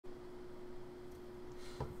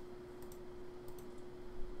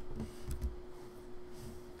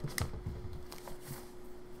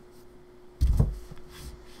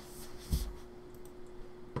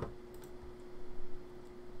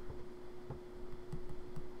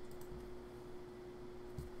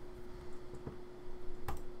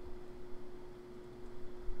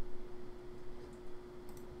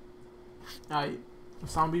Alright,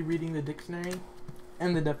 so I'll be reading the dictionary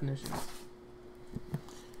and the definitions.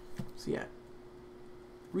 So yeah,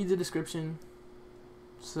 read the description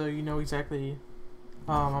so you know exactly.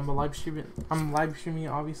 I'm live streaming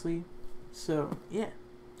obviously. So yeah,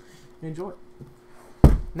 enjoy.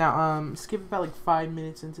 Now skip about like 5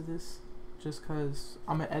 minutes into this, just cause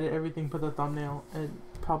I'm gonna edit everything, put the thumbnail, and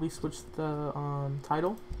probably switch the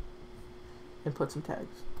title and put some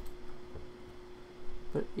tags.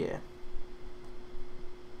 But yeah.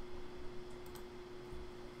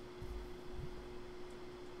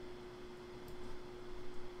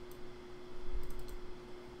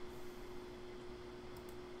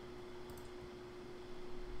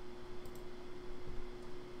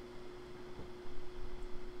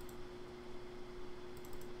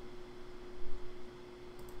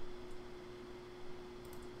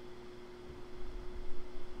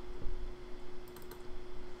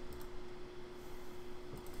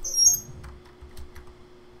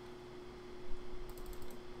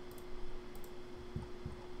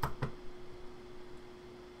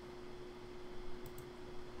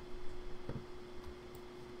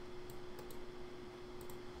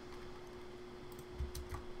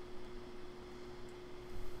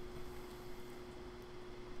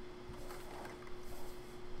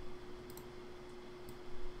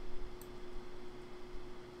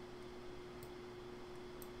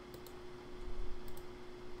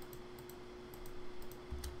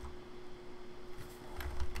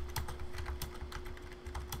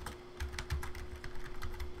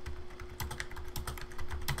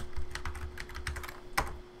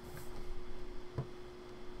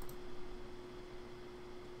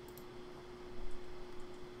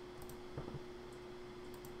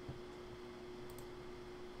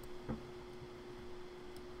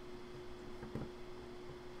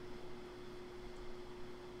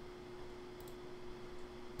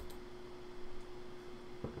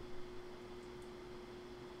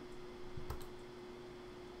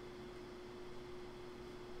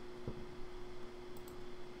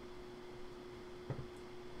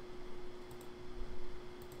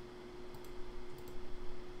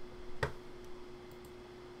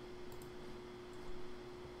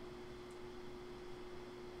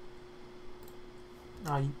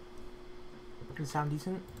 Does it sound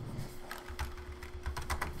decent?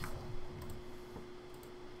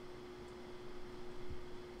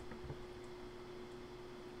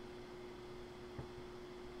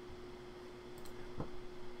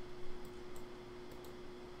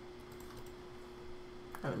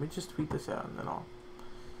 Let me just tweet this out and then I'll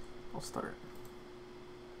start.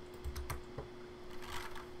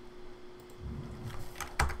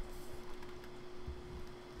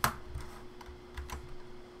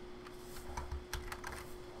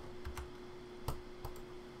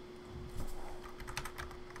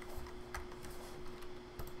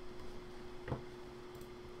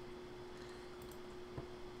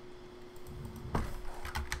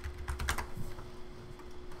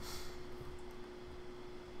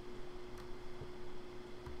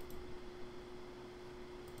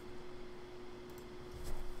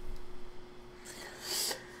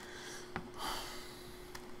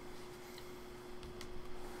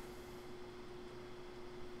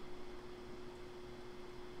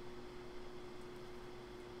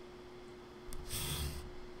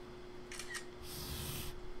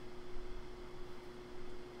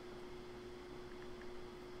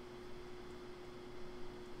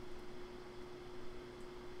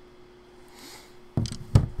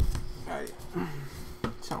 Alright,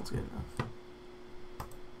 sounds good enough.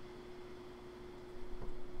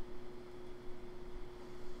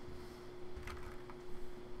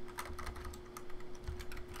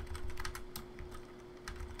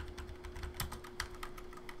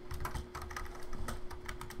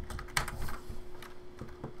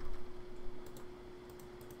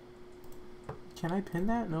 Can I pin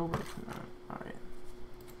that? No, I cannot. Alright.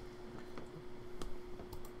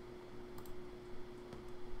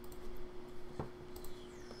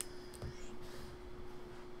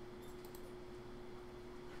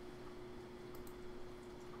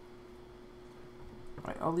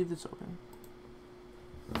 Alright, I'll leave this open.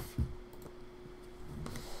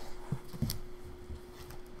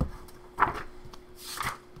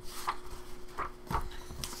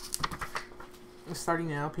 Starting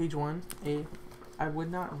now, page 1, A.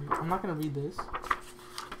 I'm not gonna read this.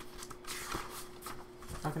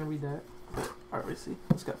 Not gonna read that. But alright, let's see.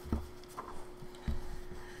 Let's go.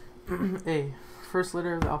 A. First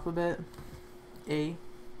letter of the alphabet. A.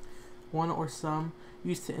 One or some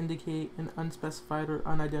used to indicate an unspecified or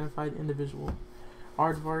unidentified individual.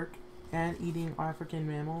 Aardvark, ant-eating African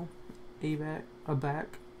mammal.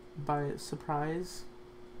 Aback by surprise.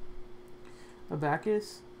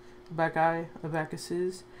 Abacus, abacai,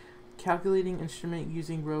 abacuses. Calculating instrument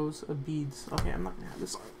using rows of beads. Okay, I'm not gonna have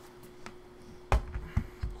this on.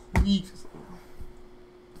 Please.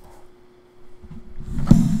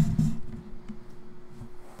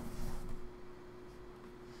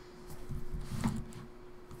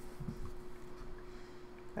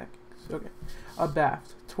 Okay.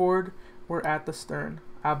 Abaft, toward or at the stern.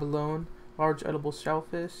 Abalone, large edible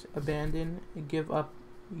shellfish. Abandon, give up,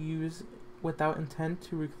 use without intent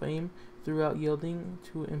to reclaim throughout yielding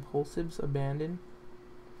to impulsives. Abandon.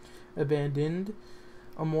 Abandoned,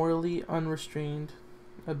 immorally unrestrained.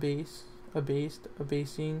 Abased,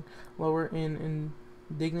 abasing, lower in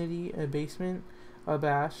indignity. Abasement,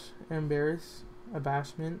 abash, embarrass,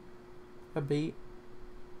 abashment. Abate,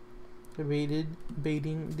 abated,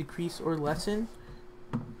 abating, decrease or lessen.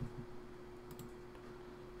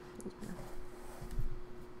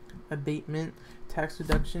 Abatement, tax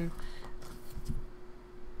reduction.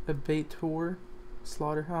 Abator,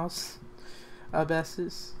 slaughterhouse.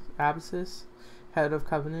 Abscess, head of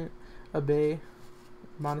covenant. Abay,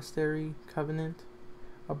 monastery, covenant.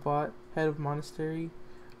 Abbot, head of monastery.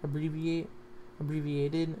 Abbreviate,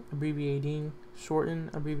 abbreviated, abbreviating, shorten,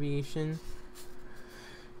 abbreviation.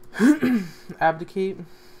 Abdicate,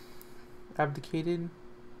 abdicated,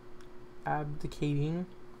 abdicating,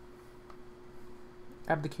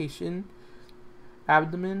 abdication.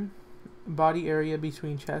 Abdomen, body area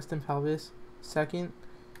between chest and pelvis. Second,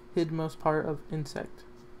 hidmost part of insect.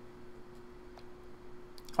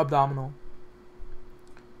 Abdominal,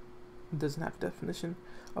 it doesn't have a definition.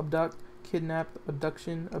 Abduct, kidnap,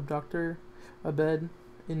 abduction, abductor. Abed,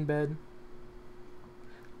 in bed.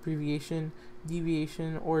 Abbreviation,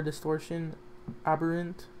 deviation or distortion.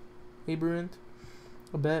 Aberrant,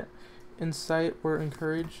 abet, incite or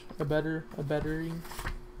encourage. Abetter, abettering.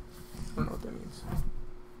 I don't know what that means.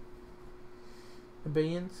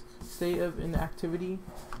 Abeyance, state of inactivity.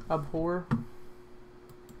 Abhor,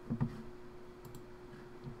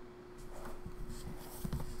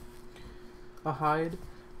 ahide,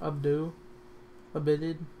 abdo,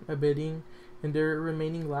 abitted, abitting, endure,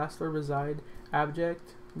 remaining, last or reside.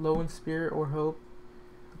 Abject, low in spirit or hope.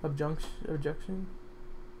 Objection,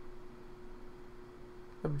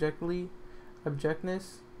 abjectly,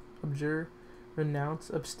 abjectness, abjure, renounce,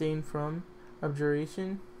 abstain from.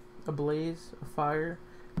 Abjuration, ablaze, afire.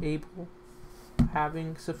 Able,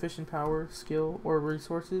 having sufficient power, skill, or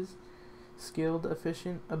resources. Skilled,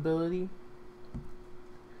 efficient, ability.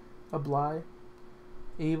 Ably,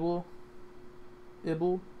 able,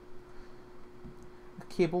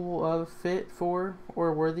 capable of, fit for,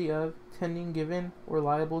 or worthy of. Tending, given, or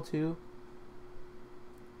liable to.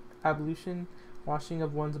 Ablution, washing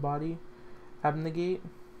of one's body. Abnegate,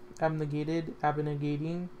 abnegated,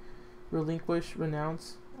 abnegating. Relinquish,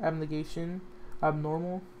 renounce. Abnegation,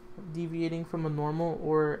 abnormal, deviating from a normal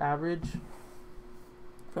or average.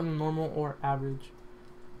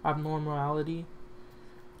 Abnormality,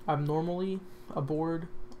 abnormally, aboard,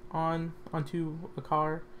 onto a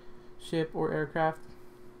car, ship or aircraft,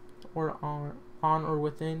 or on or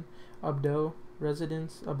within. Abdo,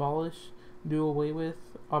 residence. Abolish, do away with.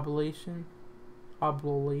 Oblation,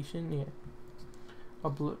 yeah.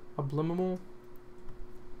 Abominable,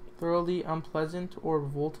 thoroughly unpleasant or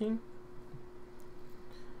revolting.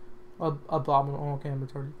 Abominable, okay, I'm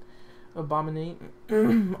retarded. Abominate,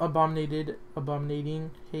 abominated,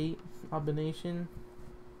 abominating, hate, abomination.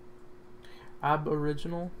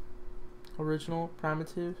 Aboriginal, original,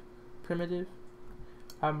 primitive,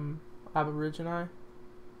 aborigine,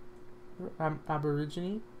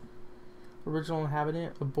 original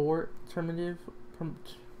inhabitant. Abort, terminative,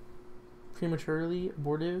 prematurely,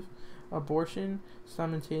 abortive. Abortion,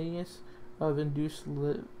 simultaneous of induced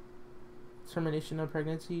termination of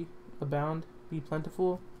pregnancy. Abound, be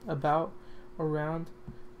plentiful. About, around.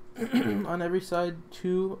 On every side,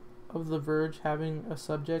 to, of the verge, having a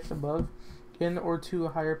subject. Above, in or to a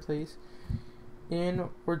higher place. In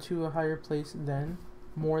or to a higher place than,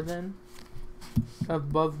 more than.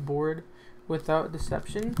 Above board, without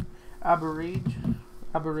deception. Aberrate,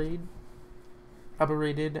 aberrated,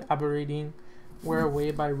 aberrating, wear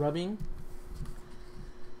away by rubbing.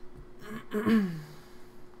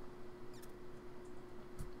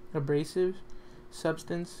 Abrasive,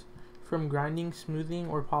 substance, from grinding, smoothing,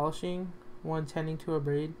 or polishing, one tending to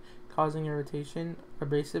abrade. causing irritation,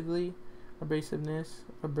 abrasively, abrasiveness,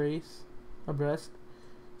 abreast,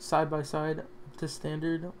 side by side, up to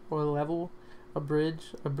standard or level,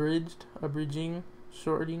 abridge, abridged, abridging,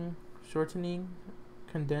 shortening,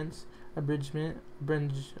 condense, abridgment,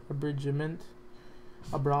 abridgment,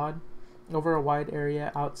 abroad, over a wide area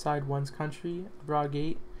outside one's country,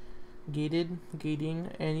 abrogate, gating,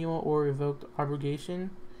 annual or revoked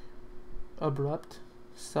abrogation, abrupt,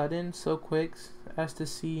 sudden, so quick as to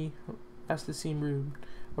seem rude,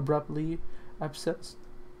 abruptly, abscess,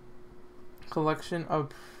 collection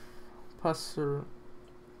of pus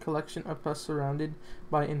surrounded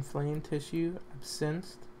by inflamed tissue,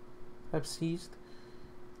 abscessed,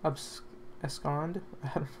 abscond,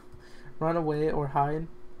 run away or hide,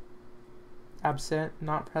 absent,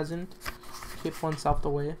 not present, keep oneself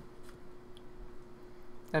away,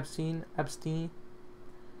 abstain,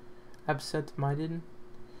 absent-minded,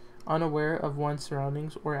 unaware of one's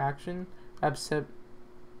surroundings or action,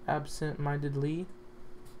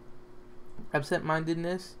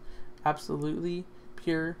 absent-mindedness, absolutely,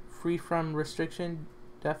 pure, free from restriction,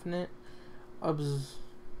 definite,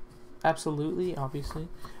 absolutely, obviously,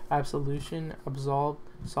 absolution, absolved,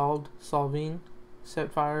 solved, solving,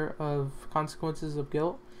 set fire of consequences of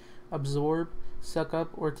guilt, absorb, suck up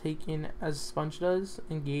or take in as sponge does,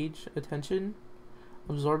 engage, attention,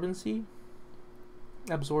 absorbency,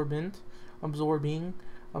 absorbent, absorbing,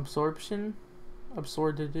 absorption,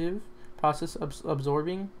 absorptive, process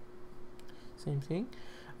absorbing, same thing,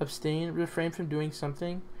 abstain, refrain from doing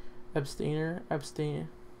something, abstainer,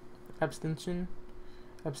 abstention,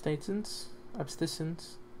 abstinence,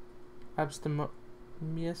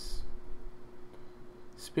 abstemious,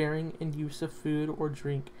 sparing in use of food or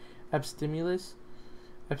drink, abstimulus,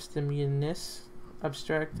 abstemiousness,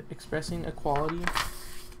 abstract, expressing a quality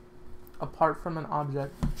apart from an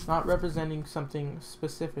object, not representing something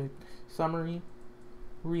specific, summary,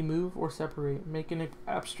 remove or separate, make an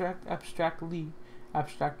abstract, abstractly,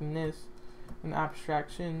 abstractness, an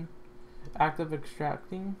abstraction, act of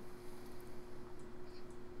extracting,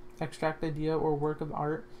 extract idea or work of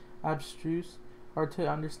art, abstruse, hard to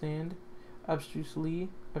understand, abstrusely,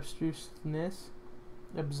 abstruseness,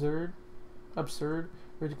 absurd,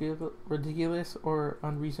 ridiculous or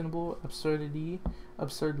unreasonable, absurdity,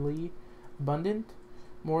 absurdly, abundant,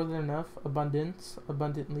 more than enough, abundance,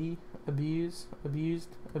 abundantly, abuse, abused,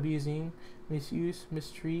 abusing, misuse,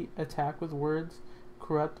 mistreat, attack with words,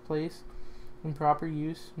 corrupt place, improper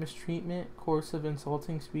use, mistreatment, course of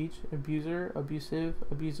insulting speech, abuser, abusive,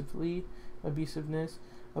 abusively, abusiveness,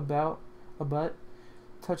 about, abut,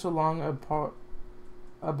 touch along a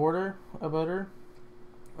border,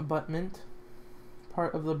 abutment,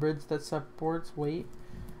 part of the bridge that supports weight,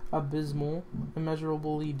 abysmal,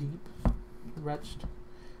 immeasurably deep, wretched,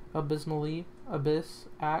 abysmally, abyss,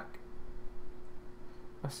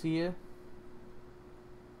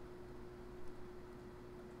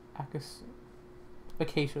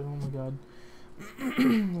 acacia, oh my god,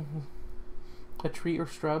 a tree or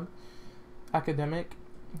shrub, academic,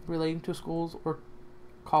 relating to schools or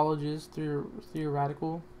colleges,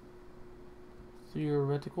 theoretical,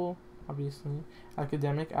 obviously,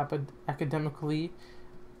 academic, academically,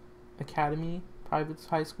 academy, private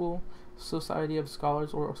high school, society of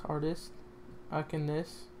scholars or artists,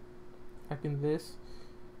 this,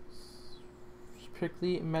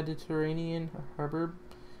 prickly Mediterranean herb,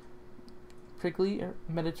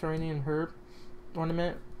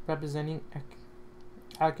 ornament representing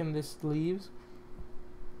this leaves,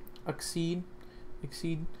 exceeding,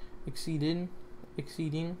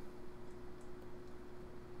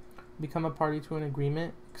 become a party to an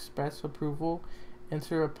agreement, express approval,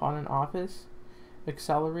 enter upon an office,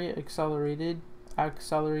 accelerate,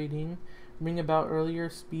 accelerating, bring about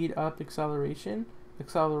earlier, speed up, acceleration,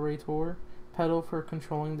 accelerator, pedal for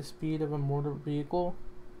controlling the speed of a motor vehicle,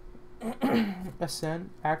 accent,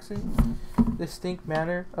 distinct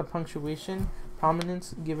manner of punctuation,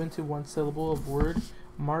 prominence given to one syllable of word,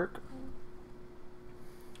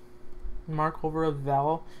 mark over a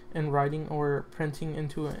vowel in writing or printing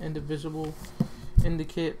into an indivisible,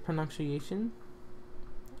 indicate pronunciation,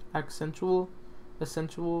 accentuated,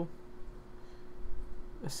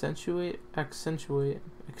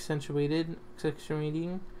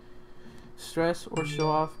 accentuating, stress or show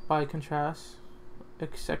off by contrast,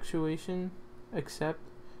 accentuation, accept,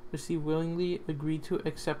 receive willingly, agree to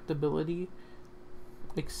acceptability,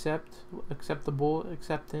 acceptable,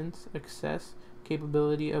 acceptance, access,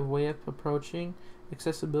 capability of way of approaching,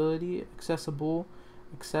 accessibility, accessible,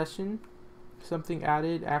 accession, something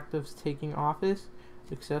added, act of taking office,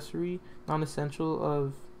 accessory, non-essential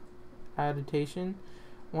of adaptation,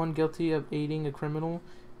 one guilty of aiding a criminal,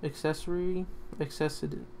 accessory,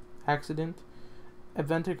 accident,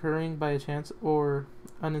 event occurring by a chance or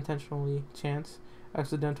unintentionally, chance,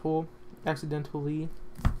 accidental, accidentally,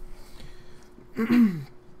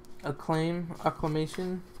 acclaim,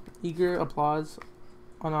 acclamation, eager applause,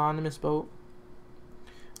 anonymous vote,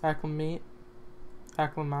 acclimate,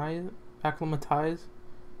 acclimatize,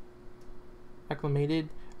 acclimated,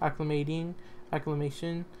 acclimating,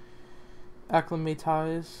 acclamation,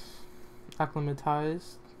 acclimatized, acclimatizing,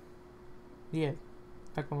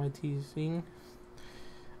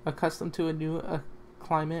 accustomed to a new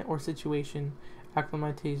climate or situation,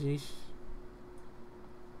 acclimatization,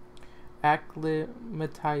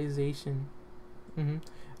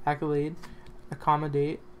 accolade,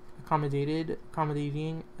 accommodating,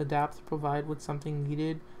 adapt, provide with something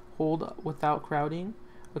needed, hold without crowding,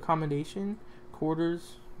 accommodation,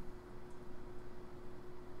 quarters,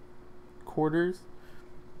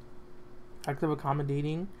 active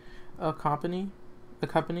accommodating, accompany,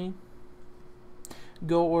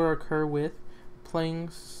 go or occur with, playing,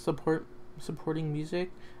 supporting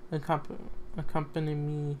music,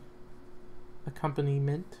 accompaniment,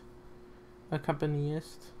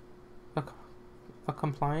 accompanist, a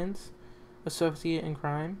compliance, associate in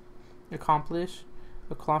crime, accomplish,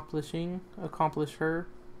 accomplishing, accomplisher,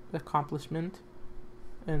 accomplishment,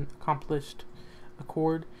 and accomplished,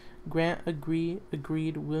 accord, grant, agree,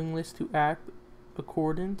 agreed, willingness to act,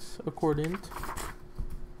 accordance, accordant,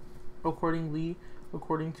 accordingly,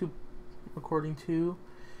 according to,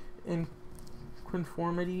 in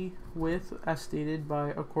conformity with, as stated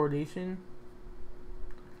by, accordation,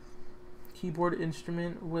 keyboard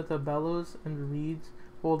instrument with a bellows and reeds,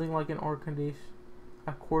 holding like an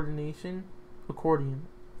accordion,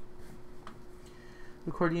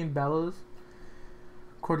 accordion bellows,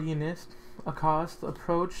 accordionist, accost,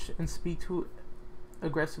 approach and speak to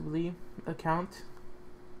aggressively, account,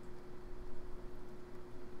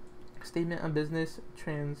 statement of business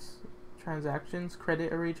transactions,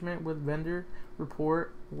 credit arrangement with vendor,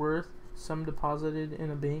 report, worth, sum deposited in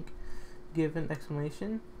a bank, give an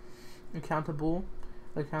explanation, accountable,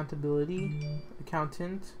 accountability,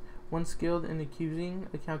 accountant, one skilled in accusing,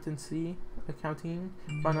 accountancy, accounting,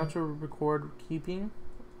 financial record keeping,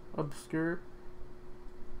 obscure,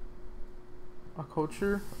 a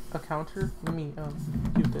culture, a counter. Let me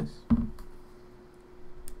do this.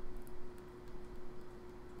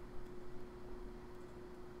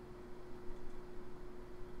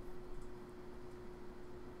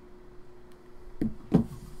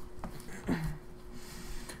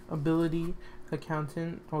 Ability,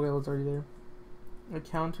 accountant. Okay, it was already there.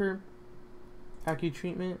 Accounter,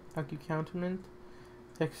 accutreatment, accountant,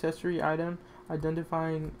 accessory item,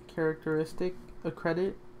 identifying characteristic,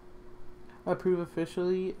 accredit, approve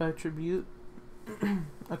officially, attribute,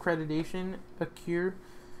 accreditation, accrue,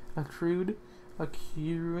 accrued,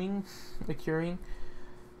 accruing,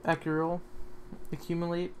 accrual,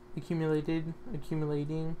 accumulate, accumulated,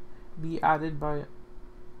 accumulating, be added by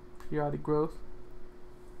periodic growth.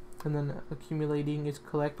 And then accumulating is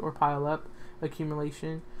collect or pile up,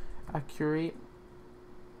 accumulation, accurate,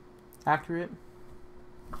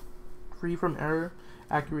 free from error,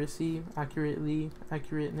 accuracy, accurately,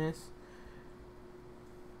 accurateness,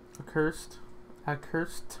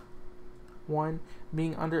 accursed, one,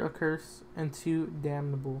 being under a curse, and two,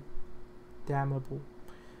 damnable,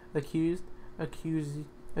 accused,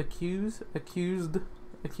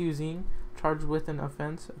 accusing, charged with an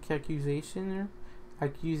offense, accuser,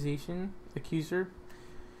 accused,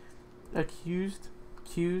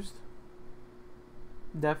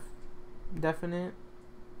 definite,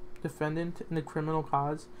 defendant in the criminal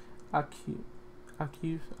cause,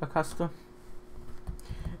 accustomed,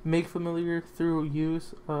 make familiar through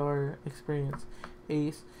use or experience,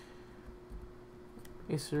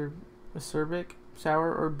 acerbic,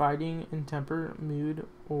 sour or biting in temper, mood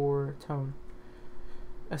or tone,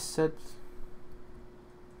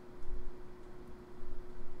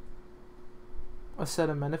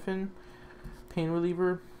 acetaminophen, pain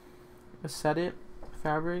reliever, acetate,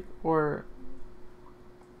 fabric or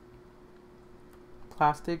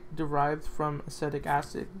plastic derived from acetic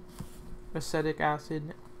acid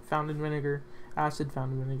found in vinegar,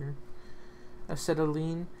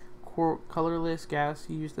 acetylene, colorless gas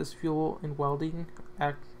used as fuel in welding,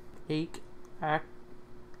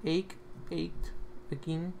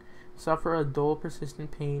 aching, suffer a dull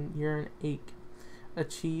persistent pain, urine ache,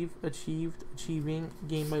 achieved, achieving,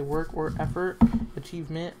 gain by work or effort,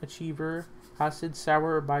 achievement, achiever, acid,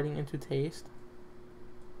 sour or biting into taste,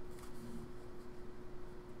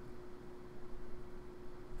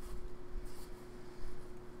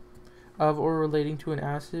 of or relating to an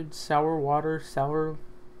acid, sour water, sour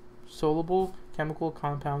soluble chemical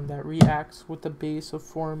compound that reacts with the base of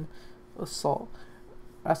form of salt.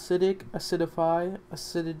 Acidic, acidify,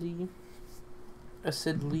 acidity,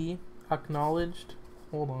 acidly, acknowledged.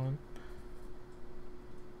 Hold on.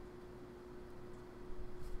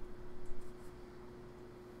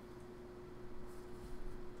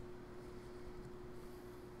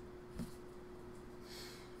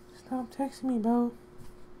 Stop texting me, bro.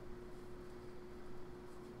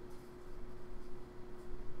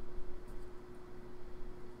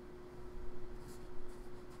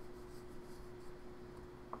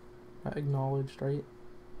 Acknowledged, right?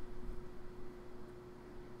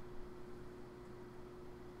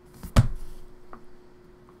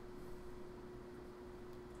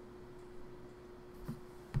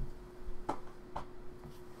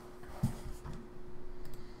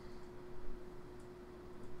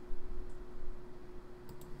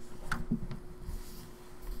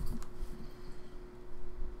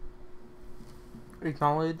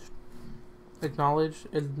 Acknowledged, acknowledged,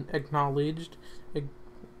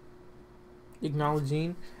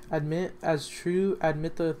 acknowledging, admit as true,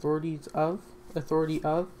 admit the authority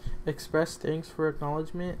of, express thanks for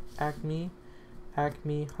acknowledgement, acme,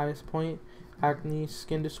 highest point, acne,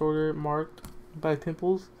 skin disorder marked by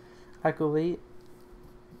pimples, accolade,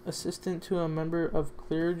 assistant to a member of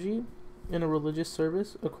clergy in a religious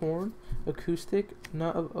service, acorn, acoustic,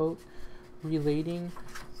 nut of oak, relating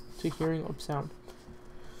to hearing of sound.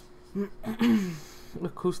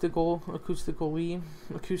 Acoustically,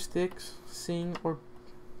 acoustics, sing or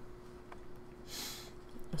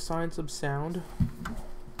science of sound.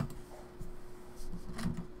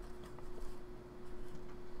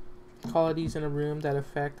 Qualities in a room that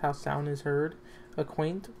affect how sound is heard.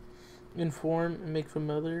 Acquaint, inform, make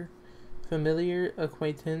familiar,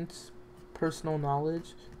 acquaintance, personal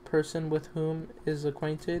knowledge, person with whom is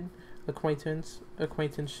acquainted, acquaintance,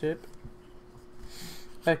 acquaintanceship.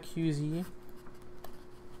 Accusee,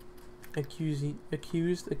 accused,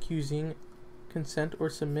 accusing, consent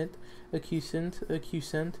or submit, accusant,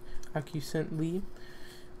 accusantly,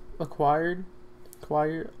 acquired,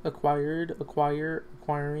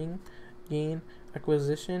 acquiring, gain,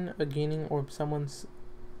 acquisition, a gaining or someone's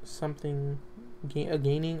something, a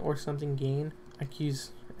gaining or something gain,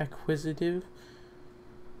 acquisitive,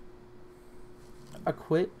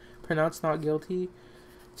 acquit, pronounce not guilty,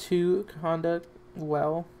 to conduct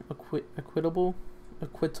well, acquittal,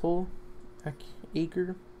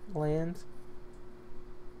 acre, land,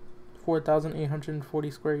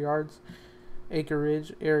 4,840 square yards,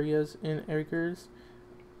 acreage, areas in acres,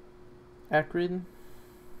 acrid,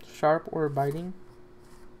 sharp or biting,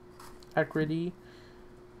 acridity,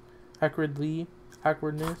 acridly,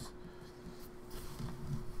 acridness,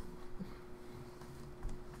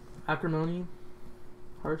 acrimony,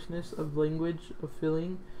 harshness of language, of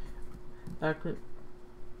feeling,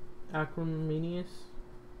 acrimonious,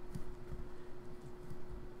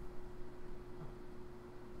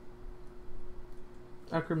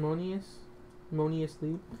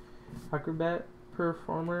 acrimoniously, acrobat,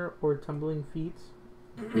 performer or tumbling feats,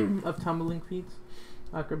 of tumbling feats,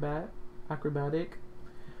 acrobatic,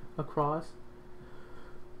 across,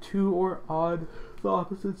 to or on the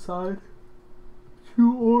opposite side,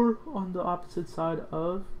 to or on the opposite side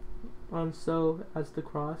of, on so as to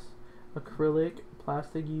cross, acrylic,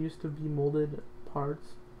 plastic used to be molded parts,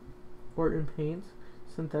 or in paint,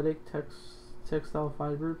 synthetic textile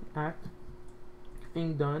fiber, act,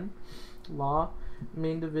 thing done, law,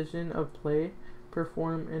 main division of play,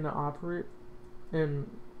 perform and operate,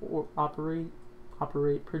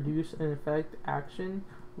 produce and effect, action,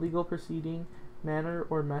 legal proceeding, manner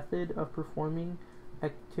or method of performing,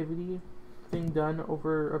 activity, thing done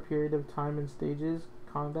over a period of time and stages,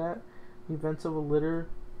 combat, events of a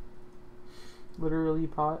literally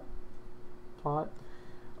plot,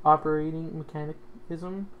 operating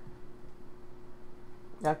mechanism,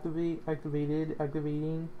 activated,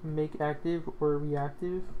 activating, make active or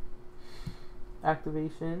reactive,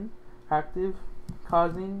 activation, active,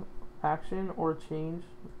 causing action or change,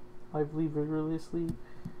 lively, vigorously,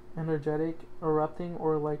 energetic, erupting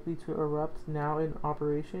or likely to erupt, now in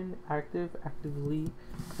operation, active, actively,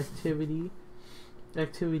 activity,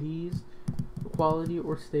 activities, quality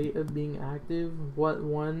or state of being active, what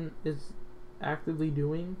one is actively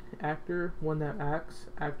doing, actor, one that acts,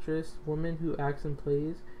 actress, woman who acts and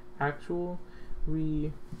plays, actual,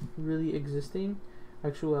 really existing,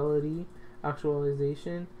 actuality,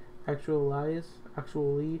 actualization, actualize,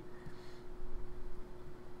 actually,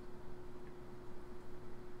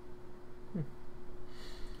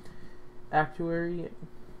 actuary,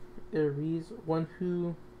 Aries, one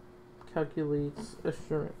who calculates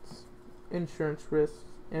insurance risks,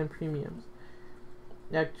 and premiums.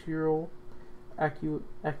 Actual,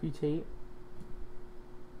 accutate,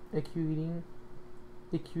 acuting,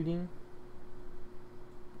 acuting,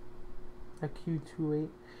 actuate,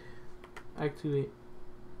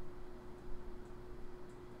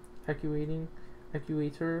 actuating,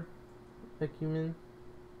 actuator, acumen,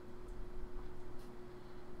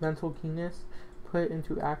 mental keenness, put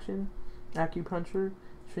into action, acupuncture,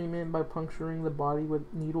 treatment by puncturing the body with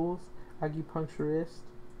needles, acupuncturist,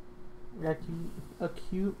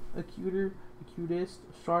 acuter, acutist,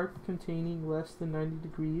 sharp, containing less than 90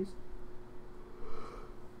 degrees,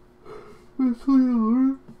 mentally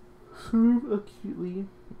alert, serve acutely,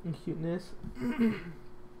 acuteness,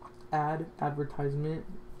 ad, advertisement,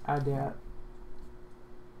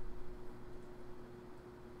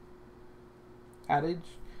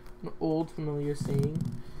 adage, an old familiar saying,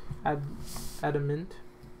 adamant,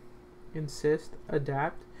 insist,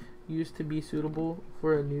 adapt, used to be suitable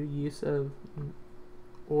for a new use of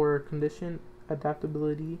or condition,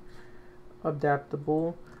 adaptability,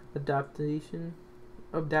 adaptable, adaptation,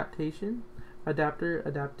 adapter,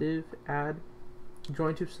 adaptive, add,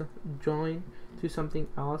 join to something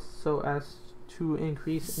else so as to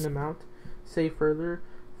increase in amount, say further,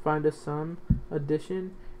 find a sum,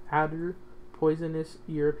 addition, adder, poisonous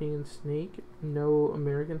European snake, no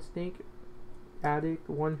American snake, addict,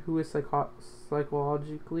 one who is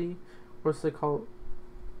psychologically or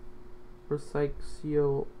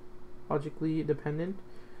sociologically dependent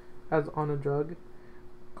as on a drug,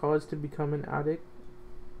 caused to become an addict,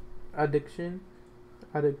 addiction,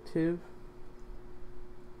 addictive,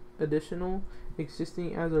 additional,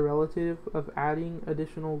 existing as a relative of adding,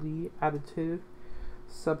 additionally, additive,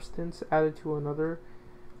 substance added to another,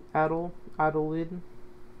 addle, addling,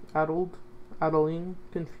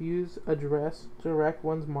 confuse, address, direct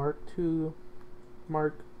one's mark to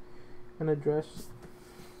mark and address,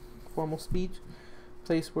 formal speech,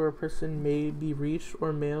 place where a person may be reached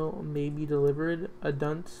or mail may be delivered,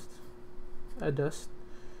 adduncing,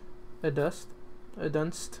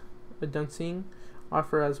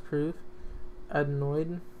 offer as proof,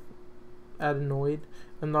 adenoid,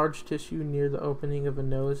 enlarged tissue near the opening of a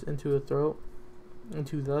nose into the throat,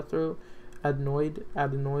 adenoid,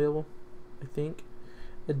 adenoidal, I think,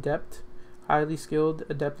 adept, highly skilled,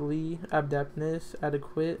 adeptly, adeptness,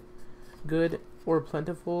 adequate, good or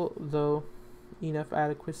plentiful, though enough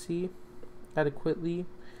adequacy, adequately,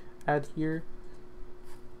 adhere,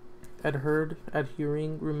 adhered,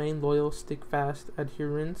 adhering, remain loyal, stick fast,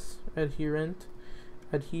 adherence, adherent,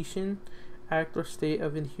 adhesion, act or state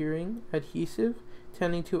of adhering, adhesive,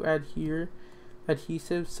 tending to adhere,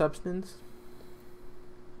 adhesive, substance,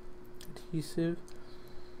 adhesive,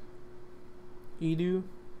 ado,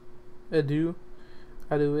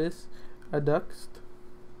 aduous, adduct,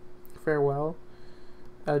 farewell,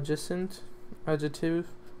 adjacent, adjective,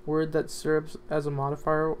 word that serves as a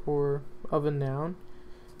modifier or of a noun,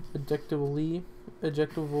 adjectively,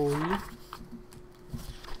 adjoin,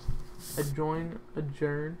 adjourn,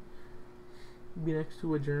 be next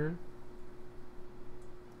to adjourn,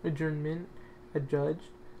 adjournment, adjudged,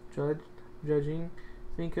 judged, judging,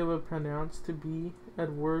 think of a pronounced to be,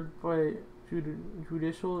 ad word by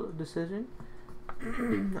judicial decision,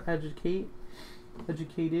 educate,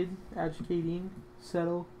 educated, educating,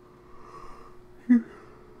 settle,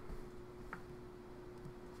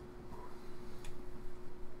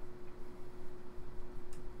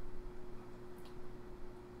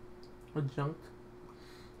 adjunct,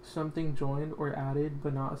 something joined or added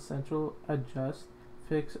but not essential, adjust,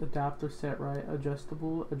 fix, adapt or set right,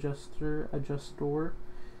 adjustable, adjuster, adjustor,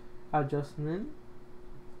 adjustment,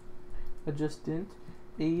 adjustant,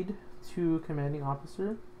 aid to commanding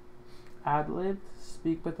officer, ad-lib,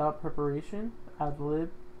 speak without preparation,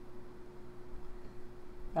 ad-lib,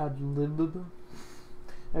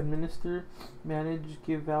 administer, manage,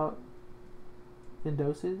 give out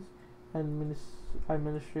endoses,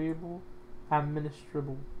 administrable,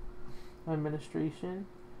 administration,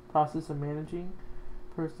 process of managing,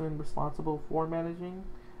 person responsible for managing,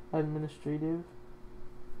 administratively,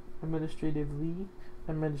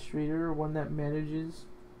 administrator, one that manages,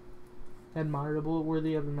 admirable,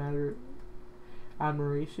 worthy of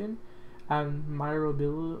admiration,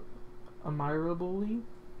 admirably, admirably,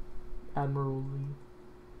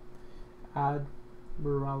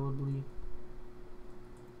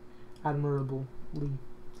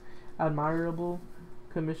 admirable,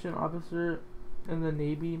 commission officer in the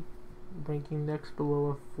Navy, ranking next below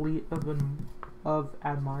a fleet of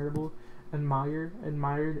admirable, admired,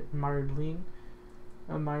 admireding,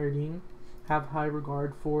 have high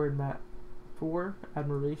regard for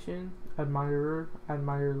admiration, admirer,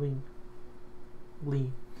 admireling,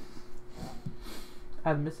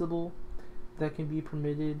 Admissible, that can be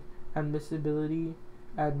permitted. Admissibility,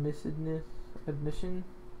 admissiveness, admission,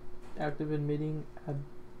 act of admitting,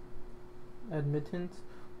 admittance,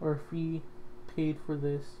 or fee paid for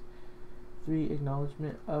this. 3.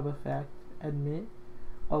 Acknowledgement of a fact. Admit,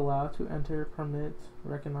 allow to enter, permit,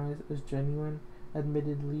 recognize as genuine.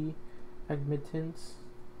 Admittedly, admittance,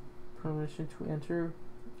 permission to enter.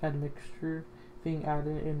 Admixture, thing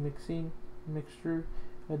added in mixing, mixture.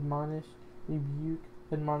 Admonish, rebuke,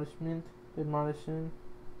 admonishment, admonition,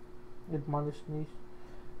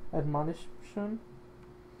 admonition,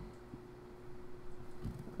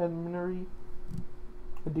 adminery,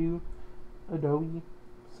 ado, adobe,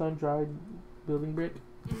 sun-dried building brick.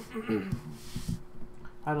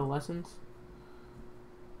 Adolescence,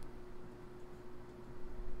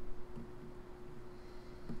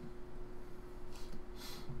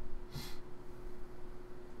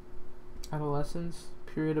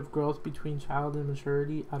 period of growth between child and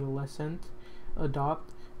maturity. Adolescent,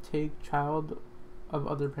 adopt, take child of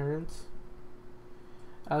other parents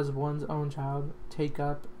as one's own child, take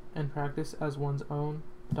up and practice as one's own.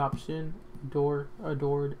 Adoption, adore,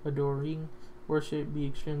 adored, adoring, worship, be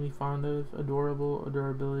extremely fond of, adorable,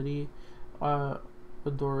 adorability,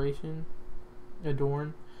 adoration,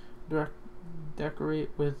 adorn, decorate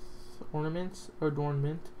with ornaments,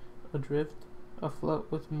 adornment, adrift, afloat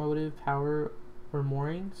with motive, power, or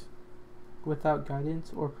moorings, without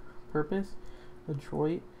guidance or purpose,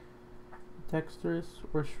 adroit, dexterous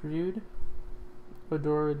or shrewd,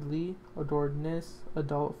 adoredly, adoredness,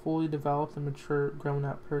 adult, fully developed and mature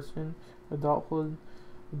grown-up person, adulthood,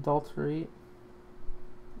 adulterate,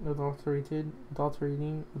 adulterated,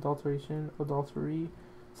 adulterating, adulteration, adultery,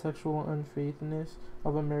 sexual unfaithfulness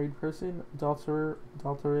of a married person, adulterer,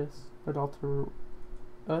 adulteress, adulterous,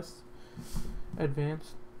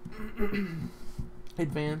 advanced,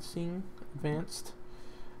 advancing, advanced,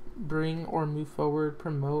 bring or move forward,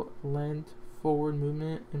 promote, lend, forward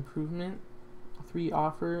movement, improvement. 3.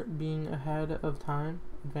 Offer, being ahead of time,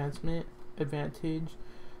 advancement, advantage,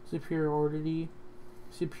 superiority,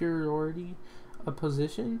 a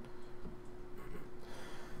position.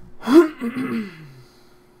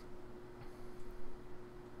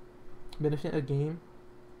 Benefit, a game.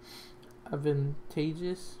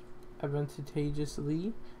 Advantageous,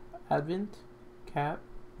 advantageously, advent, cap,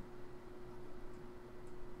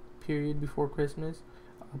 period before Christmas,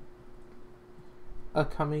 a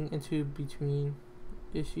coming into between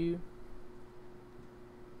issue,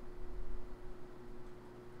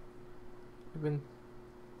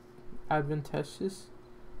 advantageous,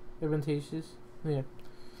 yeah,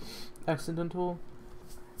 accidental,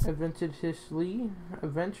 advantageously,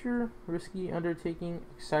 adventure, risky undertaking,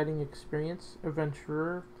 exciting experience,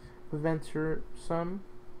 adventurer, adventuresome,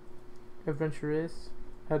 adventurous,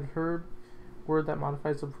 adverb, word that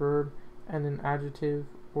modifies a verb and an adjective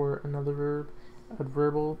or another verb,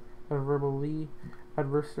 adverbal, adverbally,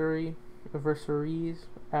 adversary, adversaries,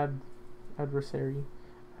 adversary,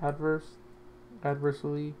 adverse,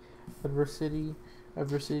 adversely, adversity,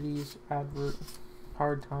 adversities,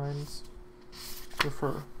 hard times,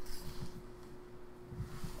 refer.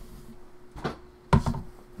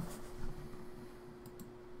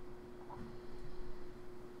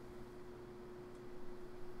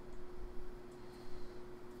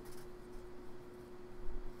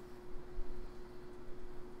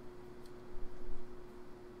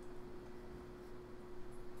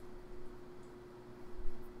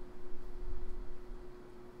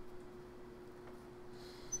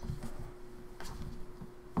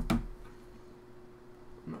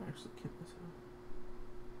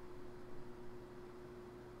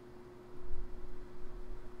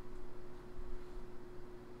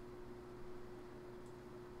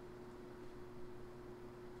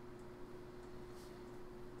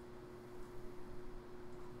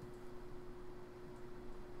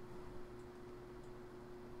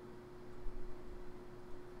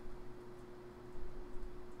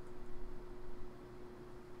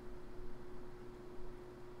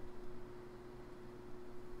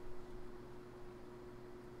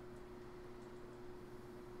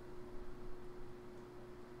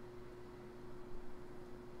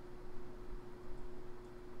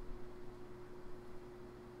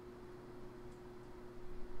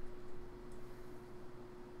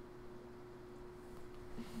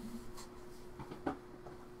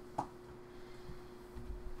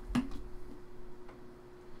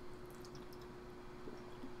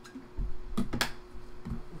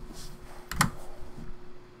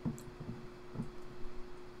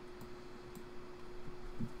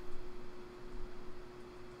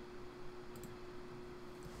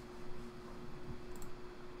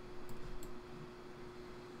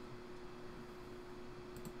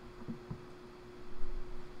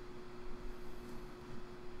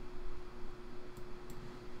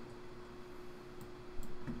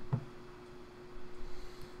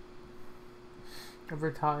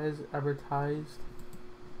 advertised.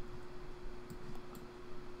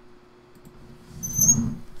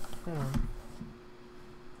 Hold on.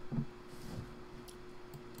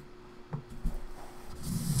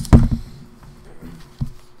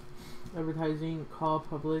 Advertising, call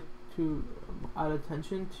public to add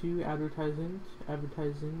attention to advertisement,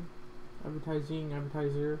 advertising,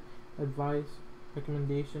 advertiser, advice,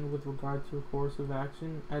 recommendation with regard to a course of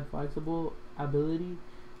action, advisable, ability,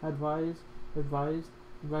 advise, advised,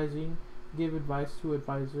 advising, give advice to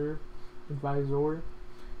advisor, advisement,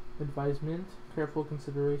 careful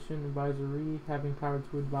consideration, advisory, having power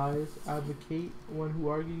to advise, advocate, one who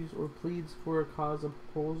argues or pleads for a cause, a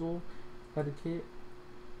proposal, advocate,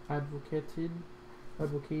 advocating,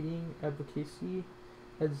 advocacy,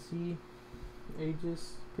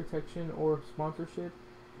 aegis, protection or sponsorship,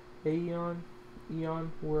 aeon,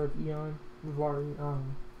 war of eon,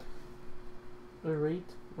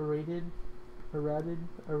 irrating,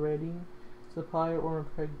 supply or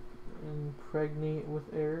impregnate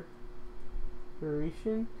with air,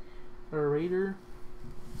 aeration, aerator,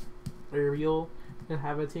 aerial,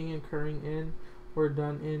 inhabiting, occurring in, or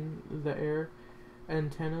done in the air,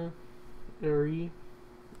 antenna, airy,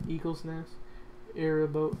 eagle's nest,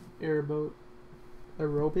 aerobic,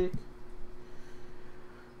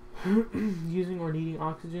 using or needing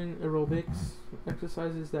oxygen, aerobics,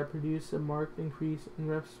 exercises that produce a marked increase in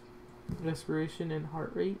respiration and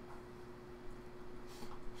heart rate,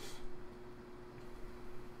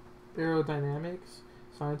 aerodynamics,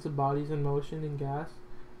 science of bodies in motion and gas,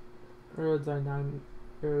 aerodynamically,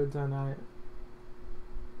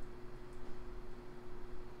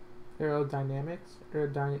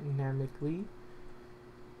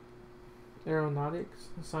 aeronautics,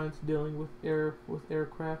 science dealing with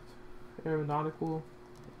aircraft, aeronautical,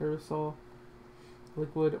 aerosol,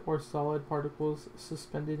 liquid or solid particles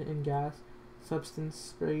suspended in gas, substance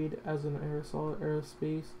sprayed as an aerosol,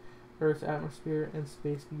 aerospace, Earth's atmosphere and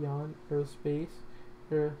space beyond, aerospace,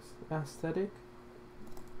 aesthetic,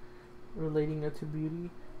 relating it to beauty,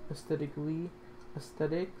 aesthetically,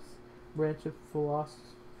 aesthetics, branch of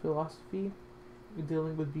philosophy,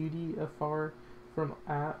 dealing with beauty afar from,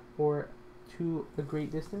 at, or to a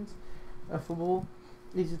great distance, affable,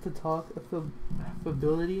 easy to talk,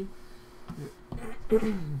 affability,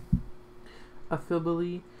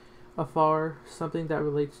 affably, afar, something that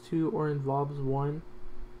relates to or involves one,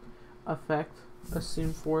 affect,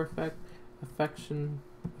 assume for effect, affection,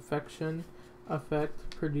 affect,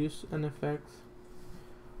 produce an effect,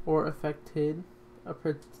 or affected,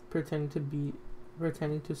 pretending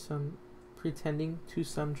to some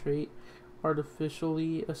trait,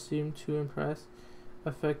 artificially assumed to impress,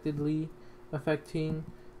 affectedly, affecting,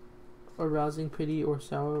 arousing pity or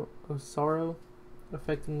sorrow,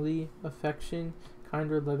 affectingly, affection,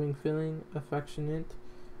 kind or loving feeling, affectionately,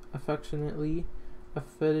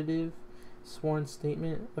 affiliative, sworn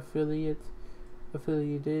statement, affiliating,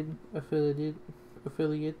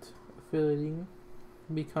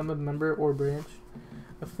 become a member or branch,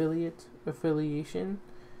 affiliation,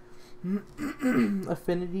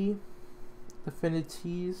 affinity,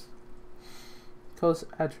 affinities, close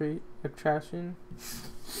attraction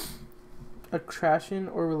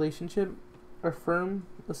or relationship, affirm,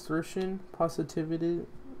 assertion, positivity,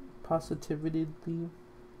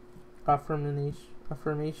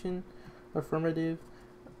 affirmation, affirmative,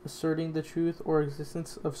 asserting the truth or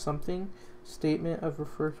existence of something, statement of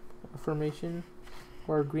affirmation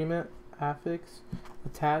or agreement, affix,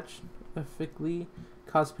 attached, afflictly,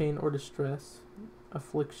 cause pain or distress,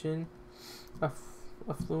 affliction,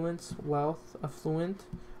 affluence, wealth, affluent,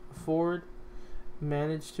 afford,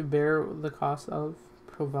 manage to bear the cost of,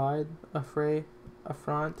 provide, affray,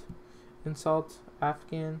 affront, insult,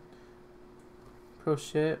 Afghan,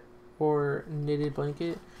 crochet or knitted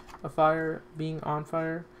blanket, afire, being on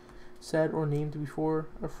fire, said or named before,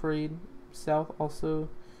 afraid, south, also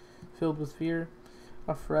filled with fear,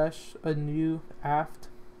 afresh, anew, aft,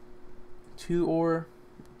 to or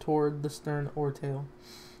toward the stern or tail,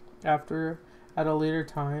 after, at a later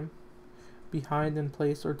time, behind in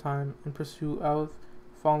place or time, in pursuit of,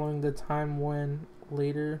 following the time when,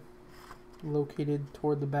 later, located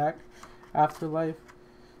toward the back, afterlife,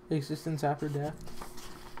 existence after death,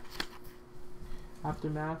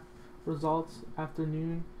 aftermath, results,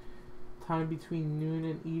 afternoon, time between noon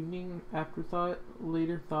and evening, afterthought,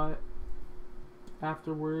 later thought,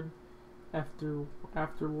 afterward,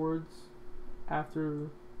 afterwards, after,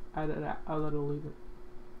 at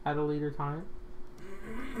a later time.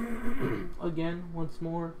 Again, once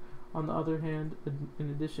more, on the other hand, in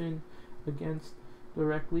addition, against,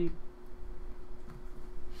 directly,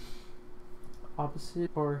 opposite,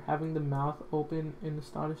 or having the mouth open in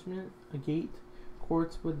astonishment. A gate.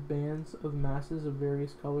 Courts with bands of masses of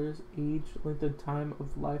various colors, age, length of time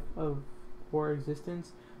of life of or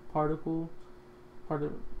existence, particular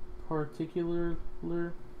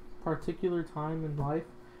time in life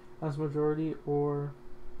as majority or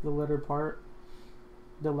the latter part.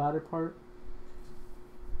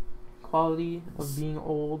 Quality of being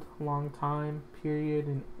old, long time,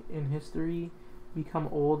 period in history, become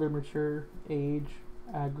old or mature, age,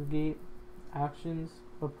 aggregate, actions,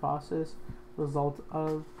 a process, result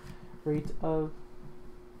of, rate of,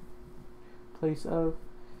 place of,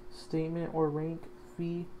 statement or rank,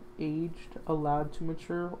 fee, aged, allowed to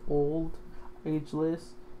mature, old,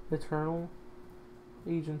 ageless, eternal,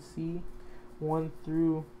 agency, one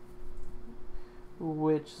through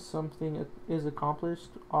which something is accomplished,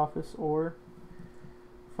 office or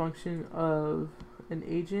function of an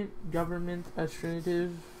agent, government,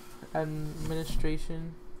 administrative,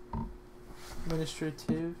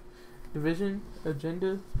 division,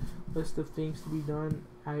 agenda, list of things to be done.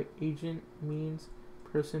 Agent means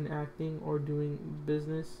person acting or doing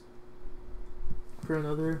business for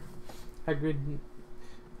another. Aggrandized,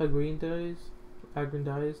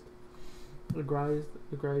 aggrandizing,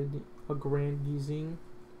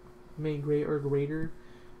 made great or greater,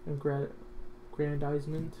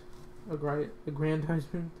 aggrandizement,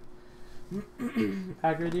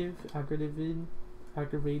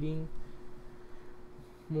 aggravating,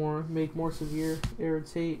 more, make more severe,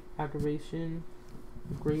 irritate, aggravation,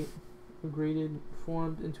 aggraded,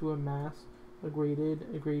 formed into a mass,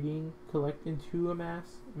 aggrading, collect into a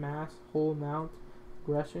mass, whole amount,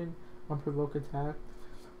 aggression, unprovoked attack,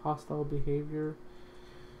 hostile behavior,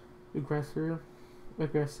 aggressive,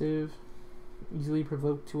 easily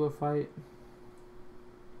provoked to a fight,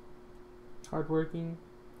 hardworking,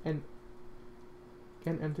 and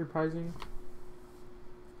enterprising,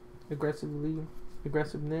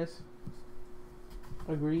 aggressiveness,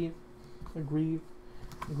 grieving,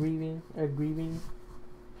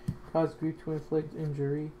 cause grief to inflict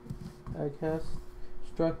injury,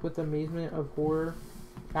 struck with amazement of horror,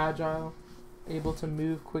 agile, able to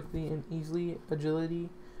move quickly and easily, agility,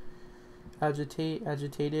 agitate,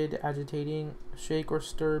 agitated, agitating, shake or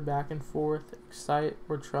stir back and forth, excite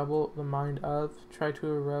or trouble the mind of, try to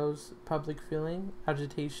arouse public feeling,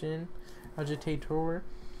 agitation, agitator,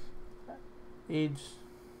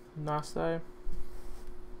 agnostic,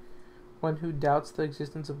 one who doubts the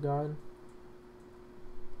existence of God,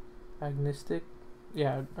 agnostic,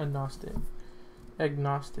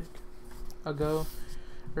 ago,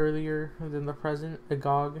 earlier than the present,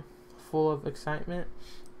 agog, full of excitement,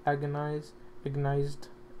 agonizing,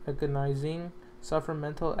 suffer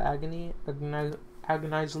mental agony,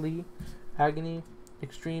 agony,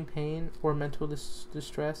 extreme pain or mental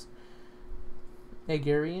distress,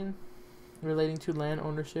 agrarian, relating to land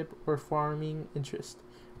ownership or farming interest,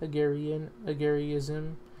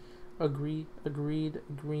 agrarianism, agreeing,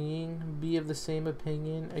 be of the same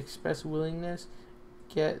opinion, express willingness,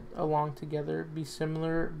 get along together, be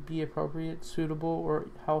similar, be appropriate, suitable or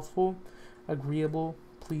healthful, agreeable,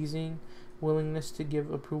 pleasing, willingness to give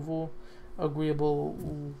approval,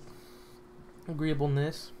 agreeableness,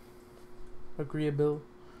 agreeably,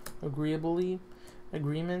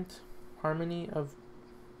 agreement, harmony of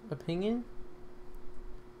opinion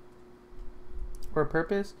or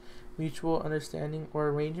purpose, mutual understanding or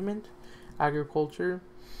arrangement, agriculture,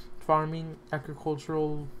 farming,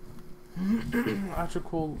 agriculturalist,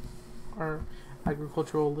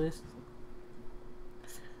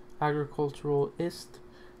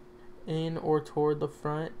 in or toward the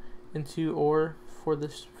front, into or for the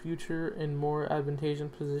future in more advantageous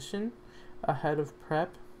position, ahead of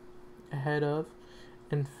prep, ahead of,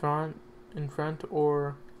 in front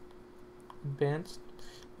or advanced,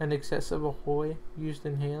 and excessive ahoy, used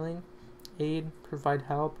in hailing, aid, provide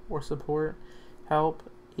help or support, help,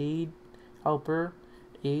 aid, helper,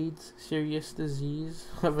 AIDS, serious disease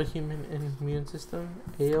of a human immune system,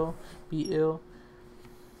 ail, be ill,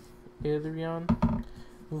 aileron,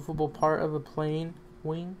 movable part of a plane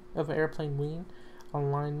wing, of an airplane wing,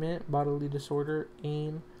 alignment, bodily disorder,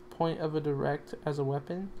 aim, point of a direct as a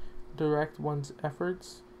weapon, direct one's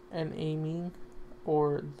efforts, and aiming,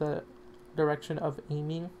 or the direction of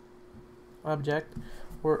aiming, object,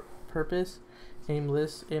 or purpose,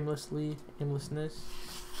 aimless, aimlessly, aimlessness,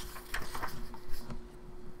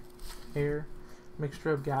 air,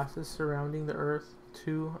 mixture of gases surrounding the earth,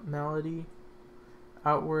 2, malady,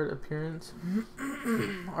 outward appearance,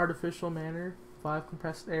 artificial manner, 5,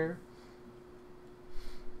 compressed air,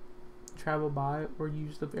 travel by or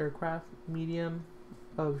used of aircraft, medium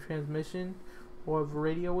of transmission or of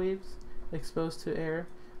radio waves, exposed to air,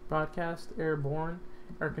 broadcast, airborne,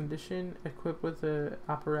 air conditioned, equipped with an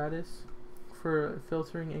apparatus for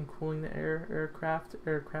filtering and cooling the air, aircraft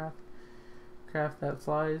that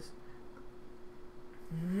flies,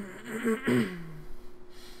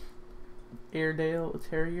 Airedale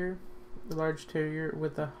Terrier, a large terrier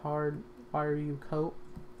with a hard wiry coat,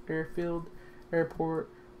 airfield, airport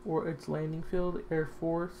or its landing field, Air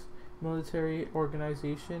Force, military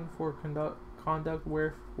organization for conduct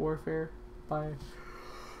warfare by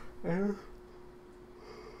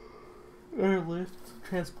airlift,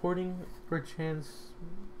 transporting or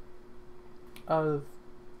of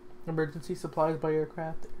emergency supplies by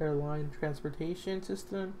aircraft, airline transportation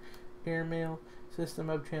system, airmail, system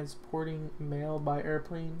of transporting mail by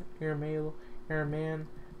airplane, airmail, airman,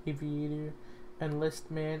 aviator, enlist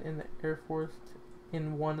man in the Air Force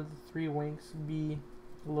in one of the three ranks, be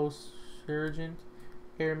low sergeant,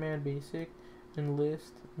 airman basic,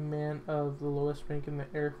 enlist man of the lowest rank in the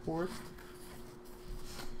Air Force,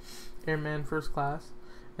 airman first class,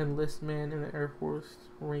 enlist man in the Air Force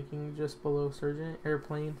ranking just below sergeant,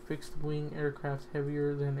 airplane, fixed wing aircraft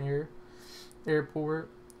heavier than air, airport,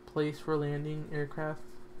 place for landing aircraft,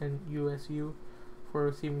 and USU for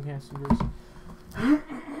receiving passengers.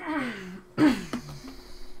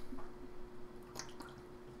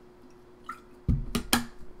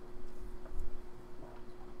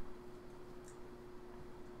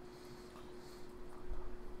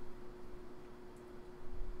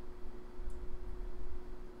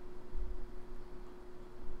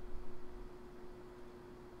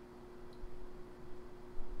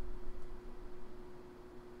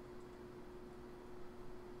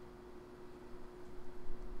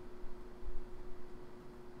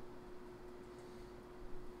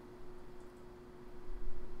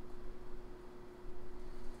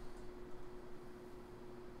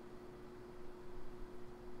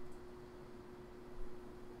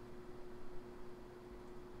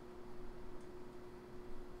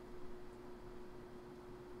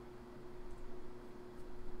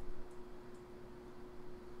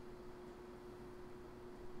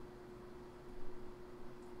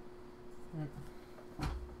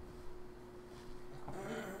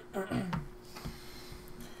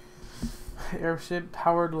 Airship,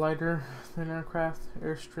 powered lighter than aircraft,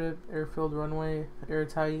 airstrip, airfield runway,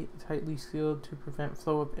 airtight, tightly sealed to prevent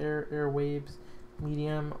flow of air waves,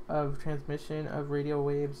 medium of transmission of radio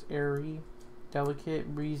waves, airy,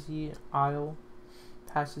 delicate, breezy, aisle,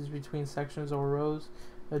 passes between sections or rows,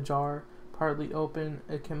 ajar, partly open,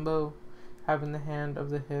 akimbo, having the hand of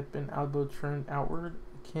the hip and elbow turned outward,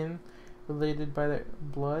 akin, related by the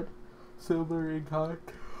blood, similar in kind,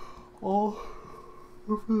 all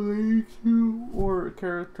related to or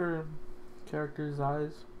character's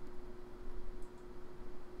eyes.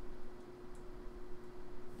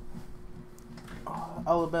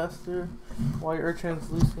 Alabaster, white or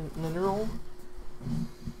translucent mineral,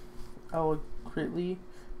 eloquently,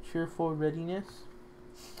 cheerful readiness,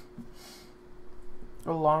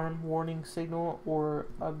 alarm, warning signal, or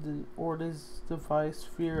this device,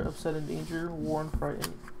 fear of sudden danger, warn,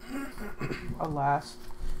 frighten. Alas,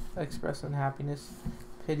 express unhappiness,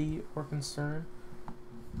 pity, or concern.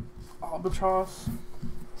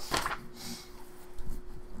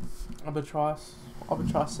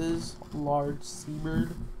 Albatrosses, large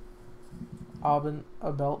seabird. A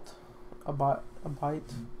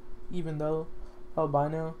bite, even though.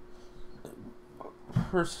 Albino,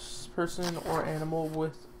 person or animal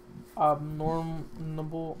with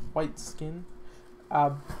abnormal white skin.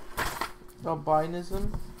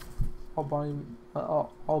 Albinism,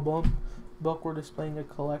 album, book or displaying a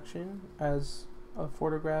collection as of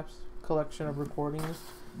photographs, collection of recordings.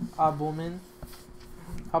 Albumin,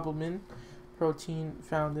 protein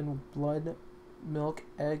found in blood, milk,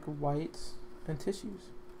 egg whites, and tissues.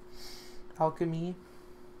 Alchemy,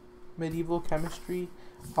 medieval chemistry,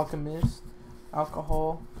 alchemist,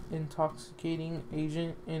 alcohol, intoxicating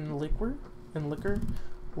agent in liquor,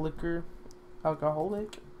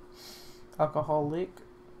 alcoholic,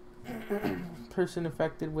 person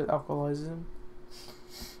affected with alcoholism,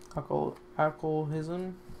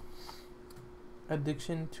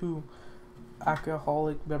 addiction to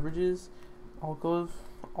alcoholic beverages,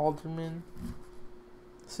 alderman,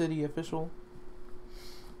 city official,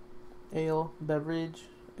 ale, beverage,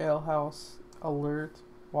 alehouse, alert,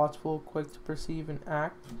 watchful, quick to perceive and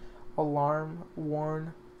act, alarm,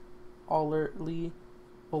 warn, alertness,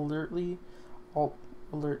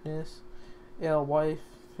 alewife,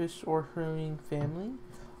 fish or herring family,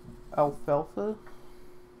 alfalfa,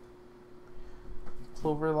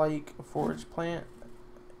 clover-like forage plant,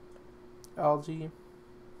 algae,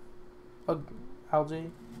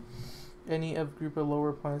 any of group of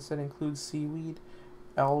lower plants that includes seaweed,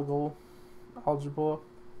 algal,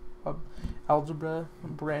 algebra,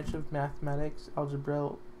 branch of mathematics,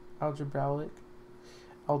 algebraic,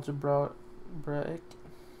 algebraically,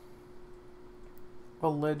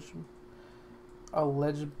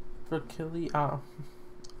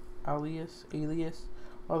 alias,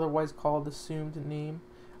 otherwise called assumed name,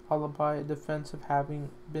 alibi, defense of having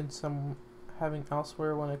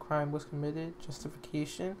elsewhere when a crime was committed,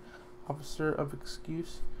 justification, officer of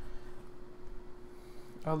excuse,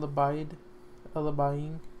 alibying,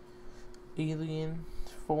 alien,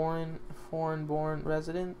 foreign-born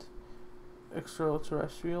resident,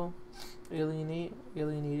 extraterrestrial, alienating,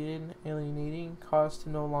 cause to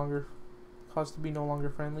be no longer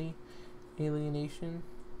friendly, alienation,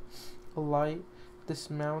 alight,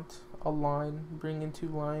 dismount, align, bring into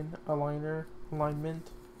line, aligner,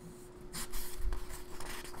 alignment,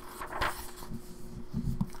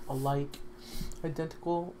 alike,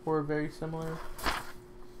 identical or very similar,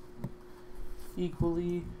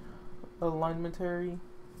 equally alignmentary,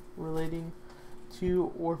 relating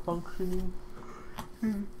to or functioning,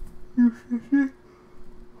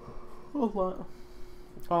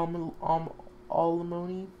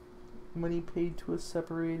 alimony, money paid to a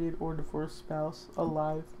separated or divorced spouse,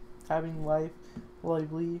 alive, having life,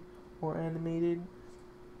 lively or animated,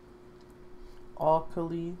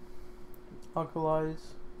 alkalize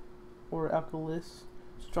or alkalis,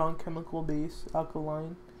 strong chemical base,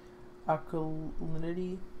 alkaline,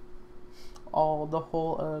 alkalinity, all, the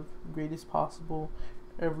whole of, greatest possible,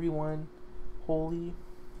 everyone, wholly,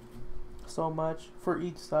 so much, for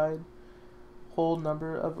each side, whole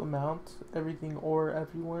number of amount, everything or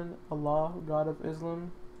everyone, Allah, God of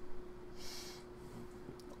Islam,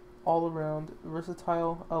 all around,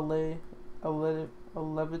 versatile,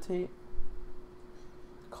 levitate,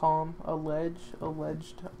 calm, allege,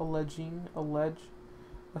 alleged, alleging, allege,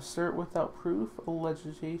 assert without proof,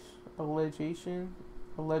 allegation,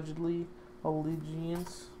 allegedly,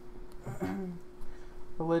 allegiance,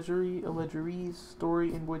 allegories,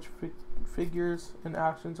 story in which figures and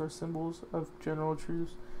actions are symbols of general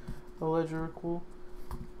truths, allegorical,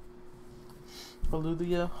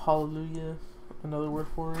 hallelujah, another word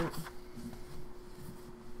for it,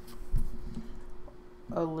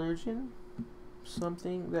 allergen,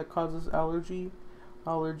 something that causes allergy,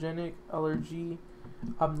 allergenic, allergy,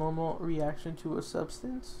 abnormal reaction to a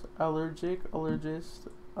substance, allergic, allergist,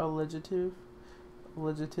 allegative,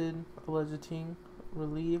 alleging,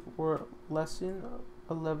 relieve or lessen,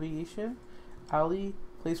 alleviation, alley,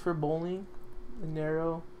 place for bowling,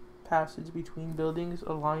 narrow passage between buildings,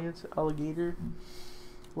 alliance, alligator,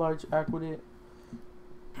 large aqueduct,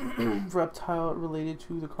 reptile related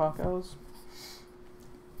to the crocodiles,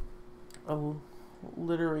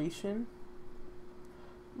 alliteration,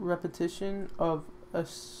 repetition of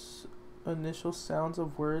initial sounds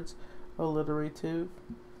of words, alliterative,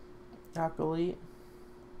 accolade,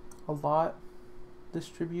 allot,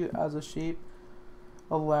 distribute as a shape,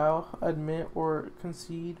 allow, admit or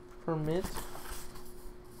concede, permit,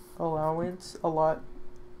 allowance, allotted,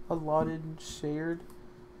 shared,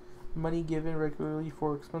 money given regularly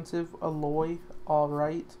for expensive, alloy, all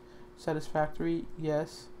right, satisfactory,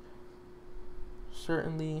 yes,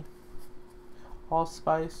 certainly,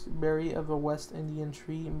 allspice, berry of a West Indian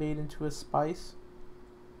tree made into a spice,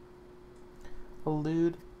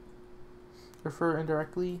 allude, refer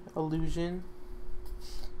indirectly, allusion,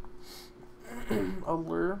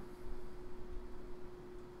 allure,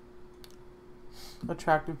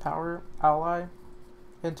 attractive power, ally,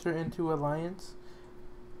 enter into alliance,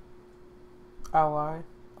 ally,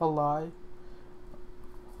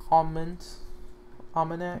 almanac,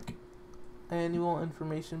 annual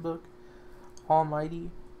information book,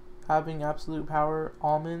 almighty, having absolute power,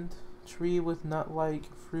 almond, tree with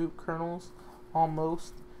nut-like fruit kernels,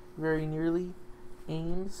 almost, very nearly,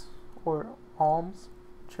 aims or alms,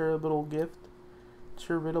 charitable gift,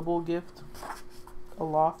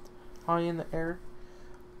 aloft, high in the air,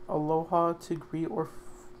 aloha, to greet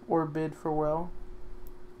or bid farewell,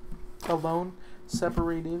 alone,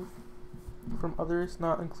 separated from others,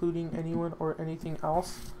 not including anyone or anything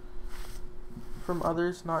else, from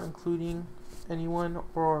others, not including anyone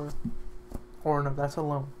or no, that's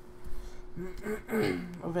alone,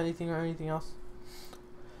 of anything or anything else,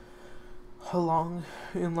 along,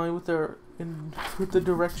 in line with the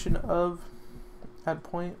direction of, at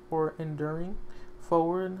point or enduring,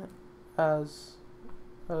 forward, as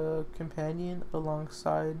a companion,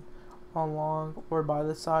 alongside, along or by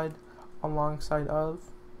the side, alongside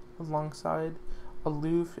of, alongside,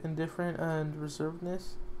 aloof, indifferent and reserved,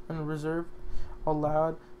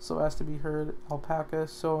 loud so as to be heard. Alpaca,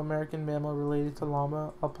 so American mammal related to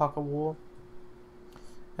llama. Alpaca wool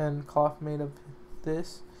and cloth made of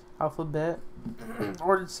this. Alphabet,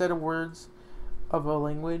 ordered set of words of a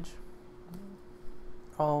language.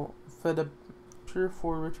 Alphabetture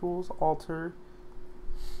for rituals. Alter,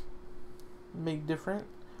 make different.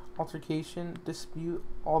 Altercation, dispute.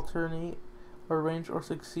 Alternate, arrange or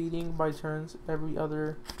succeeding by turns. Every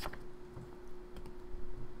other,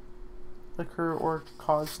 occur or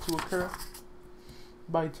cause to occur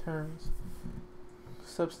by turns.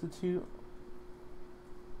 Substitute,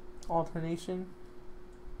 alternation,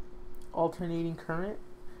 alternating current,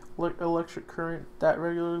 electric current that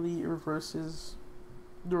regularly reverses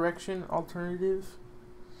direction. Alternative,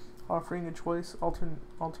 offering a choice.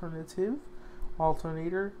 Alternative,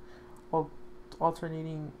 alternator,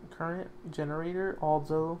 alternating current. Generator,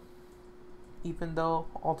 although, even though.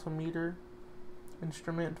 Altimeter,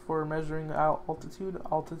 instrument for measuring altitude,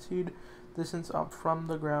 distance up from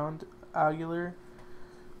the ground. Angular,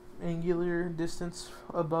 distance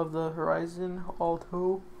above the horizon.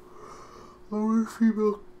 Alto, lower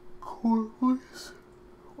female core voice.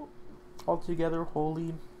 Altogether,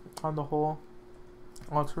 wholly, on the whole.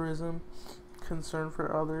 Altruism, concern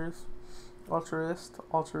for others. Altruist,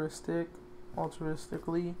 altruistic,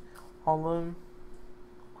 altruistically. Alum,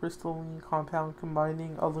 crystalline compound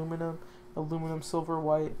combining. Aluminum, silver,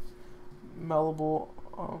 white. Malleable,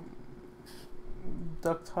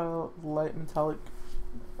 ductile, light metallic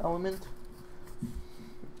element.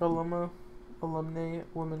 Alumna, alumnae,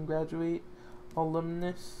 women graduate.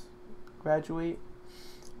 Alumnus, graduate.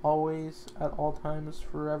 Always, at all times,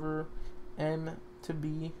 forever. To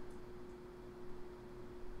be.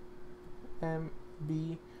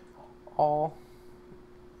 All.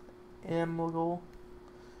 Amalgam,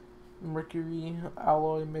 mercury,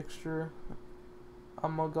 alloy, mixture.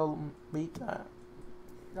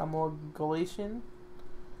 Amalgamation.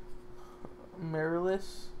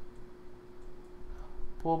 Maryless,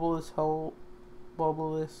 bulbous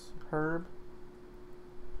herb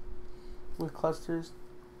with clusters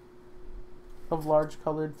of large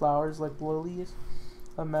colored flowers like lilies.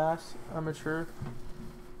 A mass, amateur,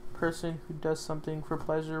 person who does something for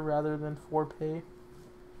pleasure rather than for pay.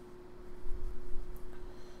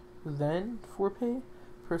 Then for pay,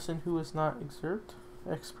 person who is not expert.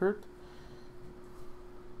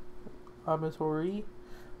 Obituary,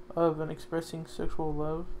 of an expressing sexual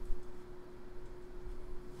love.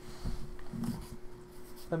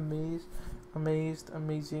 Amazed,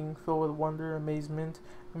 amazing, filled with wonder, amazement,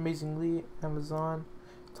 amazingly. Amazon,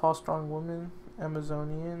 tall, strong woman.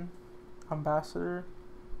 Amazonian, ambassador,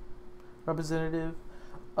 representative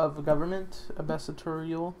of a government.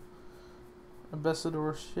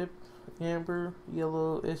 Ambassadorship. Amber,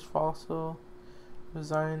 yellowish fossil,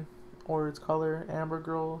 design or its color. Amber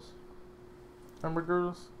girls,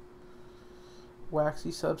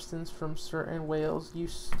 waxy substance from certain whales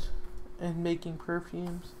used in making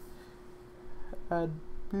perfumes.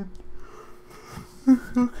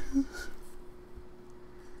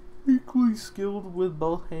 Equally skilled with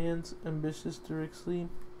both hands. Ambitiousness,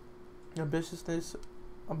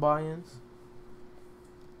 abeyance,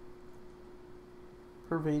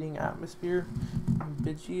 pervading atmosphere.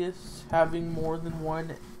 Ambiguous, having more than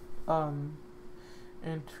one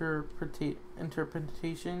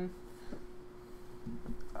interpretation.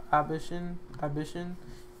 Ambition,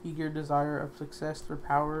 eager desire of success or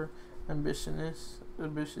power.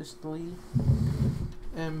 Ambitiously,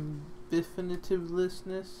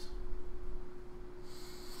 ambivalentness,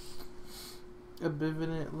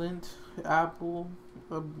 ambivalent,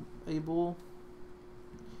 able,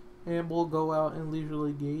 go out and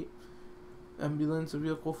leisurely gait. Ambulance, a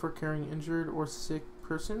vehicle for carrying injured or sick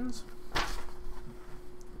persons.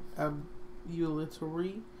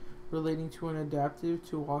 Ambulatory, relating to an adaptive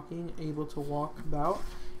to walking, able to walk about.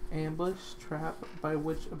 Ambush, trap, by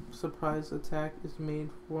which a surprise attack is made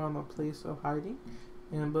from a place of hiding.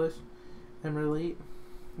 Ambush, emulate,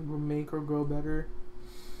 make or grow better.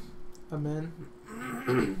 Amen,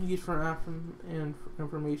 used for and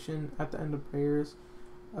information at the end of prayers.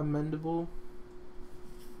 Amendable,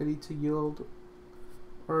 ready to yield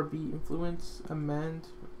or be influenced. Amend,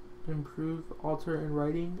 improve, alter in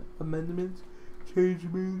writing. Amendment, change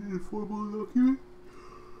made in a formal document.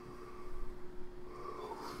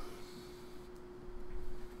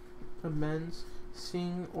 Amends,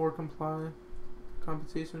 sing or comply.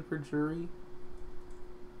 Compensation for jury.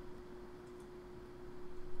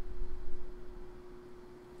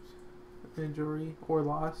 Injury or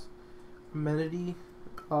loss. Amenity,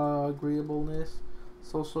 agreeableness.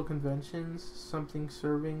 Social conventions, something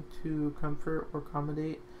serving to comfort or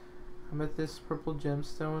accommodate. amethyst, purple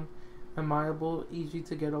gemstone, amiable, easy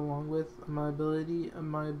to get along with, amiability,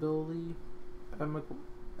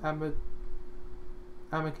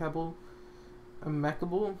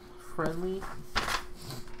 amicable, friendly,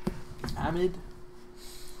 amid,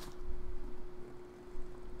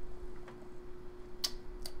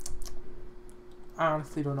 I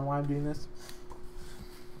honestly don't know why I'm doing this.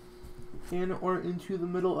 In or into the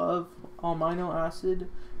middle of, amino acid,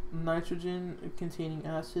 nitrogen containing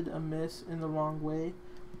acid, amiss, in the wrong way,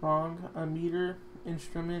 wrong, ammeter,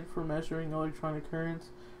 instrument for measuring electronic currents,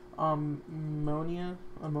 ammonia,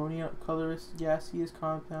 colorless gaseous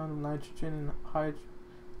compound of nitrogen and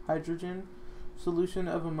hydrogen, solution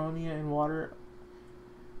of ammonia in water,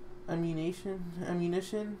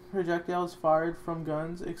 ammunition, projectiles fired from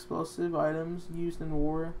guns, explosive items used in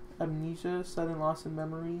war, amnesia, sudden loss of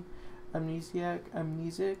memory,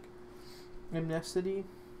 amnesic, amnesty,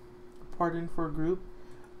 pardon for a group,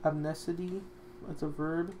 amnesty, it's a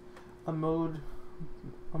verb, amobia,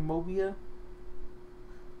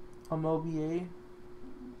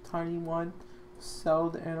 tiny one,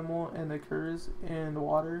 celled animal and occurs in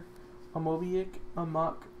water, amobic,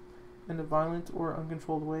 amok, in a violent or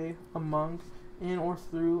uncontrolled way, among, in or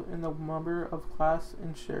through, in the number of class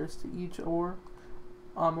and shares to each, or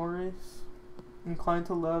amorous, inclined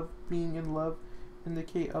to love, being in love,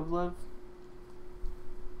 indicate of love,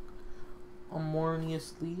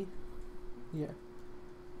 amorphously,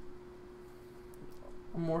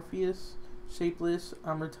 amorphous, shapeless,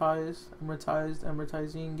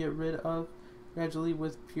 amortizing, get rid of, gradually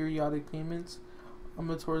with periodic payments,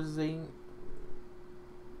 amortization,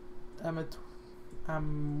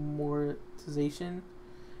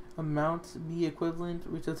 amount, be equivalent,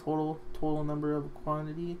 reach a total number of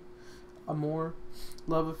quantity, amor,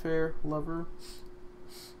 love affair, lover,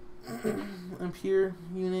 ampere,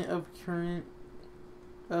 unit of current,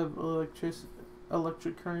 of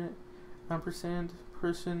electric current, ampersand,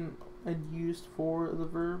 person and used for the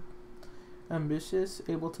verb, ambitious,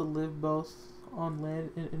 able to live both on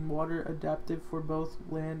land and in water, adaptive for both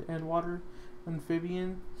land and water,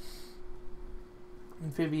 amphibian,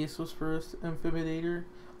 amphibious was first, amphibidator,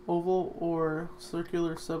 oval or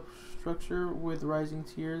circular substructure with rising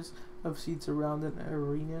tiers of seats around an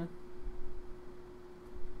arena,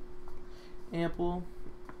 ample,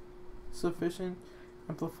 sufficient,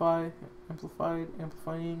 amplified,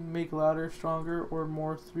 amplifying, make louder, stronger, or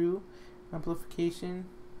more through, amplification,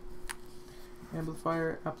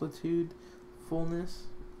 amplifier, amplitude, fullness,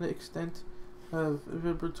 the extent of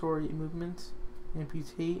vibratory movement,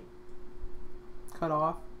 amputate, cut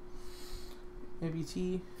off,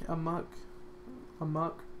 amputee, amok,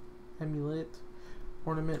 amulet,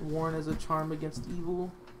 ornament worn as a charm against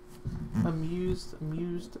evil, amused,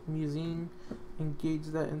 amusing, engage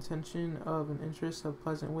that intention of an interest of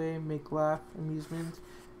pleasant way, make laugh, amusement,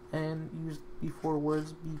 and used before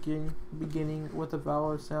words beginning with a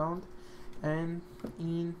vowel or sound, and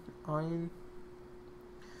iron,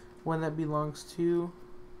 one that belongs to,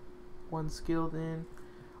 one skilled in,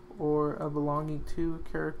 or a belonging to,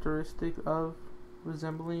 characteristic of,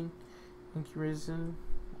 resembling, anchorism,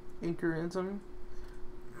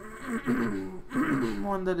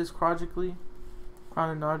 one that is chronologically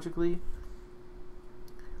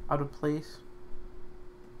out of place,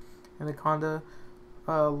 anaconda,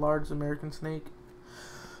 a large American snake.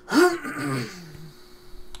 Bro,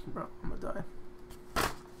 I'm gonna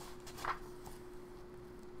die.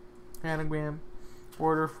 Anagram,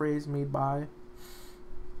 word or phrase made by,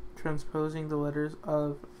 transposing the letters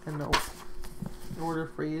of an order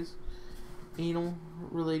phrase, anal,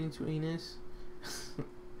 relating to anus,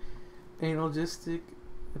 analgesic,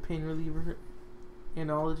 a pain reliever,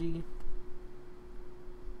 analogy,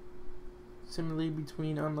 similarly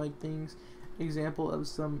between unlike things, example of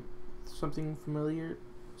something familiar,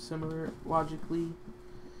 similar, logically,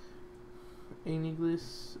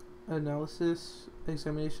 analysis,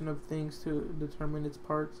 examination of things to determine its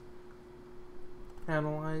parts,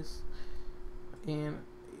 analyze, and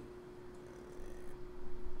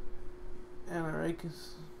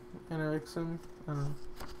anarchist, I don't know,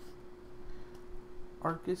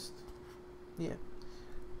 anarchist,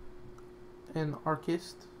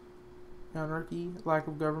 anarchist, anarchy, lack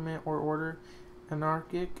of government or order,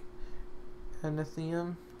 anarchic,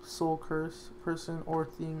 anathema, soul curse, person or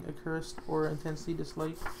thing accursed or intensely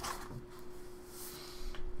disliked,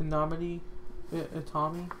 anatomy,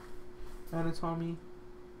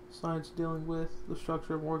 science dealing with the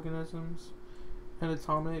structure of organisms,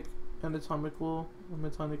 anatomical,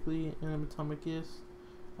 anatomically, and anatomicus,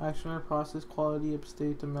 action or process, quality,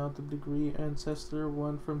 state, amount of degree, ancestor,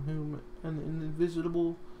 one from whom an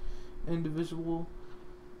indivisible,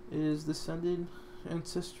 is descended,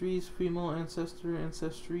 ancestries, female ancestor,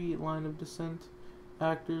 ancestry, line of descent,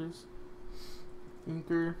 actors,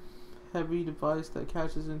 anchor, heavy device that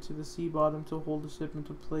catches into the sea bottom to hold the ship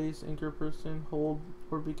into place, anchor person, hold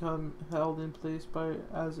or become held in place by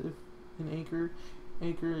as if an anchor,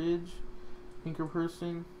 anchorage, anchor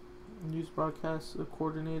person, news broadcast, a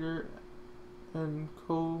coordinator, and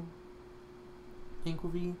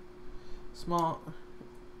co-anchorvy, small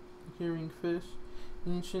hearing fish,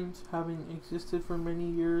 ancient, having existed for many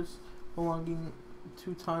years, belonging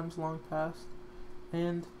to times long past,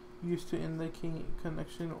 and used to indicate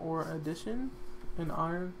connection or addition, an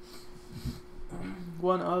iron,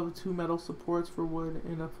 one of two metal supports for wood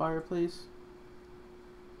in a fireplace,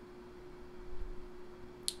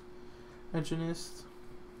 androgynous,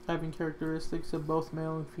 having characteristics of both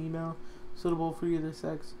male and female, suitable for either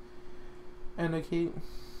sex, anecdote,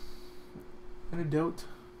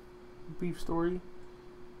 brief story,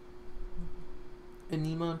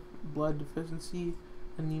 anema, blood deficiency,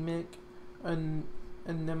 anemic,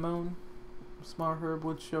 anemone, small herb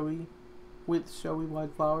with showy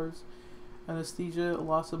white flowers, anesthesia,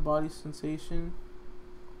 loss of body sensation,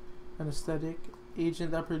 anesthetic,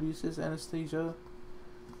 agent that produces anesthesia,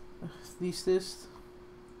 thesis,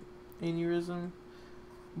 aneurysm,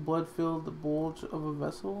 blood-filled bulge of a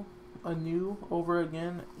vessel, anew, over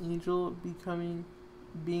again, angel,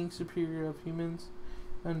 being superior of humans,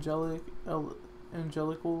 angelically,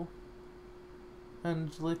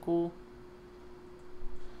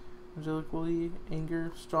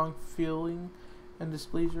 anger, strong feeling and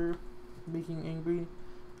displeasure, making angry,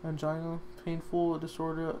 angina, painful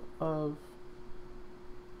disorder of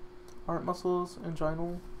heart muscles,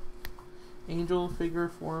 anginal, angel, figure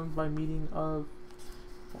formed by meeting of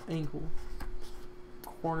angle,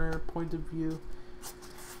 corner, point of view,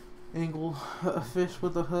 angle, a fish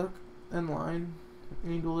with a hook and line,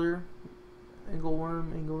 angular,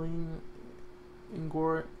 angleworm, angling,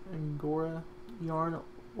 angora, yarn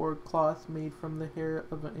or cloth made from the hair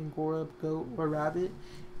of an angora, goat or rabbit,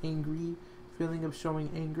 angry, feeling of showing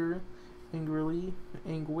anger, angrily,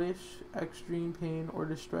 anguish, extreme pain or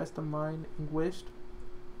distress of mind, anguished,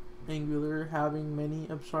 angular, having many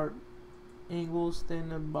of sharp angles,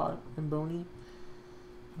 thin and bony,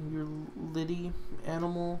 angulity,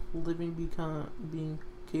 animal, living, being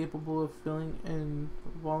capable of feeling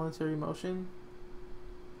involuntary motion,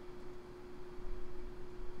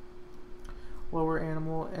 lower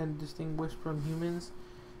animal and distinguished from humans,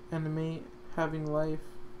 animate, having life,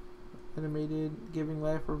 animated, giving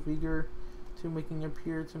life or vigor to making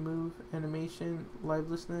appear to move, animation,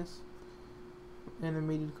 livelessness,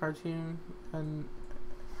 animated cartoon, and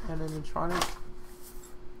animatronic,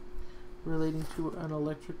 relating to an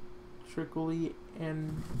electrically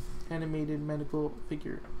animated medical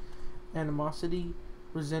figure, animosity,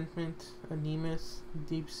 resentment, anemic,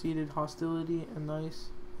 deep-seated hostility, anise,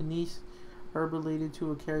 herb related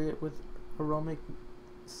to a carrot with aromatic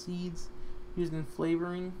seeds used in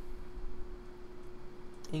flavoring,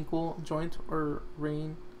 ankle, joint or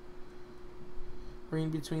rein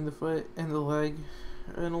between the foot and the leg,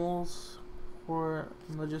 annals or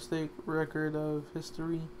majestic record of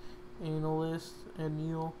history, analyst,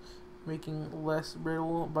 anneal, making less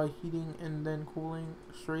brittle by heating and then cooling,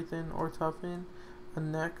 strengthen or toughen,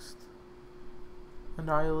 annexed,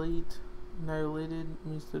 annihilated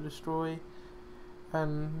means to destroy,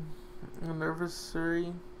 and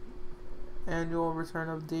anniversary, annual return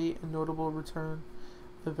of date, a notable return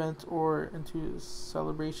event or into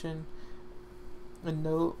celebration, a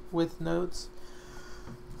note with notes,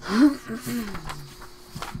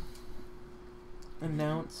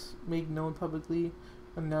 announce, make known publicly,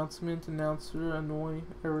 announcement, announcer, annoy,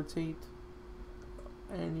 irritate,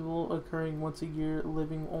 annual, occurring once a year,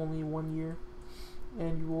 living only 1 year,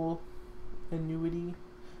 annual, annuity,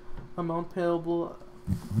 amount payable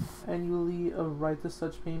annually of right to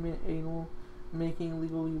such payment, anal, making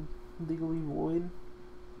legally void,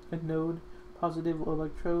 a node, positive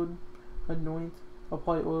electrode, anoint,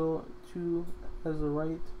 apply oil to as a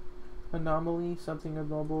right, anomaly, something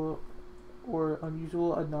abnormal or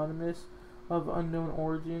unusual, anonymous, of unknown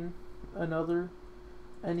origin, another,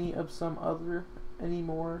 any of some other, any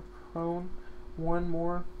more, prone, one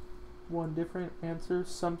more, one different, answer,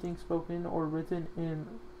 something spoken or written in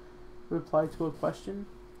reply to a question,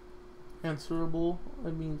 answerable,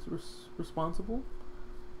 it means responsible,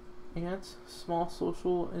 ant, small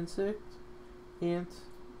social insect, ant,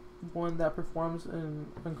 one that performs and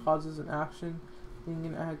causes an action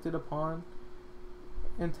being acted upon,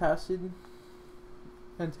 antacid,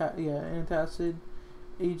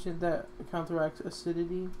 agent that counteracts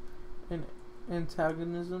acidity, and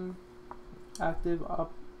antagonism, active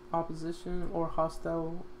opposition or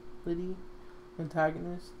hostility.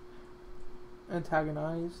 Antagonist,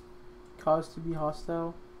 antagonized, caused to be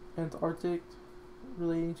hostile. Antarctic,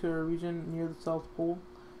 relating to a region near the South Pole.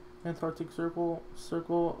 Antarctic circle,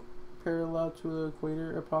 circle parallel to the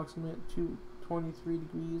equator, approximate to 23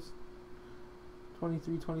 degrees,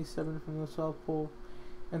 27 from the South Pole.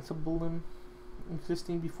 Antebellum,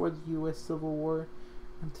 existing before the U.S. Civil War.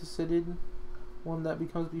 Antecedent, one that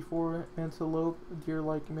becomes before. Antelope,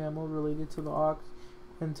 deer-like mammal related to the ox.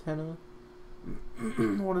 Antenna,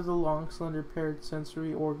 one of the long, slender, paired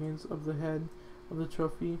sensory organs of the head of the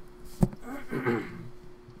trophy.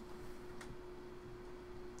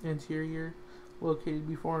 Anterior, located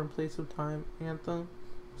before in place of time. Anthem,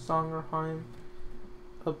 song or hymn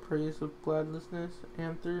of praise of gladness.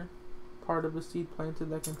 Anther, part of a seed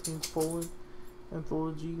planted that contains pollen.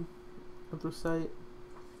 Anthology, anthracite.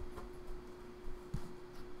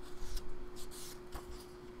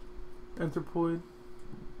 Anthropoid,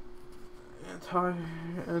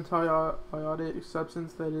 antibiotic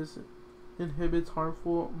substance that inhibits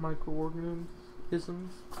harmful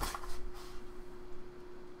microorganisms.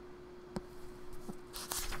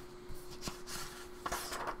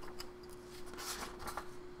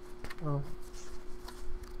 Oh.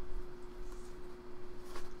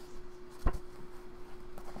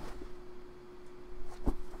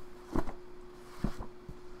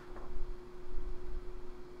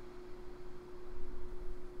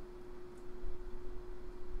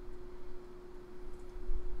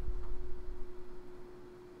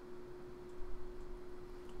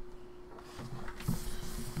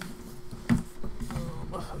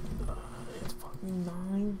 It's fucking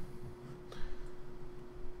 9.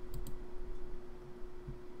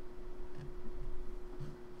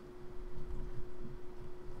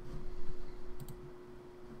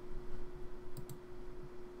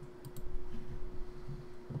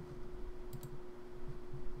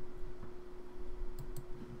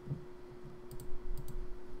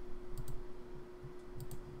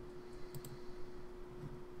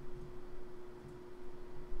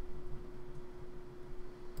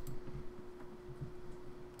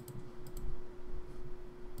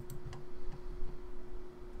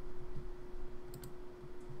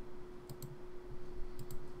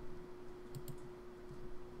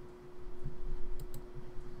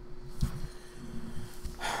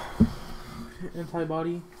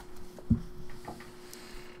 Antibody,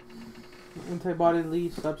 antibody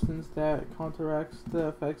substance that counteracts the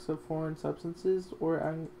effects of foreign substances or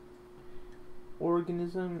an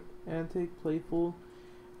organism. Antic, playful.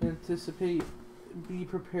 Anticipate, be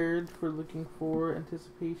prepared for, looking for.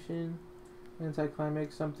 Anticipation.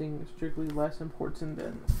 Anticlimax, something strictly less important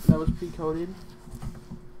than that was pre-coded.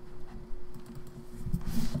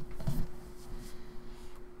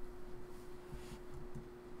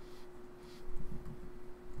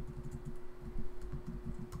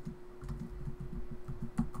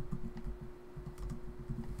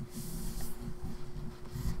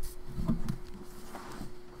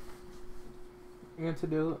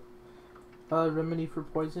 Antidote, remedy for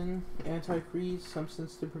poison. Antifreeze,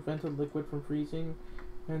 substance to prevent a liquid from freezing.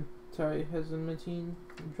 Antihistamine,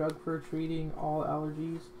 drug for treating all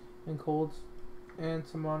allergies and colds.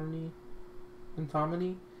 Antimony,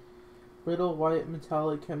 brittle white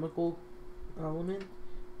metallic chemical element.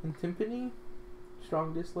 Antimpany,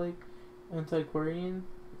 strong dislike. Antiquarian,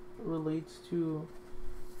 relates to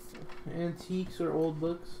antiques or old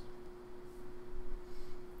books.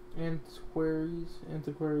 Antiquar.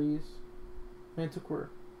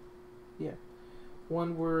 Yeah.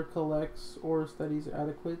 One word, collects or studies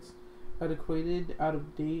adequated, out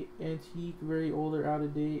of date. Antique, very old or out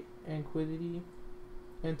of date. Antiquity.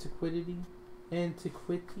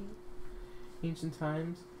 Ancient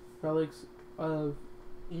times, relics of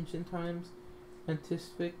ancient times.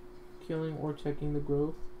 Antisphic, killing or checking the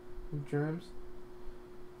growth of germs.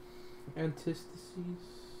 Antithesis,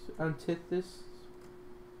 I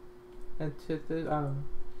don't know.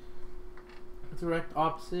 Direct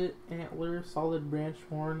opposite, antler, solid branch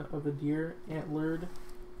horn of a deer. Antlered,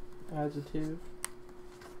 adjective.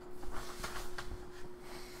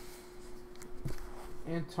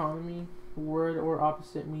 Antonymy, word or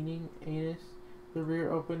opposite meaning. Anus, the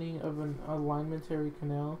rear opening of an alimentary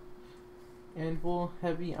canal. Anvil,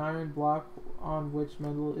 heavy iron block on which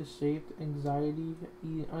metal is shaped. Anxiety,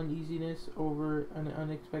 uneasiness over an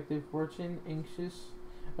unexpected fortune. Anxious,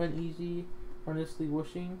 uneasy, earnestly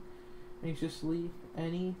wishing. Anxiously,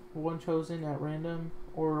 any, one chosen at random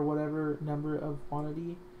or whatever number of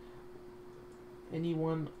quantity.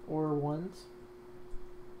 Anyone or ones.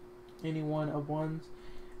 Any one of ones.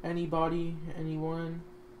 Anybody, anyone.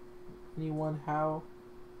 Anyone how.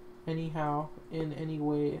 anyhow, in any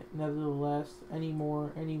way, nevertheless,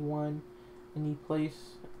 anymore, anyone, any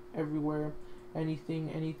place, everywhere,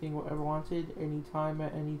 anything whatever wanted, anytime,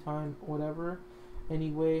 at any time, whatever,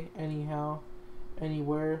 anyway, anyhow,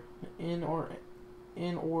 anywhere, in or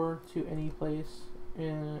to any place,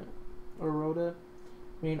 in aorta,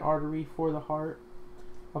 main artery for the heart,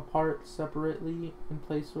 apart, separately, in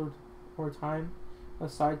place or time,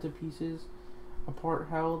 aside to pieces, apart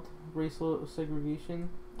held, bracelet of segregation,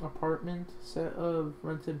 apartment, set of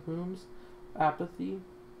rented rooms, apathy,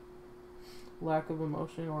 lack of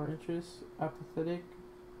emotion or interest, apathetic,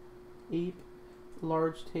 ape,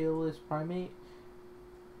 large tailless primate,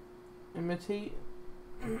 imitate,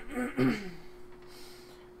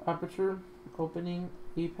 aperture, opening,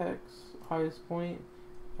 apex, highest point,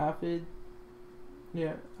 aphid,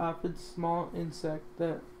 aphid, small insect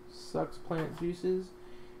that sucks plant juices,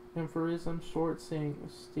 aphorism, short saying,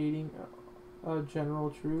 stating a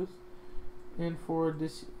general truth,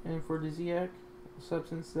 aphrodisiac,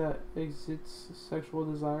 substance that excites sexual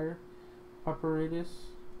desire,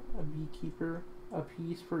 apparatus, a beekeeper, a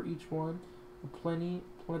piece for each one, a plenty,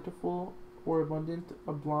 plentiful or abundant,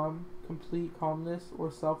 aplomb, complete calmness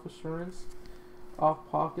or self-assurance,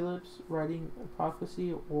 apocalypse, writing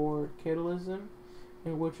prophecy or catalysm,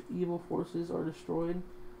 in which evil forces are destroyed,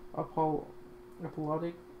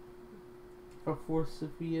 apologetic, a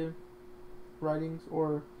Sophia writings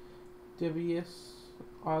or devious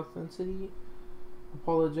authenticity,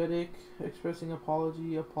 apologetic, expressing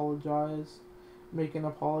apology, apologize, make an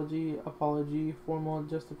apology, formal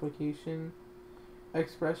justification,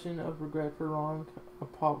 expression of regret for wrong,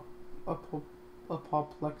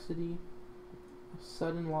 apoplexity,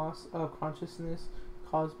 sudden loss of consciousness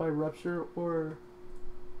caused by rupture or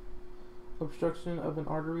obstruction of an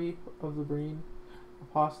artery of the brain,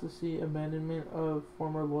 apostasy, abandonment of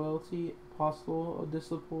former loyalty, apostle, a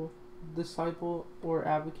disciple or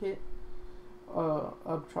advocate,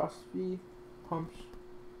 apostrophe,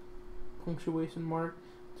 punctuation mark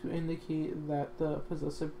to indicate that the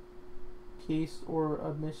possessive case or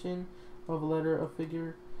omission of a letter, a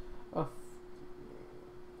figure, a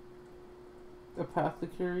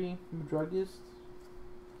apothecary, druggist,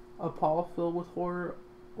 appall, filled with horror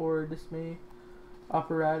or dismay,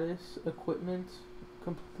 apparatus, equipment,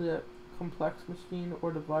 complex machine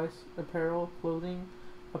or device, apparel, clothing,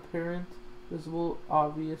 apparent, visible,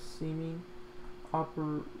 obvious, seeming,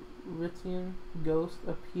 apparition, ghost,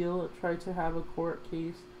 appeal, try to have a court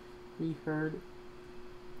case be heard,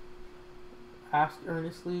 ask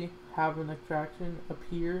earnestly, have an attraction,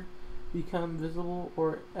 appear, become visible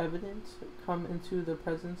or evident, come into the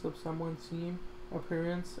presence of someone seen,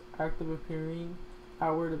 appearance, act of appearing,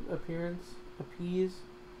 outward appearance, appease,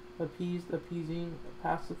 appeased, appeasing,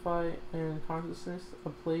 pacify, and consciousness, a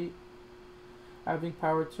plate, having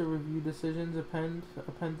power to review decisions,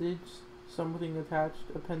 appendage, something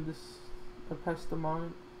attached, appendectomy,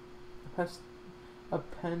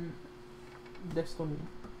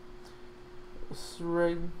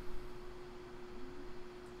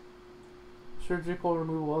 surgical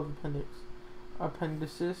removal of appendix,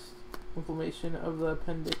 appendicitis, inflammation of the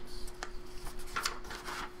appendix,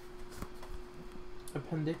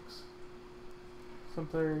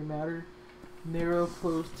 symptomatic matter, narrow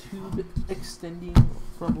closed tube extending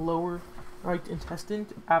from lower right intestine,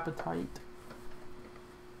 appetite,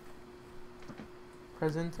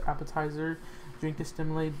 present, appetizer, drink to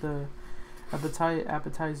stimulate the appetite,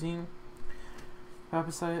 appetizing,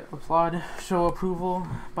 appetite, applaud, show approval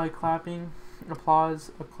by clapping,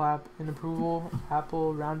 applause, a clap in approval,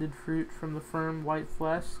 apple, rounded fruit from the firm, white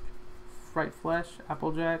flesh,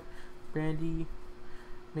 applejack, brandy,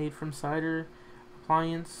 made from cider,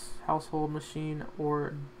 appliance, household machine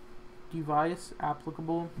or device,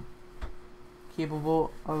 applicable,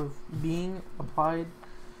 capable of being applied,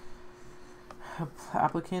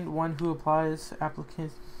 applicant, one who applies,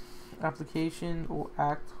 application or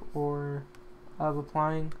act or of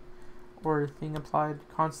applying or thing applied,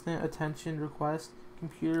 constant attention request,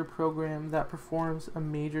 computer program that performs a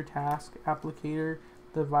major task, applicator,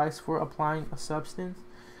 device for applying a substance,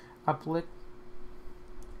 applic,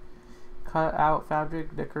 cut out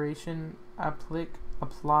fabric, decoration, applic,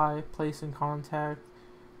 apply, place in contact,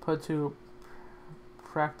 put to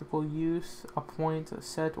practical use, appoint,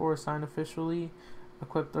 set or assign officially,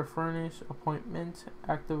 equipped or furnish, appointment,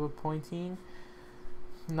 active appointing,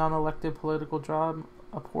 non-elected political job,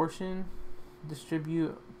 apportion,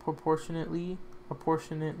 distribute proportionately,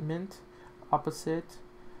 apportionment, opposite,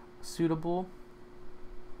 suitable,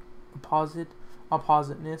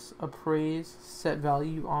 oppositeness, appraise, set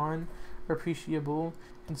value on, appreciable,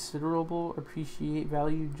 considerable, appreciate,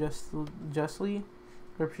 value justly,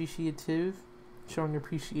 appreciative, showing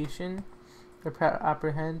appreciation,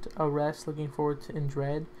 apprehend, arrest, looking forward to in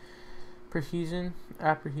dread,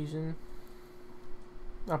 apprehension,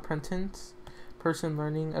 apprentice, person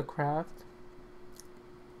learning a craft,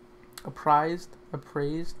 apprised,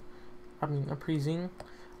 appraising,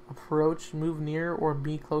 approach, move near or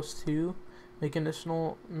be close to, make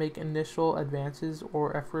initial advances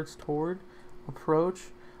or efforts toward,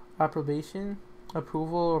 approach, approbation,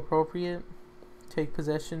 approval, appropriate, take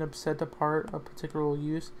possession, set apart, a particular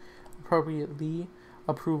use, appropriately,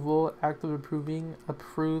 approval, act of approving,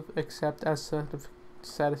 approve, accept as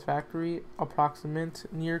satisfactory, approximate,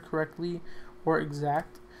 near correctly or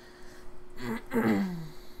exact,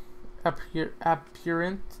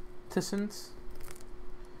 appearance,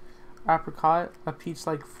 apricot, a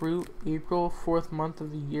peach-like fruit, April, 4th month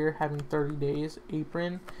of the year, having 30 days,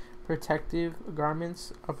 apron, protective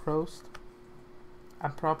garments, approst,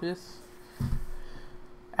 apropos,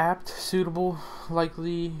 apt, suitable,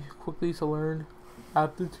 likely, quickly to learn,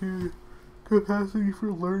 aptitude, capacity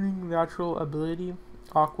for learning, natural ability,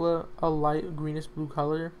 aqua, a light greenish blue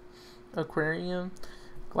color, aquarium,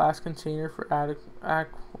 glass container for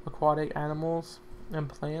aquatic animals and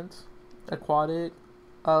plants, aquatic,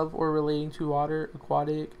 of or relating to water,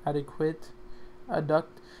 aquatic, adequate,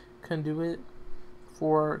 adduct, conduit,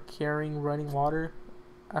 for carrying running water,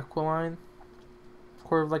 aquiline,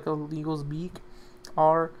 curve like a eagle's beak,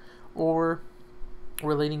 are, or,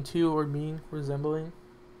 relating to or being, resembling.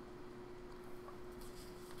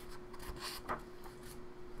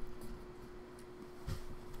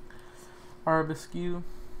 Arabesque,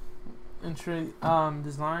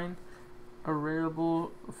 design,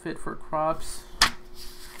 arrayable, fit for crops.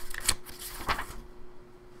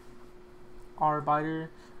 Arbiter,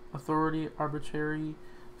 authority, arbitrary,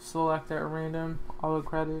 select at random,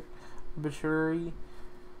 autocratic, arbitrary,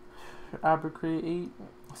 arbitrate,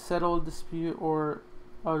 settle dispute or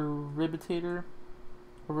arbitrator,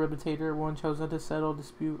 one chosen to settle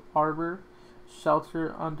dispute, arbor,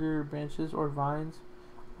 shelter under branches or vines,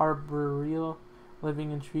 arboreal,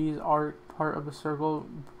 living in trees, arc, part of a circle,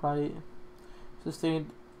 bright,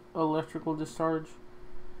 sustained electrical discharge,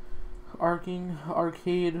 arcing,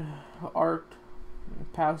 arcade, arc,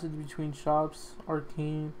 passage between shops,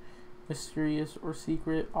 arcane, mysterious or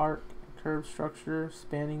secret, arc, curved structure,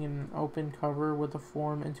 spanning an open cover with a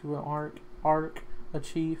form into an arc, a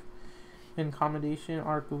chief, accommodation,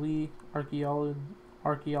 arcly,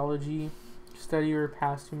 archaeology, study or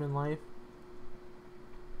past human life,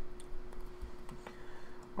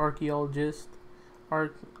 archaeologist,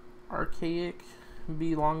 archaic,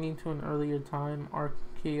 belonging to an earlier time,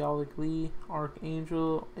 archaeologically,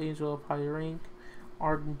 archangel, angel of higher rank,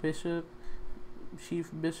 archbishop,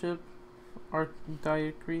 chief bishop,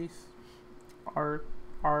 archdiocese,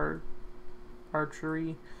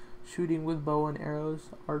 archery, shooting with bow and arrows,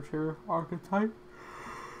 archer, archetype,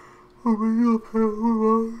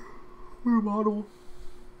 model,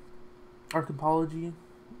 archipelago,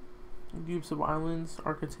 groups of islands,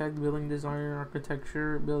 architect, building designer,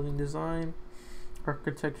 architecture, building design,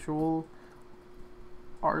 architectural,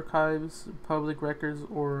 archives, public records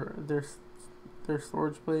or their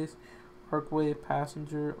storage place, archway,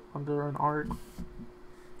 passenger under an arc,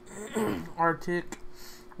 Arctic,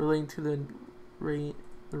 relating to the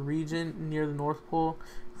region near the North Pole,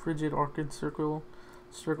 frigid Arctic circle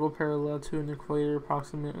parallel to an equator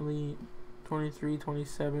approximately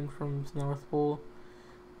 23-27 from the North Pole,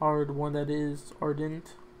 one that is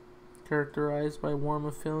ardent, characterized by warmth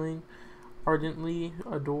of feeling, ardently,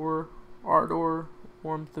 ardor,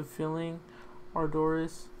 warmth of feeling,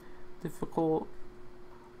 ardorous, difficult,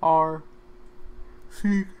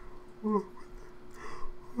 seek,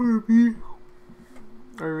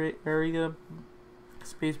 area,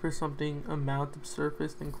 space for something, amount of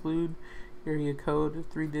surface, include, area code,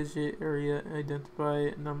 3-digit area,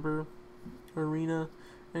 identify number, arena,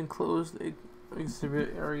 enclosed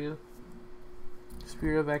exhibit area,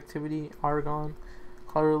 sphere of activity, argon,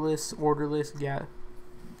 colorless, orderless,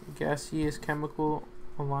 gaseous, chemical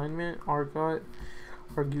alignment, argot,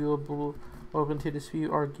 arguable, open to dispute,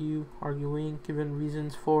 arguing, given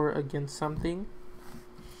reasons for, against something,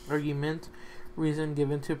 argument, reason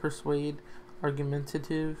given to persuade,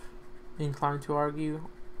 argumentative, inclined to argue,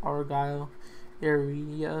 argyle,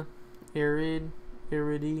 area, arid,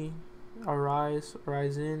 iridi, arise,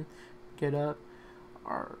 rise in, get up,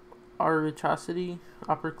 arbitrosity,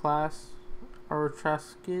 upper class,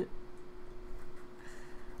 arbitrosity,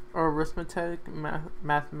 arithmetic,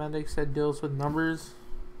 mathematics that deals with numbers,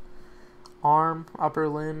 arm, upper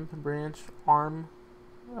limb, branch, arm,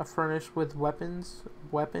 furnished with weapons,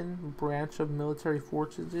 weapon, branch of military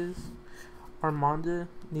forces, Armada,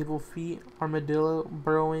 naval feet, armadillo,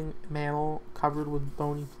 burrowing mammal covered with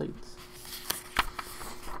bony plates.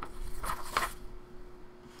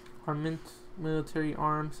 Armament, military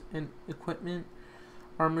arms and equipment.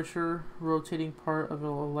 Armature, rotating part of an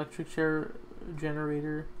electric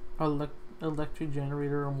generator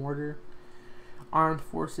or mortar. Armed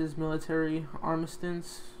forces, military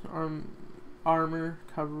armaments, armor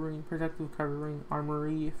covering, protective covering,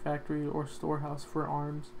 armory, factory or storehouse for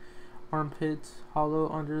arms. Armpits, hollow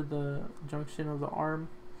under the junction of the arm.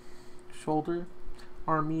 Shoulder,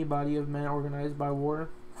 army, body of men organized by war.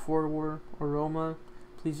 For war, aroma,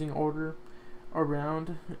 pleasing odor.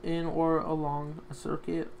 Around, in or along a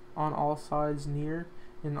circuit, on all sides, near,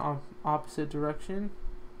 in opposite direction.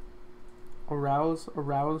 Arouse,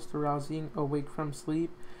 aroused, arousing, awake from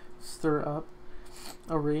sleep, stir up.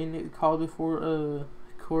 Arraign, call before a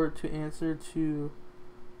court to answer to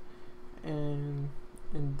an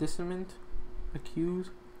indictment, accuse,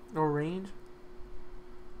 arrange.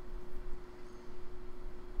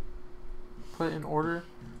 Put in order,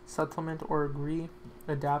 settlement or agree,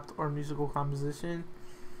 adapt or musical composition.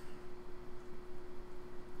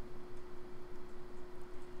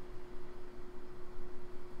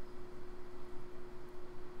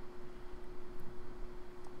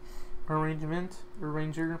 Arrangement,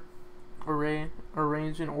 arranger, array,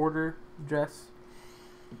 arrange in order, dress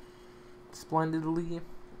splendidly,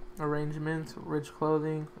 arrangement, rich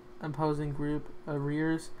clothing, imposing group,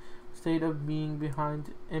 arrears, state of being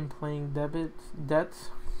behind in paying debts,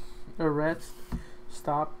 arrest,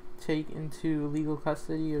 stop, take into legal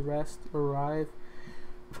custody, arrest, arrive,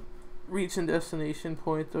 reach and destination,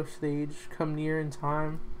 point or stage, come near in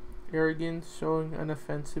time. Arrogance, showing an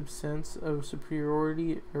offensive sense of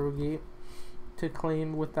superiority, arrogate, to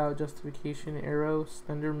claim without justification, arrow,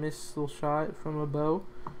 slender missile shot from a bow.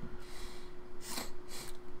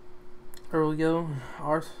 Arroyo,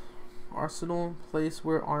 arsenal, place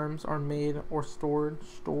where arms are made or stored,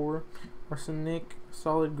 store. Arsenic,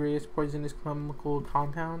 solid grayish poisonous chemical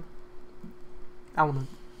compound. Element.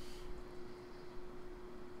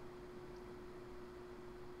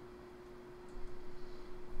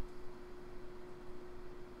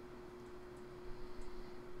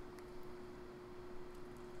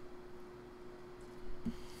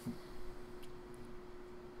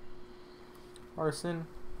 Arson,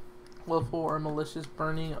 willful or malicious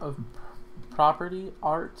burning of property.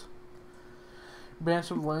 Art, branch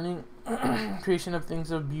of learning, creation of things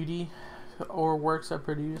of beauty or works that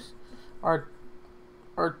produce.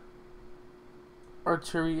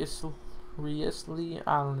 Arteriously,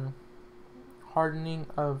 hardening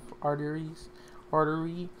of arteries.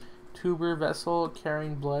 Artery, tuber, vessel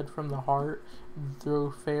carrying blood from the heart.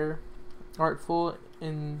 Thoroughfare, artful,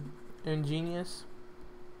 ingenious.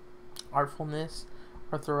 Artfulness,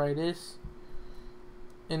 arthritis,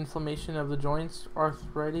 inflammation of the joints.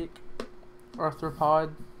 Arthritic,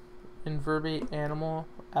 arthropod, invertebrate animal,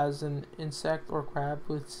 as an insect or crab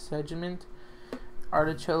with segment.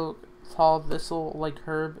 Artichoke, tall thistle like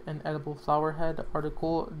herb and edible flower head.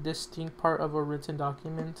 Article, distinct part of a written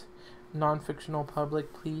document, non-fictional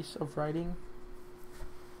public piece of writing.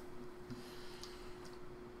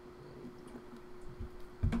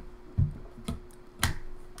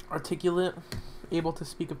 Articulate, able to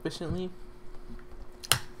speak efficiently.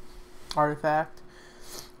 Artifact,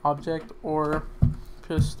 object or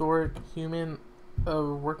prehistoric human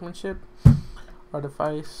of workmanship.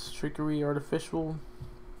 Artifice, trickery, artificial,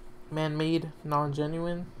 man-made,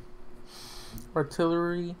 non-genuine.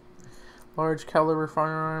 Artillery, large caliber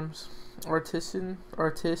firearms. Artisan,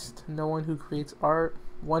 artist, no one who creates art.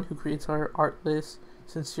 One who creates art, artless,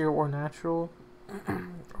 sincere or natural.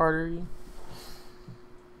 Artery,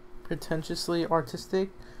 pretentiously artistic,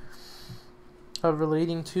 of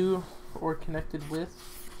relating to or connected with,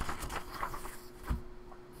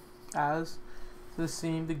 as, to the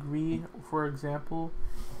same degree, for example,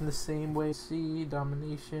 in the same way. See,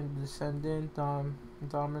 domination, descendant,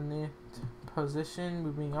 dominant position,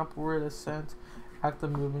 moving upward, ascent, act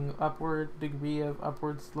of moving upward, degree of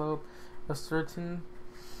upward slope, a certain,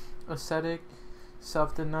 ascetic,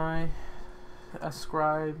 self-deny,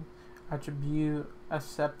 ascribe, attribute,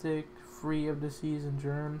 aseptic, free of disease and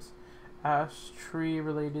germs. Ash tree,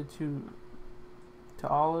 related to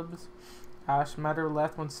olives. Ash, matter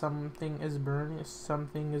left when something is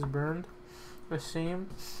burned. Ashamed,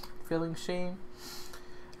 feeling shame.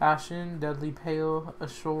 Ashen, deadly pale,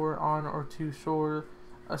 ashore, on or to shore.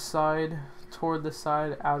 Aside, toward the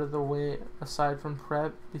side, out of the way, aside from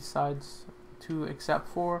prep, besides, to, except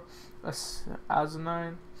for.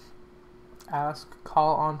 Asinine, ask,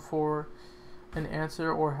 call on for an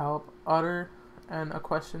answer or help. Utter, and a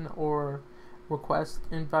question or request,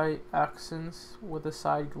 invite, accents with a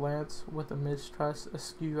side glance, with a mistrust, a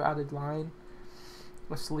skew added line,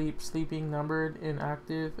 asleep, sleeping, numbered,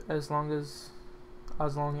 inactive, as long as,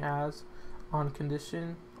 on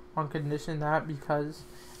condition that, because,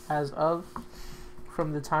 as of,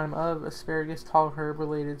 from the time of, asparagus, tall herb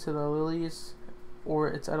related to the lilies or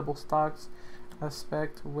its edible stalks,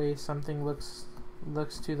 aspect, way something looks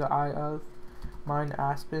to the eye of, mind,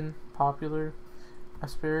 aspen, popular,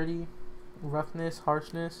 asperity, roughness,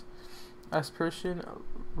 harshness, aspersion,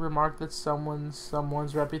 remark that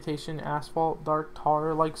someone's reputation, asphalt, dark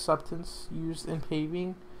tar like substance used in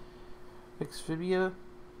paving, exphibia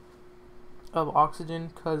of oxygen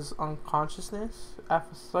cause unconsciousness,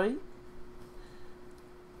 aphocyte,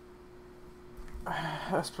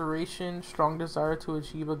 aspiration, strong desire to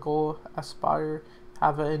achieve a goal, aspire,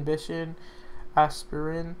 have an ambition,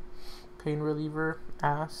 aspirin, pain reliever,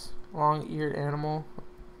 ass, long-eared animal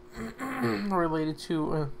related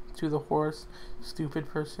to the horse, stupid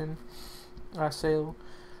person, assail,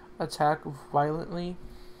 attack violently,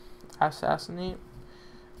 assassinate,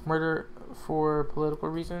 murder for political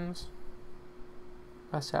reasons,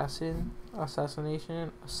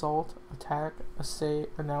 assassination, assault, attack, assay,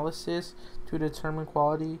 analysis to determine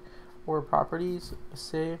quality or properties,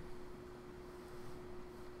 assay,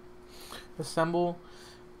 assemble,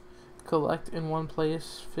 collect in one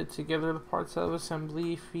place, fit together the parts of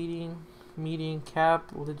assembly, meeting,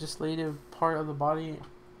 cap, legislative part of the body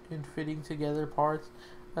in fitting together parts,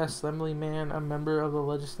 assemblyman, a member of the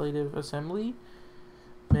legislative assembly,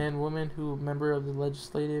 man, woman, who member of the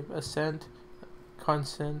legislative, assent,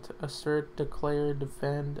 consent, assert, declare,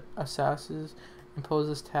 defend, assesses,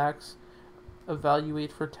 imposes tax,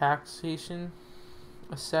 evaluate for taxation,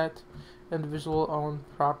 asset, individual owned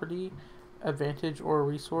property, advantage or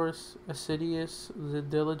resource, assiduous, the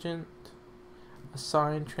diligent,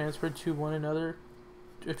 assign, transfer to another,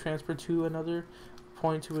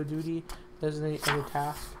 appoint to a duty, designate as a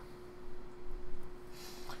task,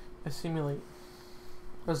 assimilate,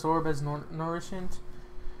 absorb as nourishment,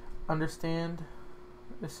 understand,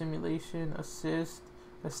 assimilation, assist,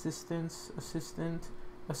 assistance, assistant,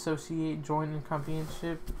 associate, join in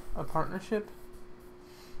companionship, a partnership,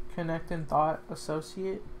 connect in thought,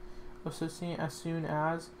 associate as soon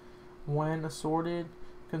as, when, assorted,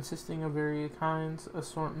 consisting of various kinds,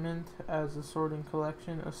 assortment as assorting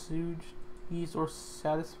collection, assuage, ease or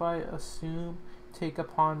satisfy, assume, take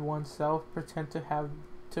upon oneself, pretend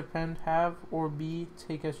have or be,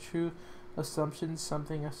 take as true, assumption,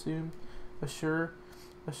 something assumed, assured,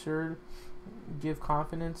 give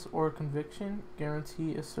confidence or conviction,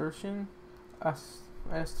 guarantee, assertion,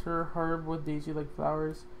 Esther, herb with daisy-like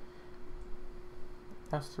flowers,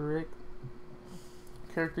 asterisk,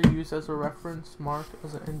 character used as a reference, mark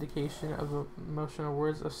as an indication of the motion of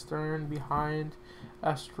words, astern, behind,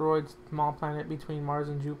 asteroid, small planet between Mars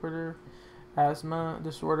and Jupiter, asthma,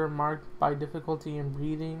 disorder marked by difficulty in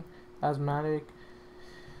breathing, asthmatic,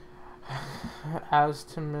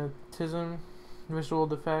 astigmatism, visual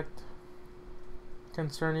defect,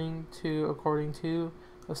 concerning to, according to,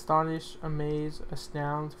 astonish, amaze,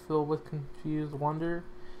 astound, filled with confused wonder,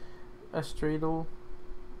 astral,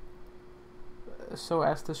 so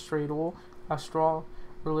as to straddle, astral,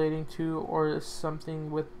 relating to or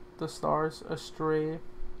something with the stars, astray,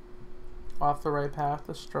 off the right path,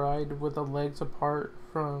 astride, with the legs apart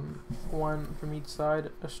from each side,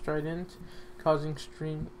 astrident, causing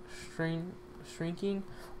shrinking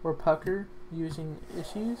or pucker, using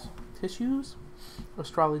tissues,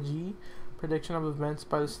 astrology, prediction of events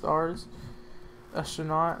by the stars,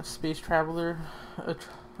 astronaut, space traveler,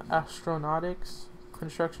 astronautics,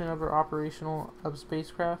 construction of or operational of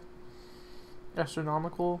spacecraft,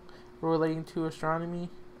 astronomical, relating to astronomy,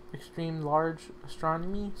 extreme large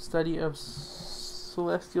astronomy, study of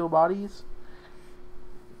celestial bodies,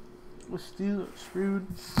 screwed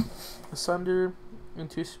asunder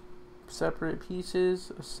into separate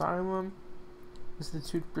pieces, asylum,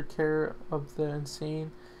 institute for care of the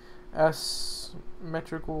insane,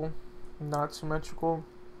 asymmetrical, not symmetrical,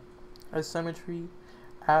 asymmetry,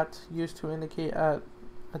 at, used to indicate at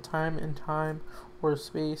a time in time or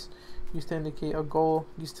space, used to indicate a goal,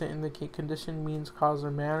 used to indicate condition, means, cause,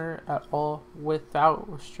 or manner, at all, without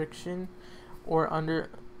restriction, or under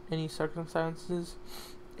any circumstances.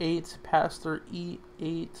 8, past or eat.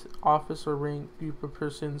 8, office or rank, group of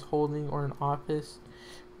persons holding or an office,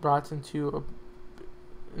 brought into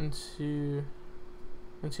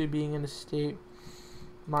being in a state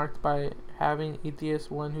marked by having.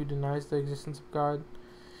 Atheist, one who denies the existence of God.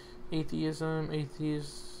 Atheism,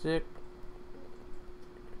 atheistic,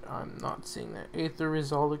 I'm not seeing that.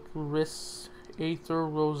 Atheistic,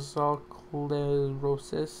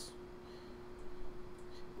 atherosclerosis,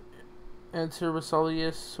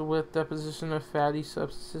 enterocytosis with deposition of fatty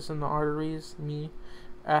substances in the arteries. Me,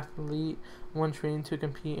 athlete, one trained to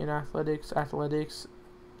compete in athletics,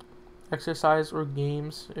 exercise, or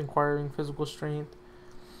games requiring physical strength.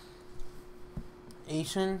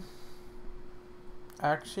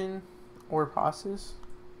 Action or process.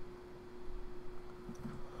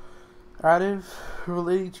 Additive,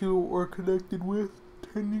 relating to or connected with,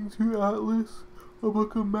 tending to atlas, a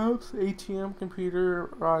book of maps. ATM,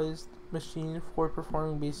 computerized machine for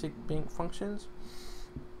performing basic bank functions.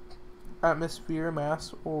 Atmosphere,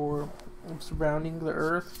 mass or surrounding the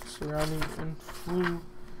earth, surrounding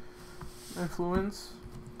influence.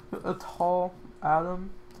 A tall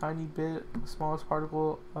atom, tiny bit, smallest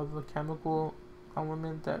particle of a chemical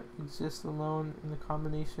element that exists alone in the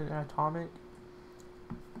combination atomic.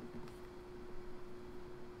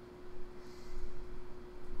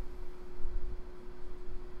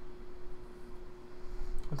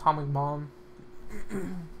 Atomic bomb.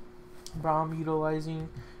 Bomb utilizing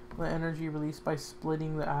the energy released by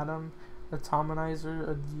splitting the atom. Atomizer,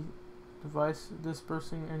 a device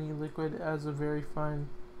dispersing any liquid as a very fine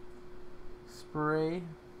spray.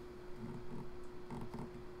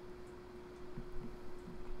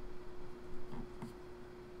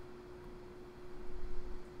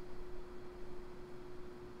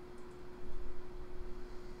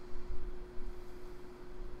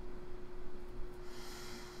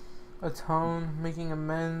 Atone, making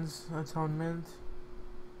amends, atonement.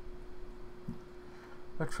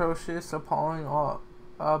 Atrocious, appalling,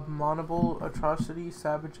 abominable, atrocity,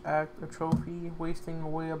 savage act. Atrophy, wasting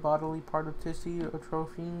away a bodily part of tissue.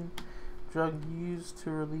 Atropine, drug used to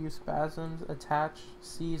relieve spasms. Attach,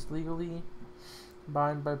 seized legally.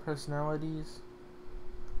 Bind by personalities.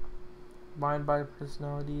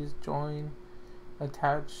 Join.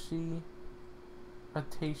 Attache,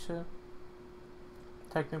 attache.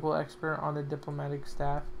 Technical expert on the diplomatic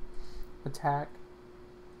staff. Attack,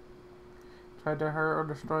 try to hurt or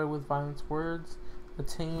destroy with violent words.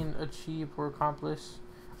 Attain, achieve or accomplish.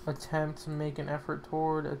 Attempt, make an effort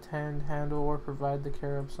toward. Attend, handle or provide the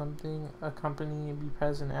care of something. Accompany, be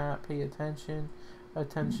present at, pay attention.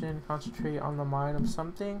 Attention, concentrate on the mind of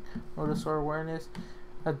something. Notice or awareness.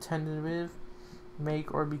 Attentive,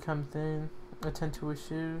 make or become thin.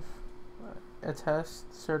 Attentive,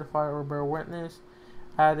 attest, certify or bear witness.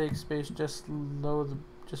 Attic, space just below the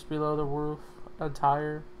roof.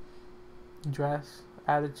 Attire, dress.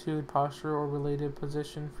 Attitude, posture or related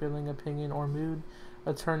position, feeling, opinion or mood.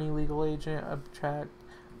 Attorney, legal agent. Attract,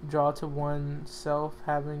 draw to oneself,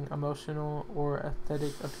 having emotional or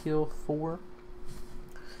aesthetic appeal for.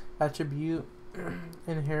 Attribute,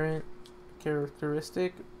 inherent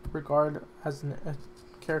characteristic, regard as a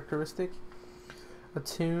characteristic.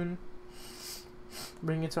 Attune,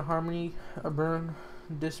 bring it to harmony. A burn,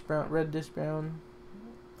 red dish brown,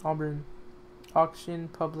 auburn. Auction,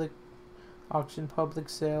 public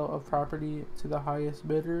sale of property to the highest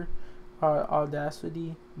bidder.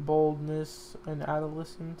 Audacity, boldness and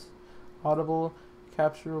adolescence. Audible,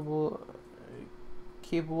 capturable,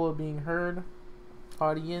 capable of being heard.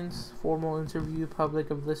 Audience, formal interview,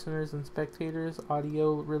 public of listeners and spectators.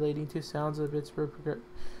 Audio, relating to sounds of its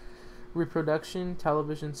reproduction.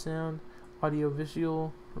 Television sound.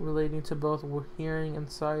 Audiovisual, relating to both hearing and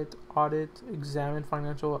sight. Audit, examine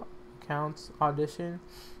financial accounts. Audition,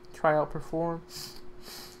 try out, perform.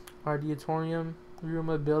 Auditorium, room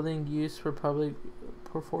of building used for public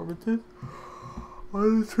performances.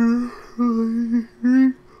 Auditor,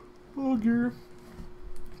 augur,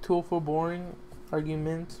 tool for boring.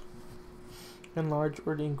 Argument, enlarge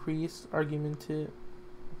or increase.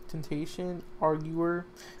 Argumentation, arguer.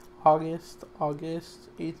 August,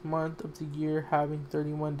 8th month of the year, having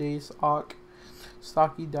 31 days. Auk,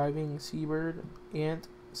 stocky, diving seabird. Aunt,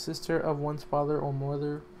 sister of one's father or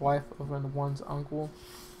mother, wife of one's uncle.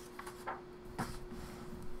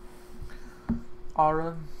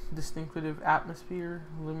 Aura, distinctive atmosphere,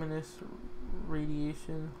 luminous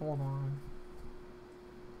radiation. Hold on.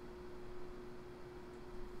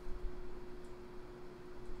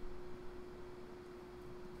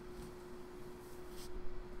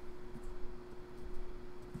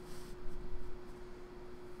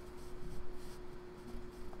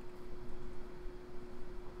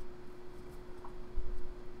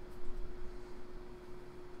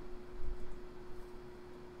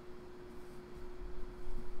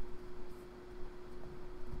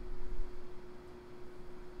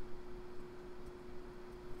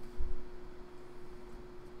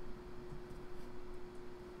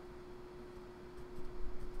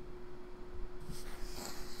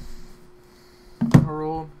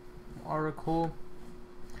 auricle,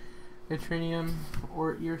 atrium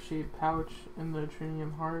or ear-shaped pouch in the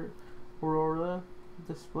atrium heart, aurora,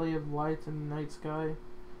 display of lights in the night sky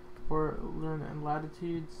or learn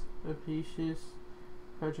latitudes, apacious,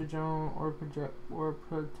 petrogone or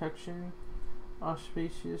protection,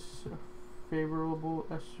 auspicious, favorable,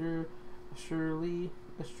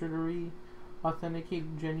 estuary,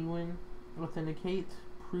 authenticate, genuine, authenticate,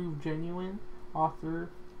 prove genuine, author,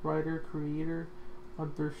 writer, creator,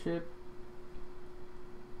 authorship,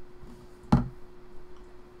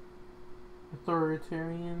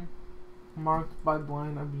 authoritarian, marked by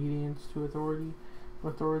blind obedience to authority,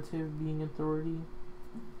 authoritative, being authority,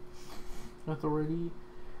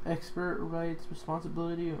 expert, rights,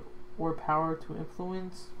 responsibility, or power to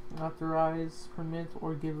influence, authorize, permit,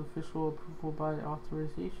 or give official approval by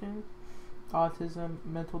authorization, autism,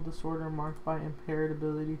 mental disorder marked by impaired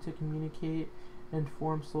ability to communicate and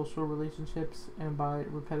form social relationships and by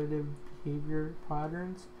repetitive behavior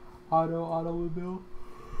patterns, automobile,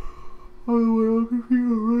 autobiography,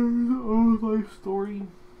 own life story,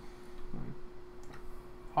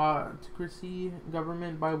 autocracy,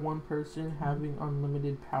 government by one person having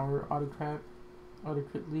unlimited power,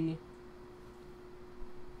 autocratly,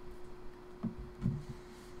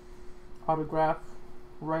 autograph,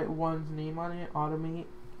 write one's name on it, automate,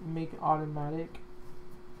 make automatic,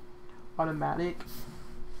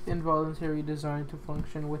 involuntary design to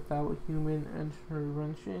function without human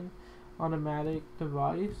intervention, automatic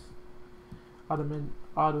device,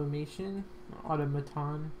 automation,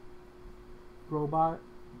 automaton, robot,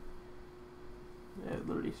 it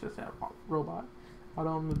literally says that, robot,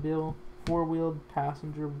 automobile, four-wheeled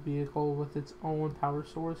passenger vehicle with its own power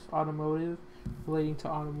source, automotive, relating to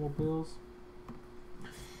automobiles,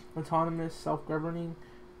 autonomous, self-governing,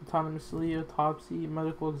 autonomously, autopsy,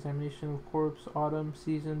 medical examination of corpse, autumn,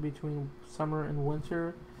 season between summer and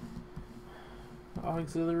winter,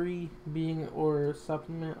 auxiliary, being or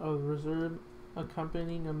supplement of reserve,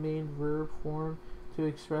 accompanying a main verb form to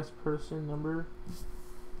express person, number,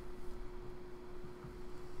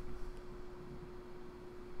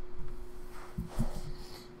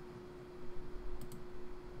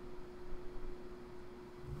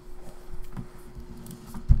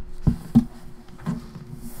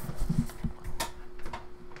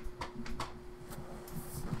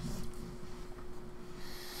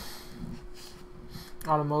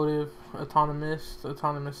 automotive, autonomous,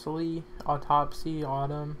 autonomously, autopsy,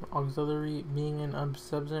 autumn, auxiliary, being an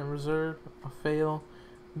substantive reserve, fail,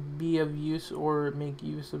 be of use or make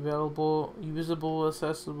use available, usable,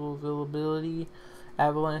 accessible, availability,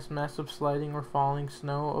 avalanche, massive sliding or falling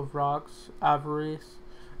snow of rocks, avarice,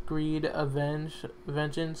 greed, avenge,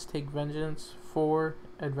 vengeance, take vengeance, for,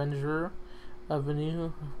 adventurer,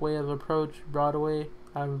 avenue, way of approach, Broadway,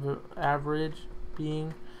 average,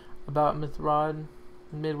 being, about, mithrod,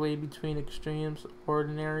 midway between extremes,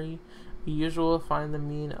 ordinary, usual, find the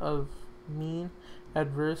mean of mean,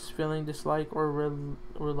 adverse, feeling dislike or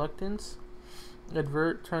reluctance,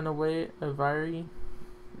 advert, turn away, avary,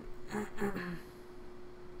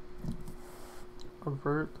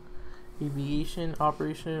 avert, aviation,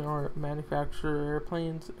 operation or manufacture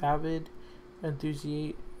airplanes, avid,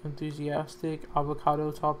 enthusiastic,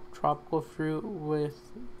 avocado, tropical fruit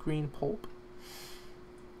with green pulp,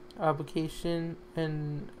 application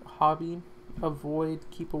and hobby, avoid,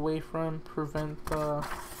 keep away from, prevent the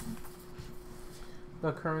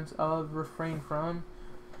occurrence of, refrain from,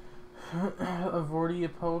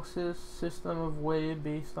 avortioposis, system of way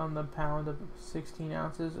based on the pound of 16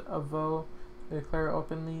 ounces, avo, declare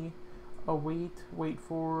openly, await, wait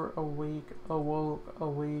for, awake, awoke,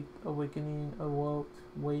 awake, awakening, awoke,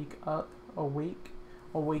 wake up, awake,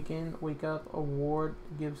 awaken, wake up, award,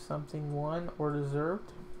 give something won or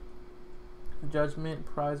deserved, judgment,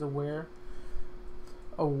 prize, aware,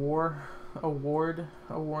 award,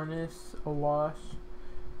 awareness, awash,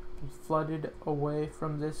 flooded, away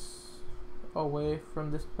from this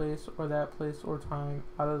place or that place or time,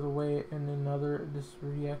 out of the way in another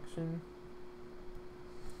disreaction,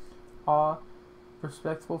 awe,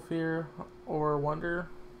 respectful fear or wonder,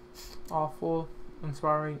 awful,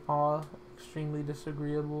 inspiring awe, extremely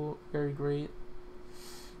disagreeable, very great,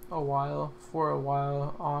 a while, for a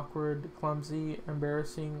while, awkward, clumsy,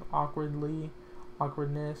 embarrassing, awkwardly,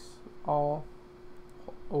 awkwardness, all,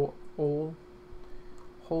 old,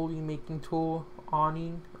 wholly making tool,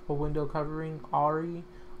 awning, a window covering, Ari,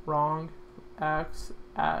 wrong, axe,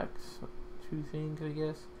 two things I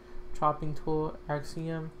guess, chopping tool,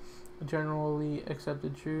 axiom, generally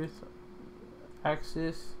accepted truth,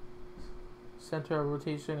 axis, center of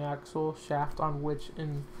rotation, axle, shaft on which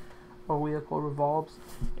in a vehicle revolves.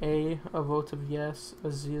 A vote of yes.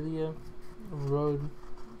 Azalea,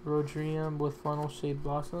 rhododendron with funnel-shaped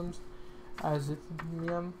blossoms.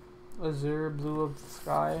 Azithronium, azure blue of the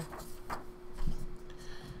sky.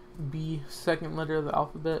 B, second letter of the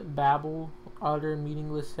alphabet. Babble, utter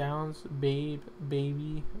meaningless sounds. Babe,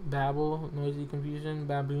 baby, babble, noisy confusion.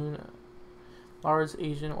 Baboon, large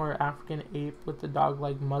Asian or African ape with a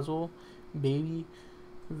dog-like muzzle. Baby,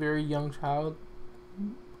 very young child.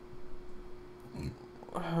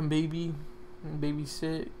 Baby,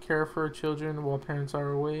 babysit, care for children while parents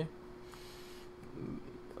are away.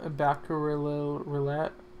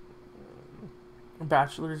 Baccalaureate,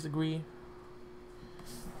 bachelor's degree.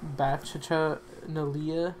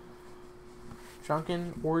 Bacchanalia,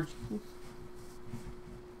 drunken orgy,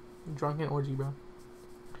 bro.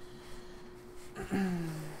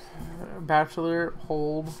 Bachelor,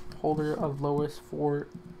 holder of lowest core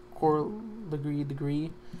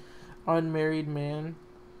degree. Unmarried man.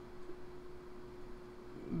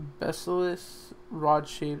 Bacillus,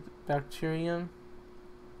 rod-shaped bacterium.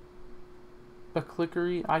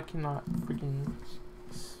 Baccalaureate, I cannot freaking...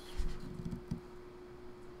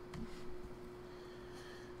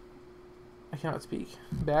 I cannot speak.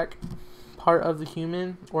 Back, part of the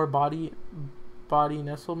human or body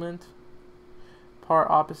nestlement. Part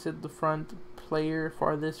opposite the front player,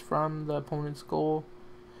 farthest from the opponent's goal.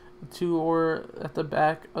 To or at the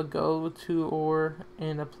back, a go to or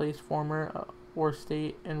in a place former or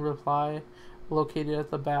state in reply. Located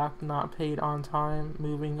at the back, not paid on time,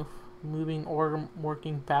 moving or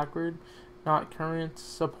working backward. Not current,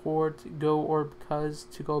 support, go or because,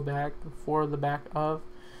 to go back, for the back of.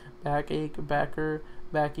 Backache, backer,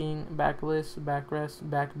 backing, backless, backrest,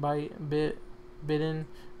 backbite, bidding,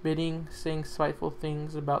 saying spiteful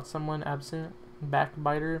things about someone absent.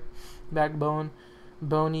 Backbiter, backbone,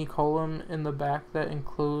 bony column in the back that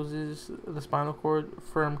encloses the spinal cord.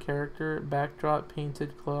 Firm character, backdrop,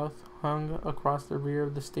 painted cloth hung across the rear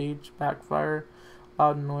of the stage. Backfire,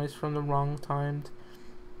 loud noise from the wrong timed.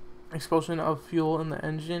 Explosion of fuel in the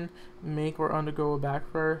engine, make or undergo a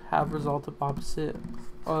backfire, have resulted opposite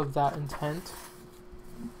of that intent.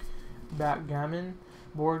 Backgammon,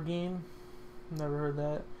 board game, never heard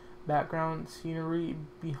that. Background, scenery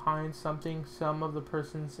behind something, some of the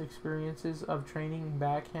person's experiences of training.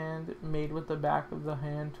 Backhand, made with the back of the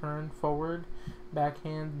hand turned forward.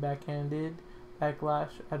 Backhand, backhanded.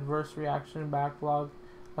 Backlash, adverse reaction. Backlog,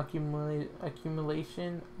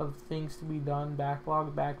 accumulation of things to be done.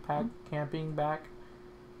 Backlog, backpack, camping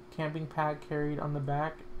pack carried on the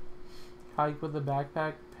back. Hike with a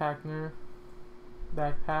backpack, packner,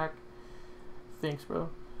 backpack. Thanks, bro.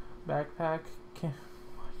 Backpack,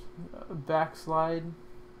 backslide,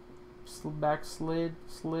 backslid,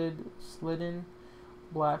 slidden,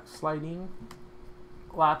 black sliding.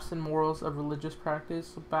 Lapse in morals of religious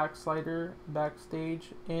practice. Backslider,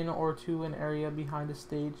 backstage, in or to an area behind a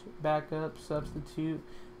stage. Backup, substitute.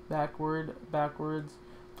 Backward, backwards,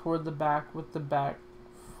 toward the back with the back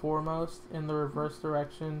foremost, in the reverse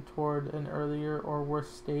direction toward an earlier or worse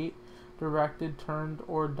state. Directed, turned,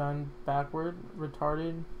 or done backward.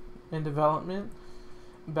 Retarded, in development.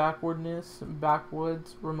 Backwardness,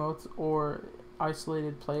 backwoods, remote or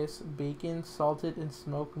isolated place. Bacon, salted and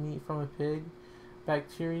smoked meat from a pig.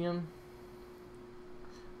 Bacterium,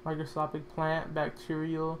 microscopic plant.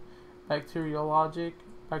 Bacterial, bacteriologic,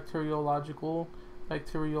 bacteriological,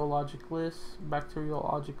 bacteriologicless,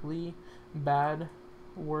 bacteriologically. Bad,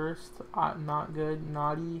 worst, not good,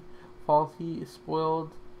 naughty, faulty,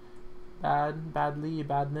 spoiled. Bad, badly,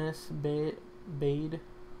 badness. Bade,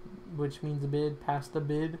 which means bid, past the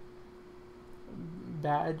bid.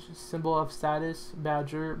 Badge, symbol of status.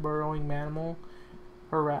 Badger, burrowing mammal.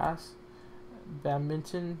 Harass.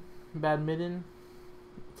 Badminton,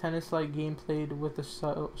 tennis-like game played with a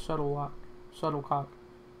shuttlecock.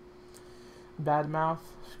 Badmouth,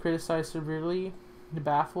 criticize severely.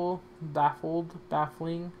 Baffle, baffled,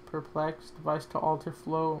 baffling, perplexed, device to alter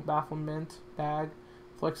flow. Bafflement, bag,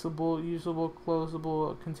 flexible, usable,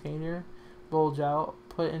 closable container. Bulge out,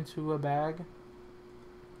 put into a bag.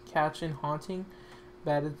 Catch in haunting.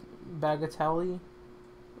 Bagatelle,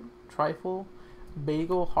 trifle.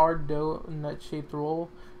 Bagel, hard dough, nut-shaped roll.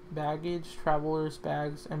 Baggage, travelers,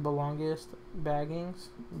 bags, and belongest. Baggings,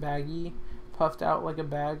 baggy, puffed out like a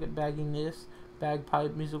bag. Bagginess,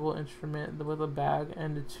 bagpipe, musical instrument with a bag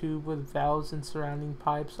and a tube with valves and surrounding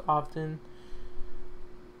pipes. Often.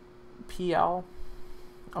 PL.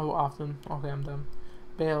 Oh, often. Okay, I'm done.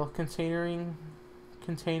 Bale, container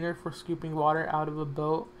for scooping water out of a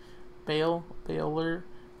boat. Bail, bailer.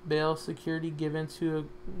 Bail, security given to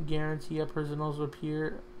guarantee a prisoner's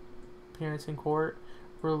appearance in court.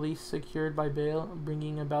 release secured by bail,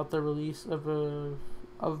 bringing about the release of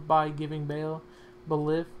by giving bail.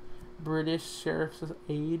 Bailiff, British sheriff's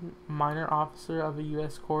aide, minor officer of a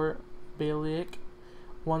U.S. court. Bailiwick,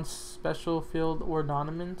 one special field or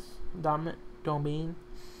domain.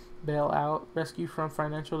 Bail out, rescue from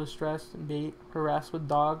financial distress. Bait, harass with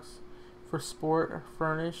dogs for sport,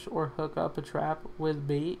 furnish or hook up a trap with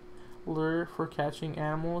bait. Lure, for catching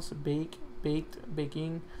animals. Bake, baked,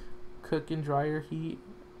 baking, cook in drier heat,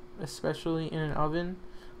 especially in an oven.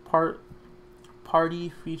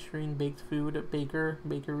 Party, featuring baked food. Baker,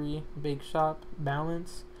 bakery, bake shop.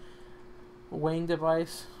 Balance, weighing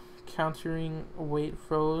device, countering weight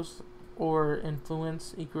froze or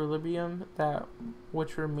influence. Equilibrium, that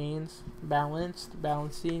which remains balanced.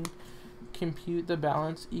 Balancing, compute the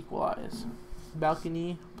balance. Equalize.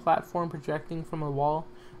 Balcony, platform projecting from a wall.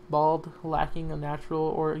 Bald, lacking a natural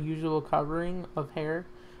or usual covering of hair.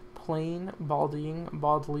 Plain, balding,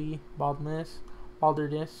 baldly, baldness,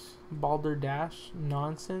 balderness, balderdash,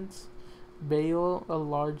 nonsense. Bale, a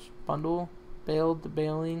large bundle. Bailed,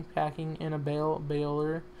 bailing, packing in a bale,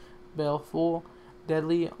 bailer, baleful.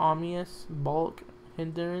 Deadly, ominous, bulk,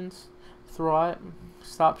 hindrance. Thwart,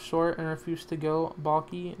 stop short and refuse to go.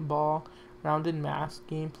 Balky, ball, rounded mass,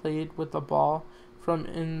 game played with a ball, from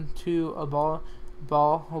into a ball.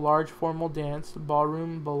 Ball, a large formal dance.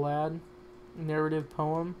 Ballroom, ballad, narrative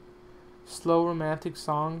poem. Slow romantic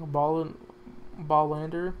song.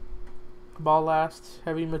 Ballander, ballast,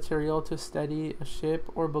 heavy material to steady a ship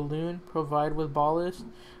or balloon. Provide with ballast.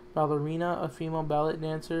 Ballerina, a female ballet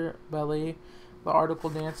dancer. Ballet, the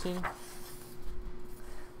article dancing.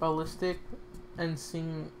 Ballistic, and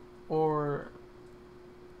sing or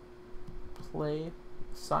play,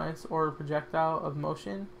 science or projectile of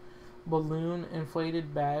motion. Balloon,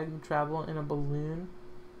 inflated bag, travel in a balloon.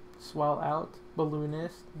 Swell out.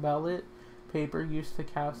 Balloonist, ballot, paper used to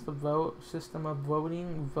cast a vote. System of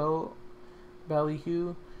voting. Vote,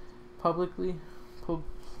 ballyhoo, publicity.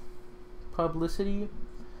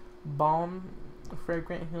 Balm,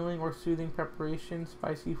 fragrant healing or soothing preparation.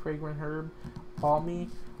 Spicy fragrant herb. Balmy,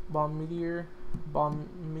 balmeteer,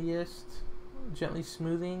 balmiest, gently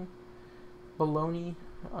smoothing. Baloney,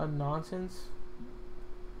 a nonsense.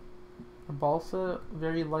 Balsa,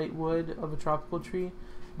 very light wood of a tropical tree.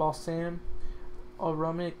 Balsam,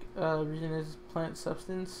 aromatic resinous plant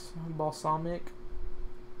substance. Balsamic,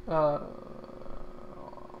 doesn't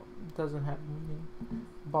have meaning.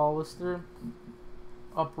 Baluster,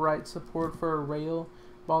 upright support for a rail.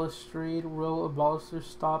 Balustrade, row of balusters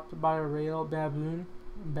stopped by a rail. Baboon,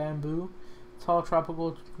 bamboo, tall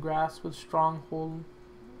tropical grass with strong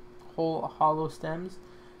hollow stems.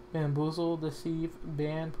 Bamboozle, deceive.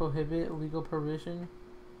 Ban, prohibit, legal prohibition.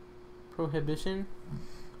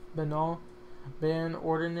 Banal, ban,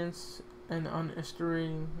 ordinance, and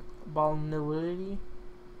unestuary balneability.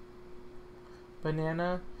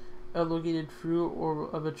 Banana, elongated fruit or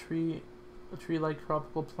of a tree-like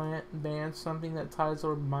tropical plant. Band, something that ties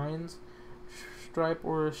or binds. Stripe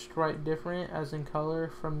or a stripe different, as in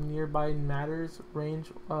color, from nearby matters.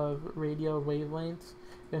 Range of radio wavelengths.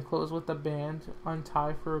 Enclosed with a band.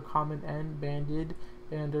 Untie for a common end. Banded,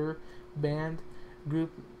 bander, band.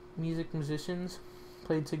 Group, music, musicians.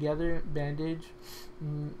 Played together. Bandage,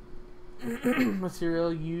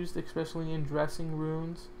 material used especially in dressing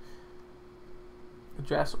rooms.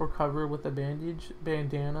 Dress or cover with a bandage.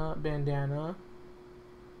 Bandana, bandana.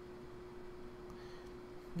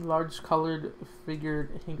 Large colored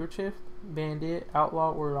figured handkerchief. Bandit,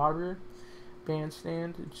 outlaw or robber.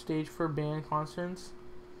 Bandstand, stage for band concerts.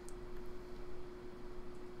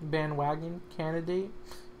 Bandwagon, candidate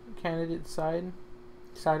side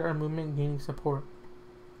or movement gaining support.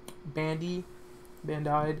 Bandy,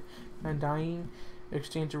 bandide, bandying,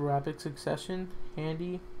 exchange of rapid succession.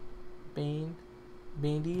 Handy, bane,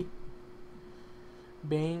 bandy,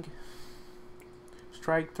 bang,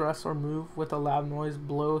 strike, thrust, or move with a loud noise.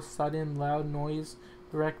 Blow, sudden, loud noise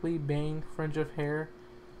directly. Bang, fringe of hair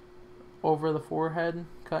over the forehead.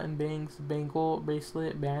 Cut and bangs, bangle,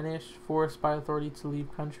 bracelet. Banish, forced by authority to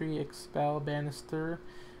leave country. Expel, banister,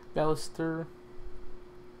 baluster,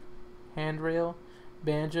 handrail.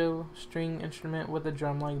 Banjo, string instrument with a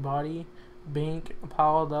drum-like body. Bank,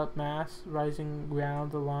 piled up mass, rising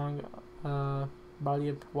ground along a body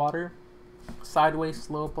of water. Sideways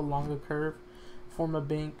slope along a curve. Form a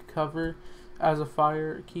bank cover as a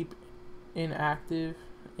fire. Keep inactive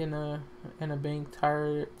in a bank.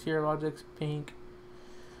 Tier logics, bank.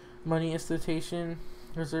 Money institution,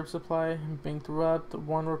 reserve supply. Bankrupt,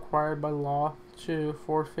 one required by law to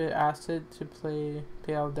forfeit asset to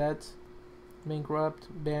pay out debts. Bankrupt,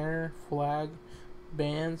 banner, flag,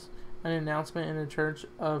 bands, an announcement in a church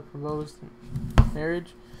of proposed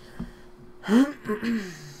marriage.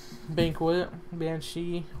 Banquet,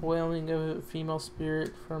 banshee, wailing of a female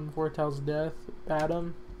spirit from foretells death.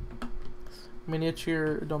 Batum,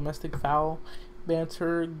 miniature domestic fowl.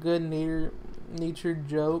 Banter, good-natured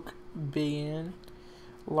joke. Bayan,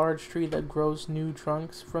 large tree that grows new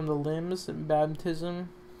trunks from the limbs. Baptism,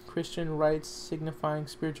 Christian rites signifying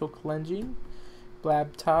spiritual cleansing.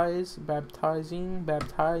 Baptize, baptizing,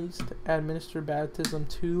 baptized. Administer baptism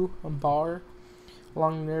to. Bar,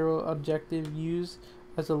 long narrow objective used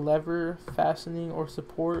as a lever, fastening or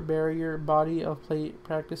support. Barrier, body of plate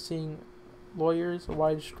practicing lawyers.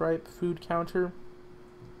 Wide stripe, food counter.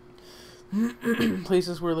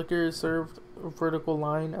 Places where liquor is served. Vertical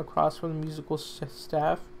line across from the musical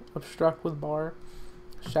staff. Obstruct with bar.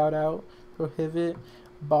 Shout out. Prohibit.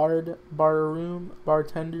 Bard, bar room.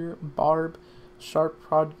 Bartender. Barb, sharp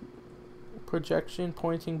projection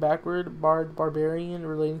pointing backward. Bard, barbarian,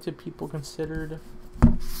 relating to people considered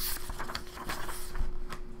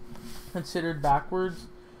backwards,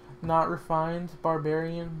 not refined.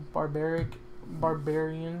 Barbarian, barbaric,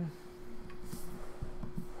 barbarian.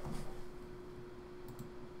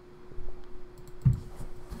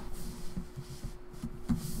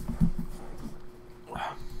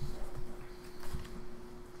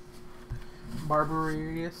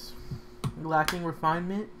 Barbarous, lacking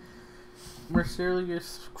refinement.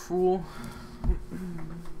 Merciless, cruel.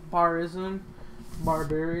 Barism,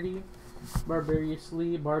 barbarity.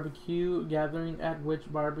 Barbariously, barbecue, gathering at which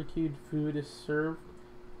barbecued food is served.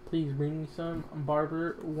 Please bring me some.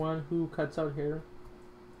 Barber, one who cuts out hair.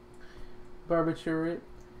 Barbiturate,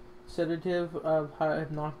 sedative of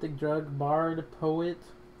hypnotic drug. Bard, poet.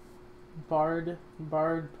 Bard,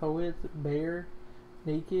 poet. Bare,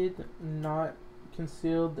 naked, not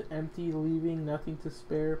concealed, empty, leaving nothing to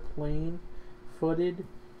spare. Plain, footed.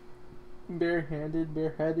 Barehanded,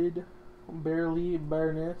 bareheaded. Barely,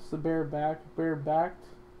 bareness, barebacked,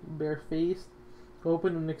 barefaced,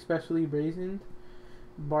 open and especially brazened.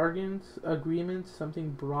 Bargains, agreements,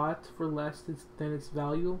 something brought for less than its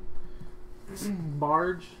value.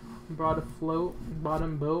 Barge, brought afloat,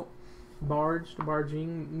 bottom boat. Barged,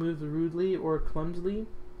 barging, moved rudely or clumsily,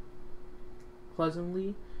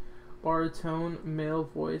 pleasantly. Baritone, male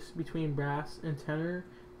voice between brass and tenor.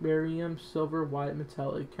 Barium, silver, white,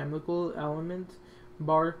 metallic. Chemical element.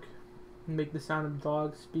 Bark, make the sound of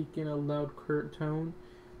dog, speak in a loud, curt tone.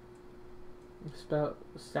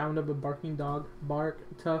 Sound of a barking dog. Bark,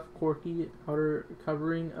 tough, corky, outer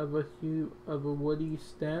covering of a woody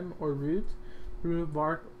stem or root. Root,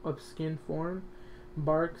 bark of skin form.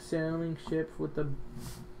 Bark, sailing ship with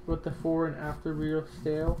the fore and after rear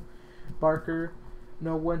sail. Barker,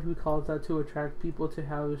 no one who calls out to attract people to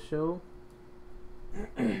have a show.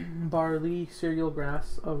 Barley, cereal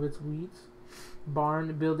grass of its wheat.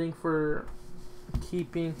 Barn, building for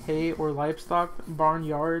keeping hay or livestock.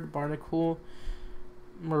 Barnyard, barnacle.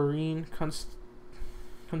 Marine,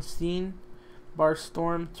 Constine.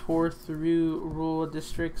 Barstorm, tour through rural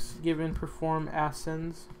districts, given perform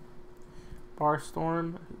ascends.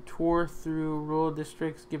 Barstorm, tour through rural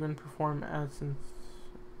districts, given performances.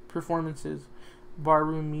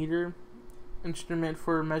 Barometer, instrument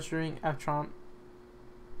for measuring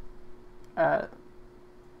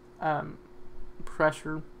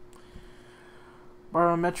pressure.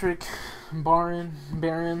 Barometric, baron,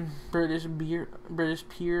 British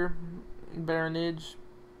peer, baronage,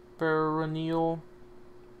 baronial,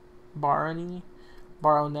 barony,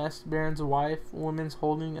 baroness, baron's wife, woman's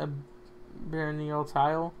holding a baronial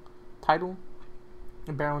title.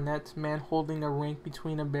 A baronet, man holding a rank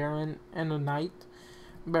between a baron and a knight.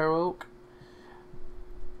 Baroque,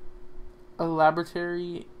 a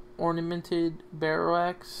laboratory, ornamented.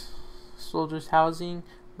 Barracks, soldiers' housing.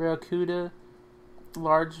 Barracuda,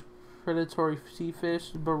 large predatory sea fish.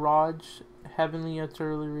 Barrage, heavenly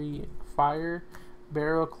artillery fire.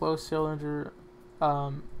 Barrel, closed cylinder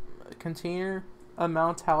container.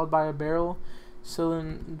 Amount held by a barrel.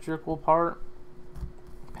 Cylindrical part.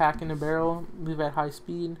 Pack in a barrel. Move at high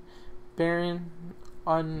speed. Barren,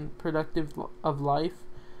 unproductive of life.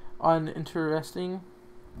 Uninteresting.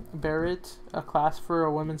 Barret, a class for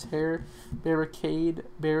a woman's hair. Barricade,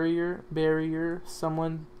 barrier,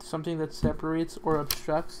 something that separates or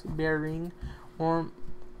obstructs. Bearing, omitting.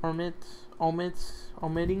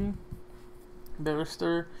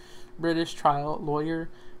 Barrister, British trial lawyer.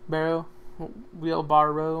 Barrow,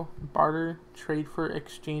 wheelbarrow. Barter, trade for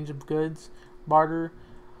exchange of goods. Barter,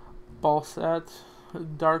 balsat,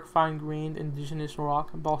 dark fine-grained indigenous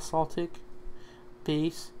rock. Basaltic,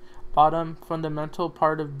 base. Bottom, fundamental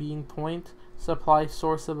part of being point. Supply,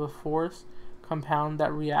 source of a force. compound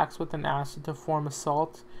that reacts with an acid to form a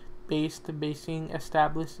salt. Base, the basing,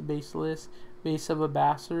 established, baseless, base of a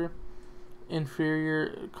baser,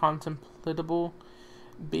 inferior, contemptible,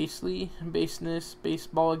 basely, baseness,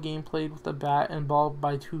 baseball, a game played with a bat and ball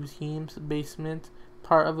by two teams, basement,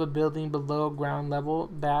 part of a building below ground level,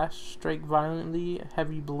 bash, strike violently,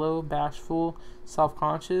 heavy blow, bashful,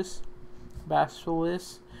 self-conscious,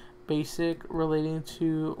 bashfulness, basic, relating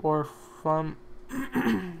to or from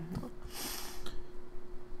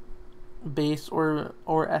base or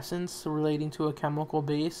essence, relating to a chemical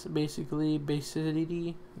base, basically,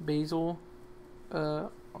 basicity, basil,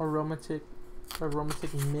 aromatic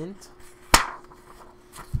mint.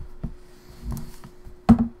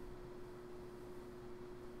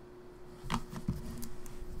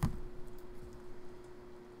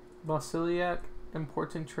 Basiliac,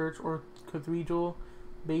 important church or cathedral.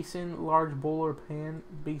 Basin, large bowl or pan.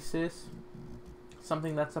 Basis,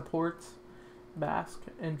 something that supports. Bask,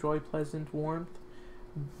 enjoy pleasant warmth.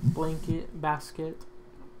 Blanket, basket.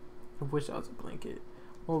 I wish that was a blanket.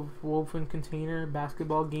 Woven container,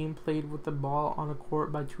 basketball game played with the ball on a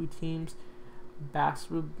court by two teams. Bas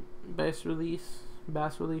relief,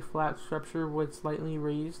 flat structure with slightly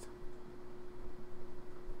raised.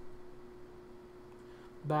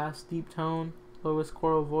 Bass, deep tone, lowest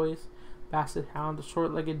choral voice. Basset hound, a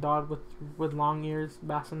short-legged dog with long ears.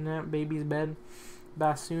 Bassinet, baby's bed.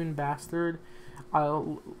 Bassoon, bastard,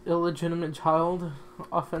 illegitimate child.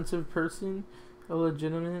 Offensive person,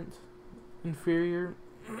 illegitimate, inferior.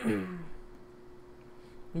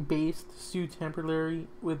 Based, sue temporary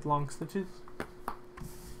with long stitches.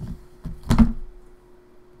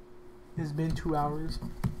 It's been 2 hours.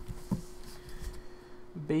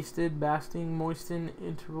 Basted, basting, moisten,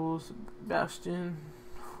 intervals, bastion,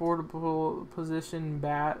 portable position,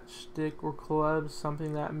 bat, stick, or club,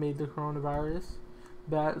 something that made the coronavirus.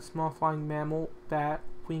 Bat, small flying mammal, bat,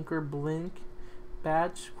 wink or blink.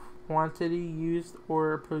 Batch, quantity used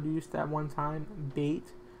or produced at one time.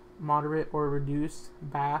 Bait, moderate or reduced.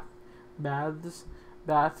 Bath, baths,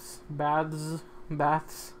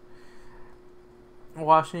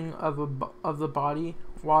 washing of the body,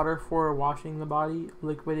 water for washing the body,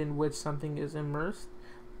 liquid in which something is immersed.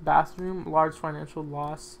 Bathroom, large financial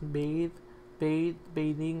loss. Bathing,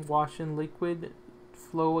 wash in liquid,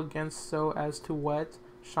 flow against so as to wet,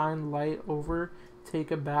 shine light over, take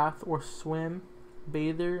a bath or swim.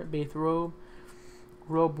 Bather, bathrobe,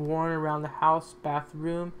 robe worn around the house.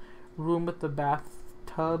 Bathroom, room with the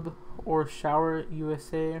bathtub or shower.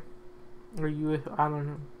 USA, or I don't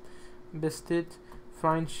know. Biscuit,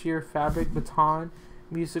 fine sheer fabric. Baton,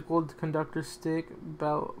 musical conductor stick.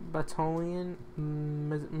 Battalion,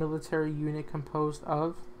 military unit composed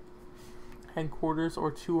of. Headquarters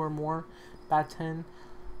or two or more. Batten,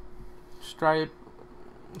 strip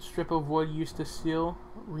of wood used to seal,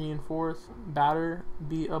 reinforce. Batter,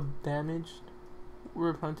 be a damaged,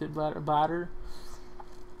 repleted batter.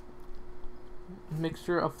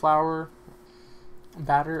 Mixture of flour.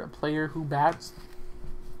 Batter, a player who bats.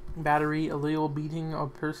 Battery, a little beating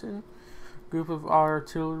of person. Group of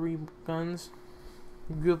artillery guns.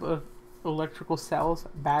 Group of electrical cells.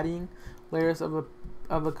 Batting, layers of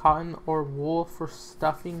a cotton or wool for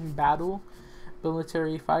stuffing. Battle,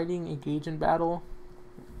 military fighting, engage in battle.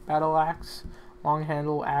 Battle axe, long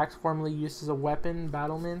handle axe, formerly used as a weapon.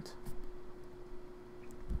 Battlement,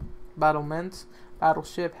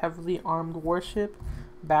 battleship, heavily armed warship.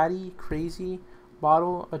 Batty, crazy.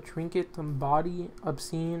 Bottle, a trinket. Body,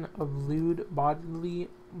 obscene, of lewd,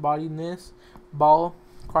 bodiness. Ball,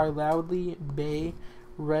 cry loudly. Bay,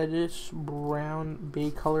 reddish brown,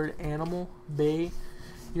 bay colored animal. Bay,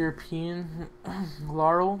 European.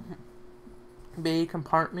 Laurel, bay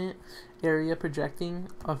compartment, area projecting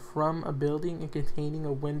from a building and containing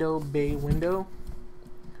a window. Bay window.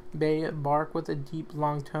 Bay, bark with a deep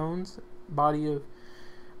long tones. Body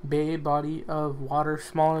of water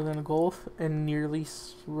smaller than a gulf and nearly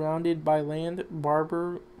surrounded by land.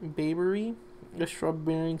 Barberry, a shrub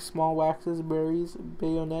bearing small waxes, berries.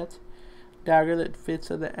 Bayonet, dagger that fits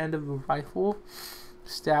at the end of a rifle.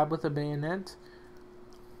 Stab with a bayonet.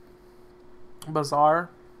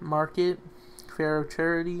 Bazaar, market, fair of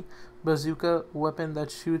charity. Bazooka, weapon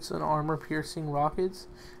that shoots an armor-piercing rockets.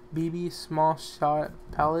 BB, small shot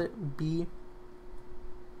pellet. B,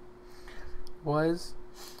 was,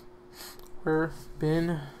 were,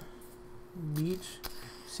 been, beach,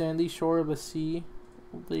 sandy shore of a sea,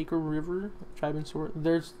 lake or river. Tribe and sort.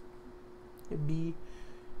 There's a B.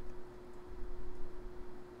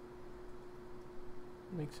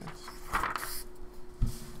 Makes sense.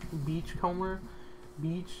 Beachcomber,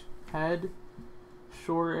 beach, head,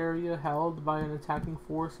 shore area held by an attacking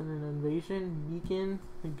force in an invasion. Beacon,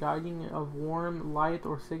 the guiding of warm light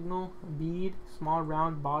or signal. Bead, small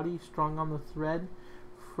round body strung on the thread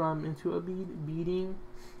from into a bead. Beading,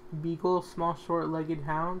 beagle, small short-legged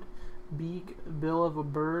hound. Beak, bill of a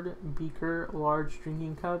bird. Beaker, large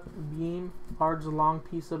drinking cup. Beam, large long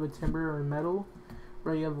piece of a timber or metal.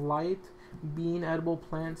 Ray of light. Bean, edible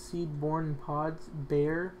plant, seed born in pods.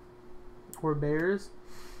 Bear or bears,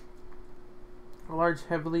 a large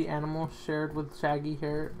heavily animal shared with shaggy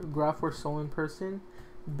hair, gruff or sullen person.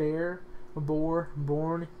 Bear, boar,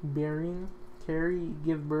 born, bearing, carry,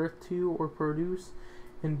 give birth to or produce.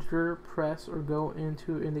 Endure, press or go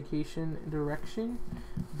into indication, direction.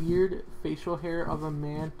 Beard, facial hair of a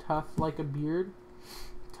man, tuft like a beard.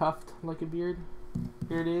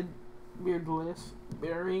 Bearded, beardless.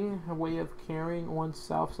 Bearing, a way of carrying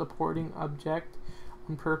oneself, supporting object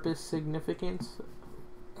on purpose, significance.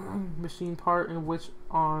 Machine part in which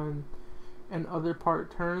on an other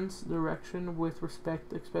part turns, direction with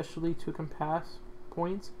respect especially to compass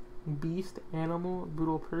points. Beast, animal,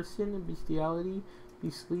 brutal person, bestiality,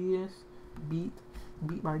 beastliness. Beat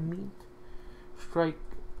my meat. Strike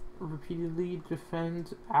repeatedly,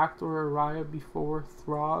 defend, act or arrive before,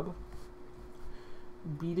 throb.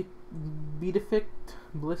 Beatific,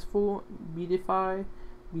 blissful, beatify,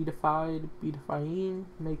 beatified, beatifying,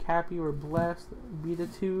 make happy or blessed.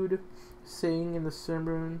 Beatitude, saying in the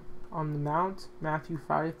Sermon on the Mount, Matthew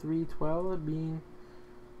 5:3-12, being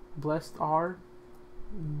blessed are.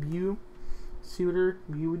 Beau, suitor,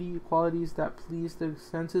 beauty, qualities that please the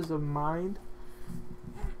senses of mind.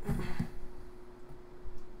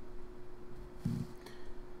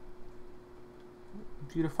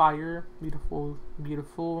 Beautifier, beautiful,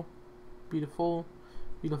 beautiful, beautiful,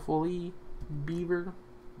 beautifully. Beaver,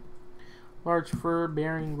 large fur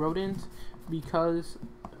bearing rodent, because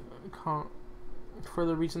for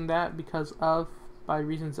the reason that, because of, by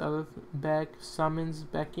reasons of. Beck, summons,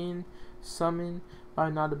 beckon, summon, by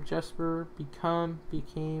not of gesture. Become,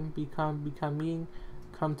 became, become, becoming,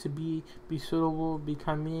 come to be suitable,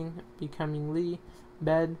 becoming, becomingly.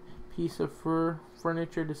 Bed, piece of fur,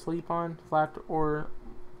 furniture to sleep on, flat or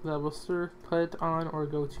level, put on or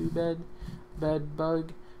go to bed. Bed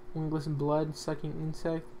bug, wingless blood sucking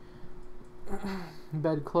insect.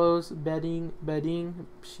 Bed clothes, bedding, bedding,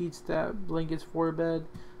 sheets that blankets for bed.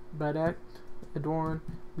 Bedecked, adorn,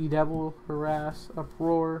 bedevil, harass,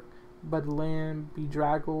 uproar. Bedlam,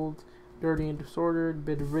 bedraggled, dirty and disordered.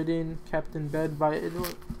 Bedridden, kept in bed by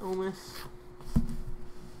illness.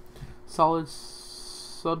 Solid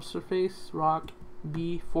subsurface, rock.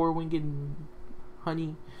 Bee, four-winged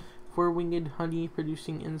honey,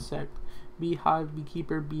 producing insect. Beehive,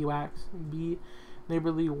 beekeeper, beewax. Bee,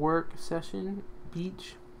 neighborly work session.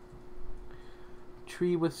 Beech,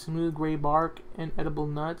 tree with smooth gray bark and edible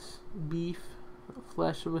nuts. Beef,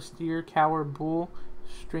 flesh of a steer, cow or bull,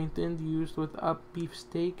 strengthened, used with up beef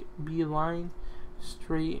steak. Beeline,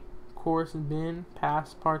 straight course bin,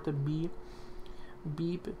 past part of bee.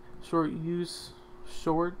 Beep, short use,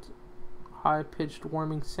 short, high pitched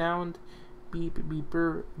warming sound. Beep,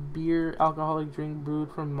 beeper, beer, alcoholic drink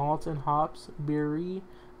brewed from malt and hops. Berry,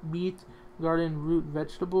 beet, garden root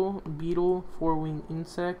vegetable. Beetle, four-winged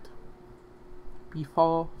insect.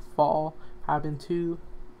 Befall, fall, happen to.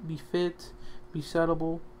 Befit,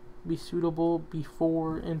 besuitable,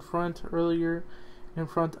 before, in front, earlier, in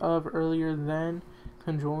front of, earlier than,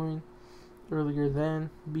 conjoin, earlier than,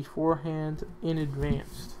 beforehand, in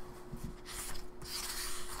advance.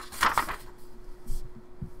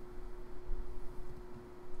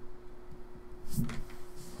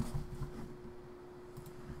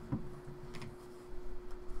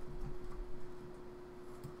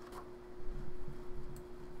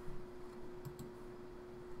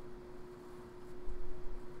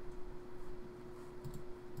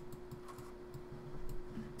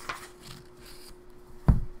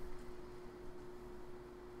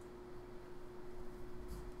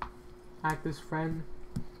 Act as friend.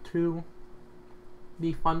 2.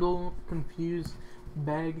 Befundle, confuse,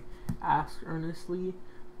 beg, ask earnestly.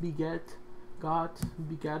 Beget, got,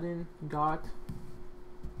 begotten, got.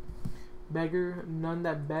 Beggar, none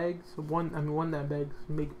that begs, one that begs.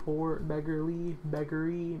 Make poor, beggarly,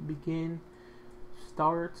 beggary. Begin,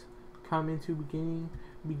 start, come into beginning.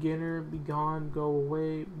 Beginner, begone, go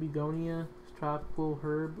away. Begonia, tropical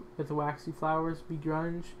herb with waxy flowers.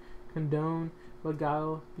 Begrudge, condone,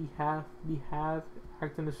 beguile, behalf, behave,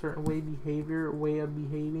 act in a certain way. Behavior, way of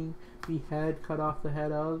behaving. Behead, cut off the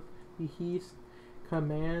head of. Beheast,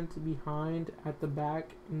 command, behind, at the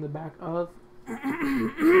back, in the back of.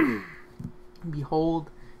 Behold,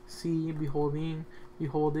 see, beholding,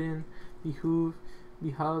 beholden, behoove,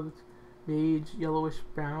 behoved, beige, yellowish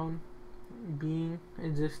brown, being,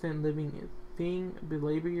 existent, living thing,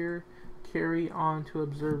 belabor, carry on to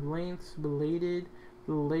observe lengths, belated,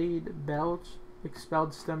 delayed, belch,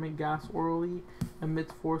 expelled stomach gas orally,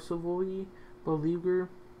 emit forcibly, beleaguer,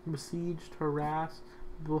 besieged, harass,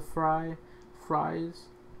 befry, fries,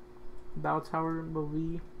 bow tower,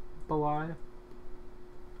 belie,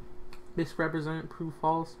 misrepresent, prove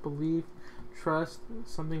false, believe, trust,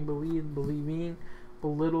 something believed, believing,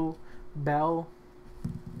 belittle, bell,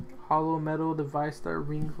 hollow metal device that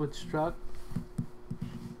rings with struck,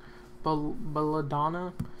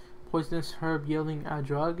 belladonna, poisonous herb yielding a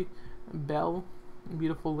drug, belle,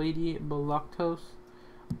 beautiful lady, belactose,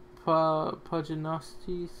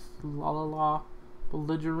 puginostis, la la la,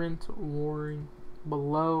 belligerent, warring,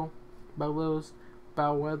 below, bellows,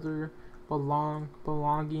 bellwether, belong,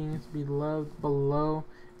 belongings, beloved, below,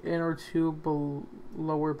 in or to,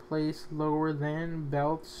 lower place, lower than,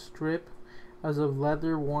 belt, strip, as of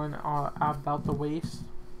leather worn about the waist,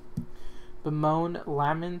 bemoan,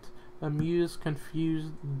 lament, amuse,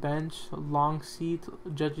 confused, bench, long seat,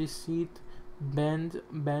 judge's seat, bend,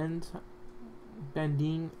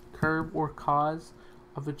 bending, curb or cause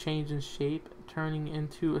of a change in shape, turning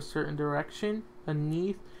into a certain direction,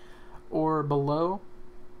 beneath or below,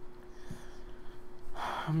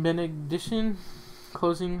 benediction,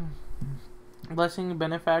 closing, blessing,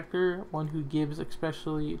 benefactor, one who gives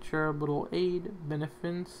especially charitable aid,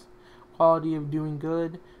 beneficence, quality of doing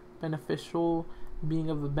good, beneficial, being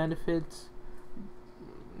of the benefits,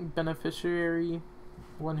 beneficiary,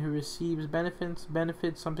 one who receives benefits,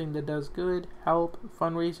 something that does good, help,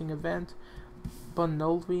 fundraising event,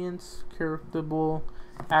 benevolence, charitable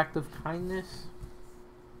act of kindness.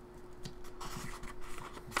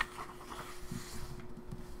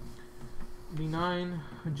 Benign,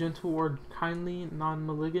 gentle or kindly,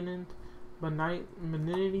 non-malignant,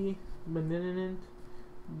 benignity, benignant,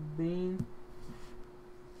 being,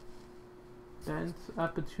 bent,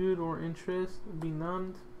 aptitude or interest,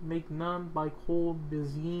 benumbed, make numb by cold,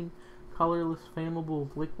 bezine, colorless, flammable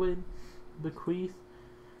liquid, bequeath,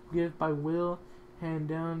 give by will, hand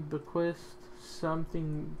down, bequest,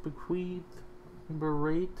 something bequeathed,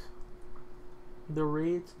 berate,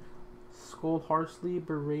 scold harshly,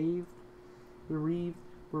 bereaved,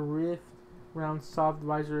 bereft, round soft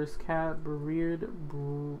visorous cat, bereared,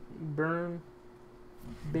 burn,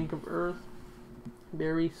 bank of earth,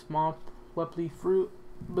 berry, small pleply fruit,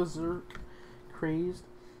 berserk, crazed,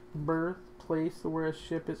 berth, place where a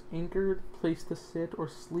ship is anchored, place to sit or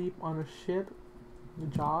sleep on a ship,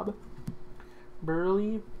 job,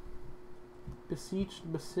 burly,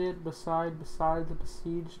 beseeched, besit, beside, besides,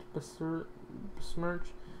 besieged, besmirch,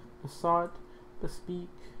 besought, bespeak,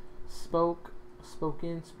 spoke,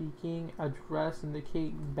 spoken, speaking, address,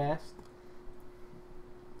 indicate, best,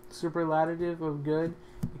 superlative of good,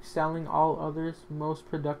 excelling all others, most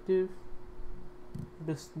productive,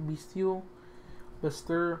 bestial,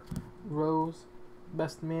 bestir, rose,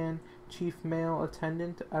 best man, chief male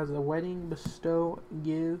attendant as a wedding, bestow,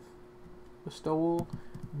 give, bestowal,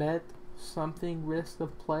 bet, something, risk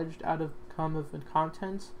of pledged out of come of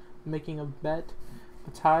contents, making a bet,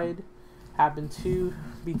 betide, happen to,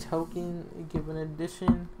 betoken, give an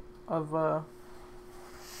addition of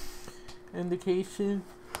indication,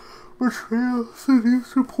 betrayal,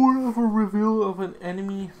 seduce, report of a reveal of an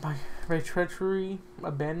enemy by treachery,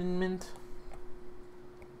 abandonment,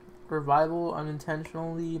 revival,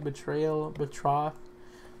 unintentionally, betrayal, betroth,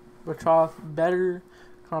 better,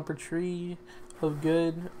 competree, of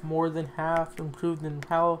good, more than half, improved in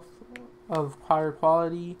health, of higher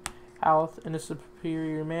quality, health in a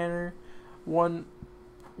superior manner, one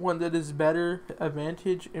that is better,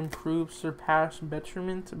 advantage, improve, surpass,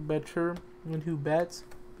 betterment, better, and who bets,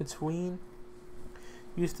 between,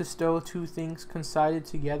 used to stow two things coincided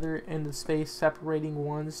together in the space separating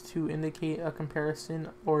ones to indicate a comparison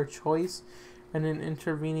or a choice, and an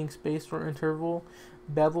intervening space or interval,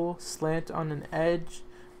 bevel, slant on an edge,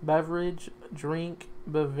 beverage, drink,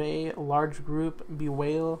 bevey, large group,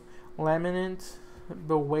 bewail, laminant,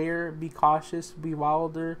 beware, be cautious,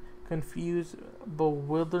 bewilder, confuse,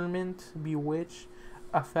 bewilderment, bewitch,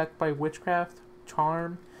 affect by witchcraft,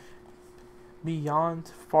 charm,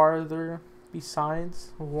 beyond, farther,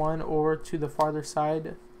 besides, one or to the farther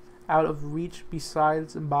side, out of reach,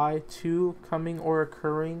 besides, by, to, coming or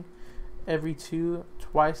occurring, every two,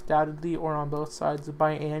 twice, doubtedly or on both sides,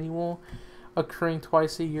 biannual, occurring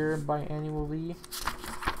twice a year, biannually,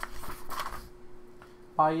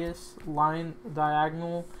 bias, line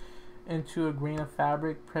diagonal into a grain of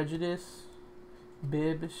fabric, prejudice,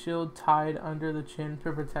 bib, shield tied under the chin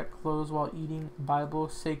to protect clothes while eating, Bible,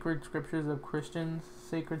 sacred scriptures of Christians,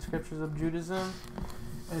 sacred scriptures of Judaism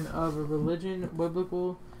and of a religion,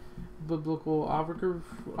 biblical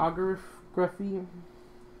autography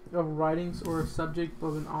of writings or a subject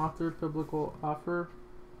of an author, biblical offer,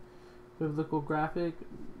 biblical graphic,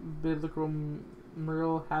 biblical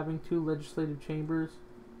mural having 2 legislative chambers,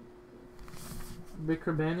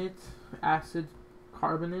 bicarbonate, acid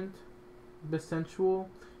carbonate, bisensual,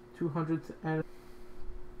 200th and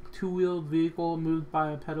 2-wheeled vehicle moved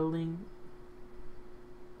by a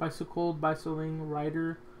bicycling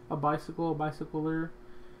rider, a bicycle, a bicycler,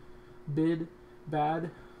 bid,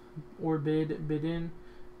 bad, or bid, bidden,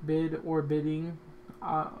 bid or bidding,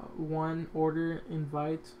 one, order,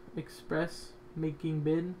 invite, express, making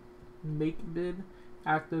bid, make bid,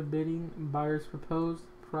 act of bidding, buyer's proposed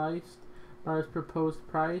price, buyer's proposed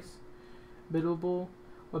price, biddable,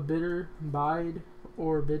 a bidder, bide,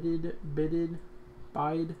 or bidded, bidded,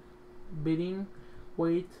 bide, bidding,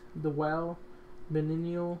 wait, the well,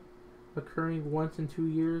 biennial, occurring once in 2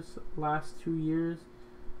 years, last 2 years,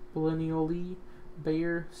 biennially,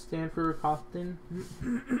 Bayer, Stanford, Cofton,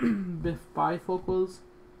 bifocals,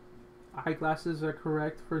 eyeglasses are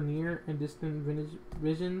correct for near and distant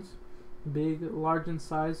visions, big, large in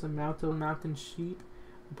size, amount of mountain sheep,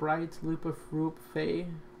 bright, loop of rope, fey,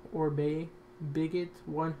 or bay, bigot,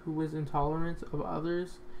 one who is intolerant of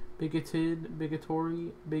others, bigoted,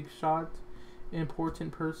 bigotry, big shot,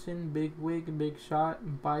 important person, big wig, big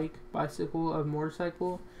shot, bike, bicycle of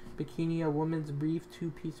motorcycle, bikini, a woman's brief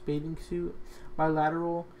 2-piece bathing suit,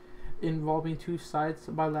 bilateral, involving 2 sides,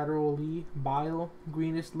 bilaterally, bile,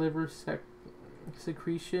 greenish liver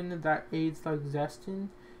secretion that aids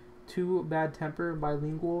digestion, 2, bad temper,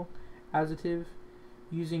 bilingual, adjective,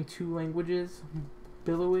 using 2 languages,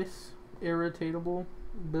 billowy, irritable,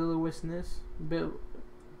 billousness,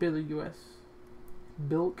 bilious,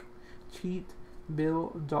 bilk, cheat,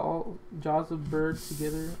 bill, doll, jaws of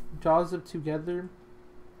together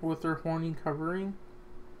with their horny covering,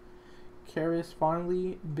 caress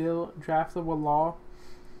fondly, bill, draft of a law,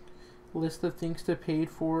 list of things to pay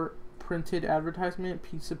for, printed advertisement,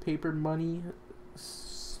 piece of paper, money,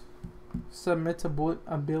 submit a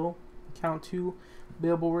bill, count 2,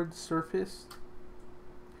 billboard, service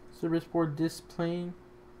board displaying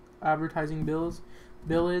advertising bills,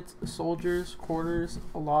 billet, soldiers, quarters,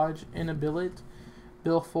 lodge, and a billet,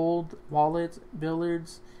 billfold, wallet,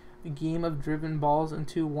 billiards, a game of driven balls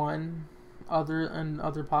into one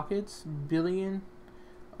other pockets, billion,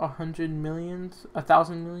 100 millions,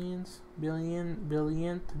 1,000 millions, billion,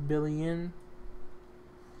 billionth, billion,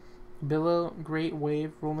 billow, great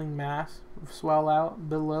wave, rolling mass, swell out,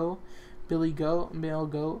 below, billy goat, male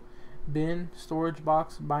goat, bin, storage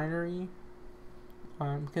box, binary,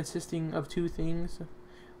 consisting of 2 things,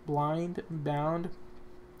 blind, bound,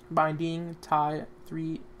 binding, tie,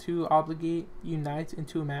 3, 2, obligate, unite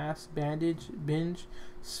into a mass, bandage, binge,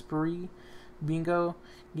 spree, bingo,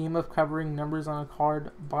 game of covering numbers on a card,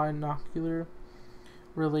 binocular,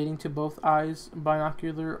 relating to both eyes,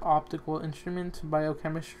 binocular, optical instrument,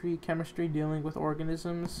 biochemistry, chemistry dealing with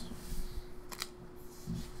organisms,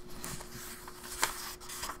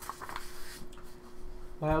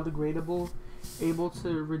 biodegradable, able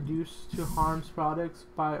to reduce to harms products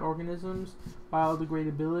by organisms,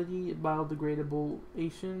 biodegradability,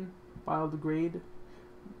 biodegradation,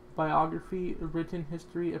 biography, written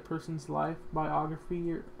history, a person's life,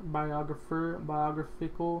 biography, biographer,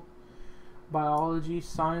 biographical, biology,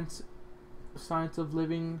 science of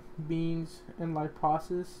living beings and life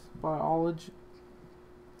process, biological,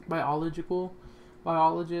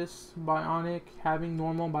 biologist, bionic, having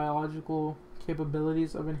normal biological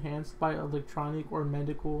capabilities of enhanced by electronic or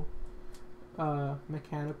mechanical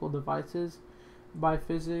devices,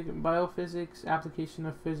 biophysics, application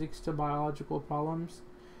of physics to biological problems,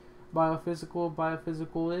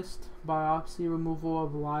 biophysicalist, biopsy, removal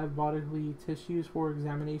of live bodily tissues for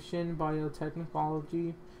examination,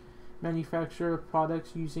 biotechnology, manufacture of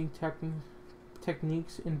products using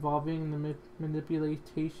techniques involving the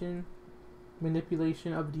manipulation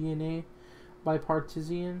of DNA,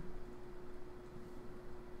 bipartisan,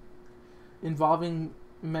 involving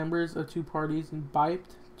members of 2 parties, and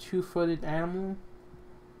biped, 2-footed animal,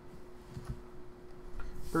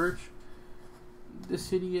 birch,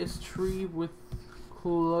 deciduous tree with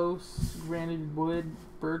close granite wood,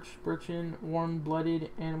 birchen, warm-blooded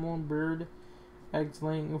animal, bird,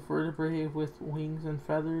 eggs-laying vertebrate with wings and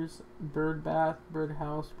feathers, bird bath, bird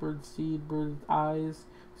house, bird seed, bird eyes,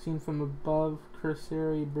 seen from above,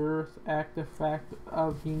 cursory birth, active fact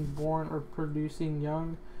of being born or producing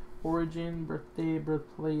young, origin, birthday,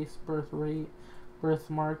 birthplace, birth rate,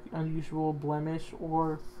 birthmark, unusual blemish,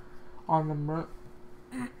 or on the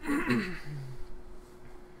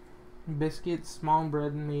biscuit, small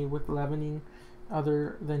bread made with leavening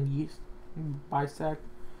other than yeast. Bisect,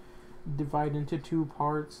 divide into two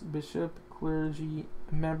parts. Bishop, clergy,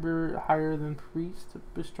 member higher than priest.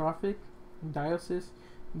 Bistrophic, diocese.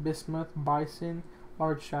 Bismuth, bison,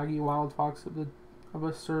 large shaggy wild fox of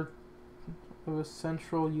a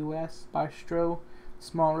central U.S. Bistro,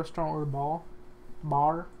 small restaurant or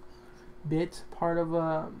bar. Bit, part of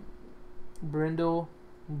a brittle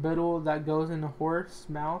that goes in a horse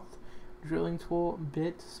mouth. Drilling tool.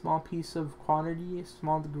 Bit, small piece of quantity,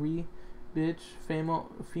 small degree. Bitch,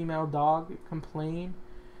 female dog. Complain.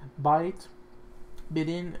 Bite,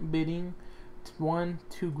 bidding, one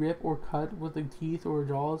to grip or cut with the teeth or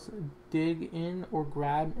jaws. Dig in or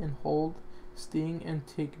grab and hold. Sting and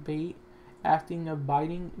take bait. Acting of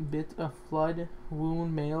biting. Bit of flood,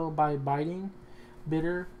 wound male by biting.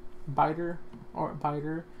 Bitter, biter or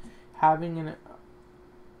biter, having an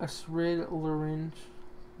acrid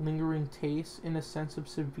lingering taste, in a sense of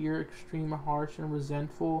severe, extreme, harsh, and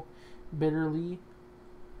resentful. Bitterness.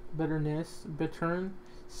 Bittern,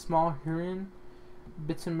 small herein.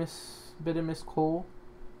 Bituminous coal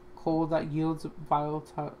that yields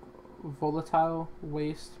volatile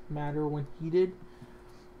waste matter when heated.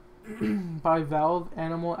 Bivalve,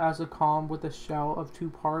 animal as a calm with a shell of two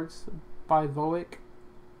parts. Bivouac,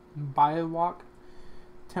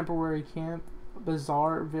 temporary camp.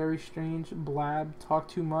 Bizarre, very strange. Blab, talk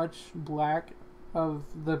too much. Black, of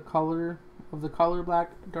the color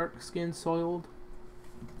black. Dark skin, soiled,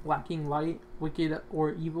 lacking light, wicked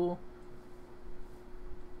or evil.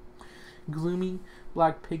 Gloomy,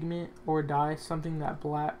 black pigment or dye, something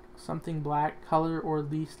black, color or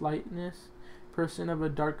least lightness. Person of a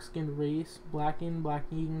dark-skinned race. Blackened,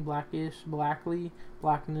 blacking, blackish, blackly,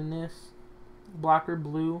 blackness. Blacker,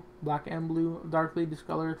 blue, black and blue, darkly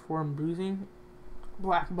discolored from bruising.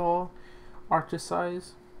 Blackball,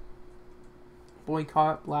 archicize.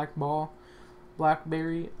 Boycott, black ball.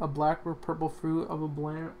 Blackberry, a black or purple fruit of a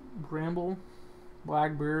bramble.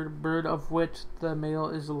 Blackbird, bird of which the male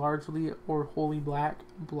is largely or wholly black.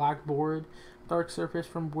 Blackboard, dark surface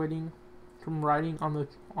from writing on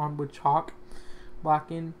with chalk.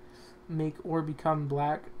 Blacken, make or become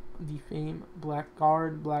black. Defame,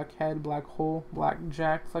 blackguard, blackhead, black hole.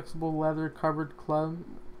 Blackjack, flexible leather covered club.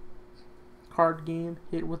 Card game,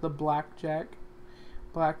 hit with a blackjack.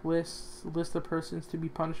 Blacklist, list of persons to be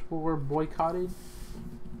punishable or boycotted.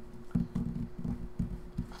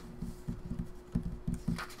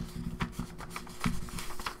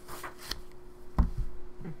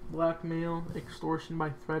 Blackmail, extortion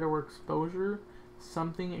by threat or exposure.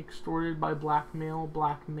 Something extorted by blackmail,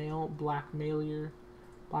 blackmailer.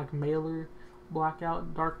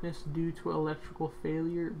 Blackout, darkness due to electrical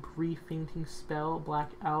failure. Brief fainting spell,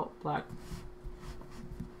 blackout. Blacksmith,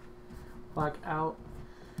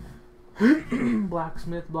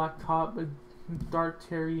 blacktop, a dark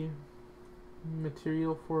terry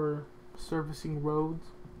material for surfacing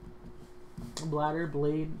roads. Bladder,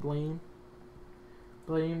 blade, blame,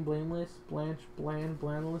 blameless, blanch,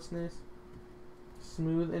 blandlessness.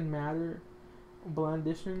 Smooth and matter.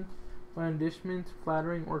 Blandishment,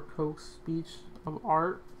 flattering or coax speech of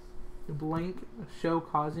art. Blank, show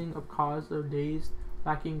causing of cause or dazed,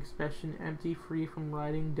 lacking expression, empty, free from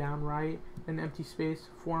writing, downright, an empty space,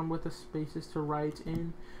 form with the spaces to write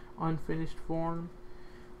in, unfinished form.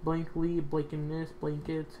 Blankly, blankness,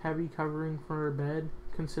 blankets, heavy covering for a bed,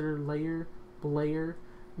 considered layer, blayer,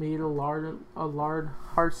 made a large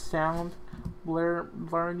harsh sound,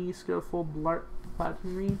 blarney, skillful,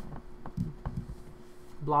 Latinry.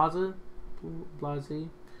 Blase,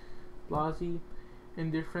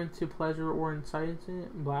 indifferent to pleasure or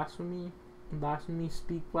incitement. Blasphemy,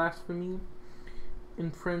 speak blasphemy.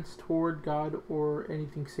 Inference toward God or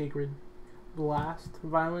anything sacred. Blast,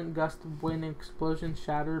 violent gust of wind, explosion,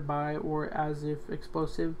 shattered by or as if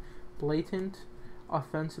explosive. Blatant,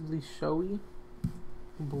 offensively showy.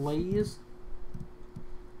 Blaze,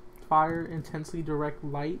 fire, intensely direct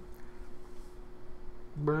light.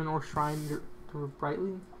 Burn or shine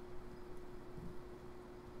brightly.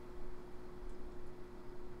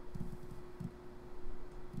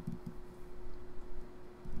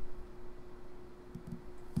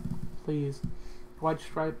 Please. White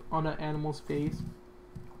stripe on an animal's face.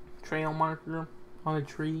 Trail marker on a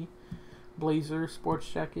tree. Blazer,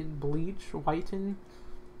 sports jacket. Bleach, whiten.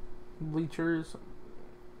 Bleachers,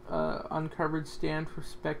 uncovered stand for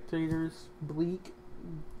spectators. Bleak,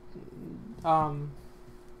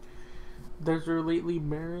 desertly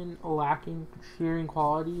barren, lacking cheering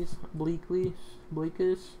qualities. Bleakish,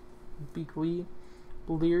 beakly,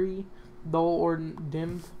 bleary, dull or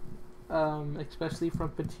dimmed, especially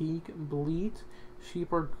from fatigue. Bleat,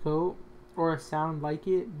 sheep or goat, or a sound like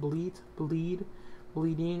it. Bleat, bleed,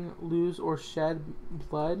 bleeding, lose or shed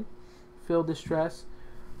blood. Feel distress,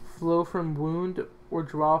 flow from wound or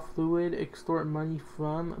draw fluid, extort money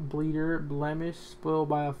from. Bleeder, blemish, spoiled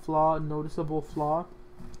by a flaw, noticeable flaw.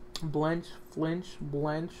 Blench, flinch,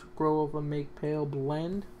 blench, grow of a make pale,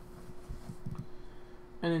 blend.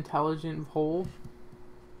 An intelligent whole.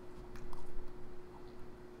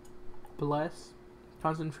 Bless,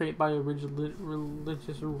 concentrate by a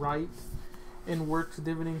religious rite. In works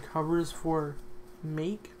dividend covers for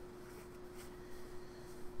make.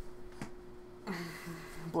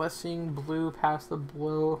 Blessing, blue, past the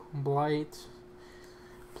blow, blight.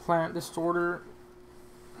 Plant distorter,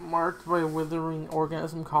 marked by a withering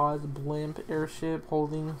organism caused. Blimp, airship,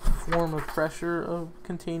 holding form of pressure of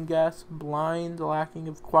contained gas. Blind, lacking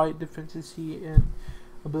of quiet deficiency and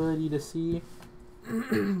ability to see.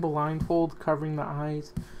 Blindfold, covering the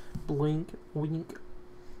eyes. Blink, wink,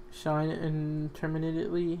 shine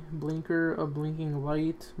intermittently. Blinker, a blinking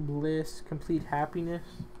light. Bliss, complete happiness.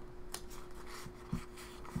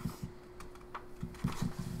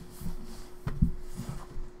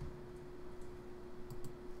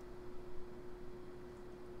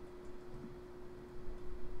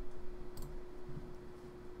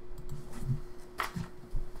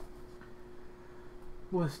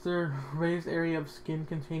 Blister, raised area of skin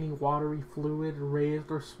containing watery fluid,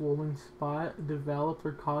 raised or swollen spot, developed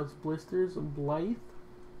or caused blisters. Blithe,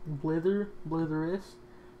 blither, blitherous,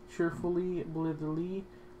 cheerfully, blitherly,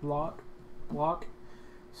 block,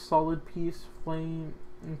 solid piece, flame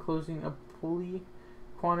enclosing a pulley,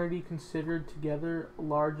 quantity considered together,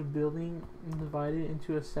 large building divided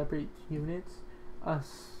into a separate units,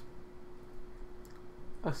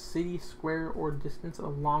 a city square or distance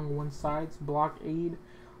along one sides. Blockade,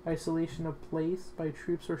 isolation of place by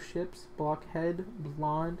troops or ships. Blockhead,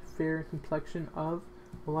 blonde, fair complexion of,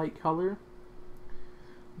 light color.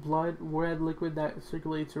 Blood, red liquid that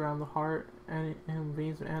circulates around the heart and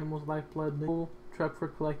veins of animals' lifeblood. Truck for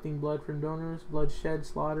collecting blood from donors. Bloodshed,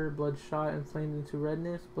 slaughter, bloodshot, inflamed into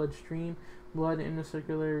redness. Bloodstream, blood in the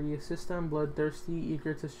circulatory system. Bloodthirsty,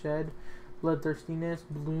 eager to shed. Bloodthirstiness,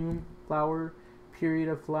 bloom, flower, period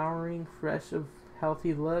of flowering, fresh of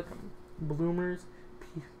healthy look. Bloomers,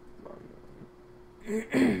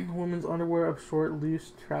 women's underwear of short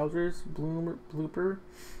loose trousers. Blooper,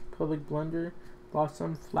 public blunder.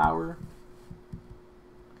 Blossom, flower.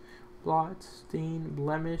 Blot, stain,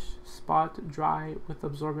 blemish. Spot, dry with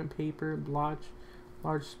absorbent paper. Blotch,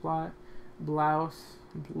 large spot. Blouse,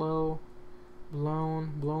 blow,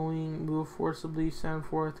 blown, blowing, move forcibly, send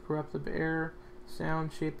forth corruptive air.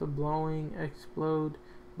 Sound, shape of blowing, explode,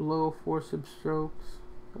 blow, forcible strokes,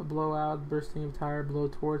 a blowout, bursting of tire, blow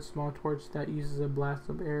torch, small torch that uses a blast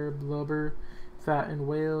of air. Blubber, fat and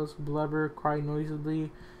whales. Blubber, cry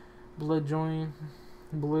noisily. Blood join,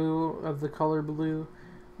 blue of the color blue.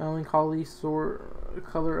 Melancholy,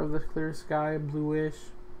 color of the clear sky. Bluish,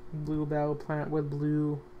 blue bough plant with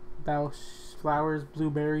blue bough flowers.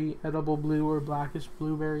 Blueberry, edible blue or blackish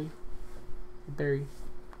blueberry. Berry.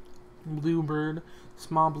 Bluebird,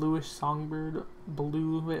 small bluish songbird.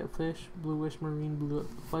 Blue fish, bluish marine blue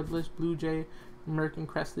fledglish. Blue jay, American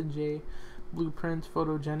crested jay. Blueprint,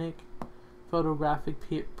 photogenic, photographic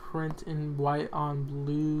print in white on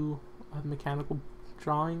blue, mechanical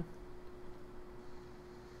drawing.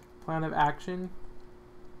 Plan of action,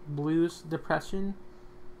 blues, depression.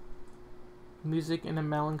 Music in a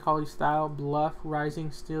melancholy style. Bluff,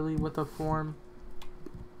 rising stilly with a form.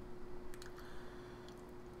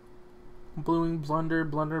 Bluing, blunder,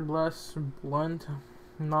 blunderbuss, blunt,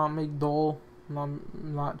 not make dull,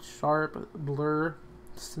 not sharp. Blur,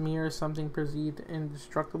 smear, something perceived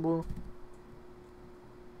indestructible.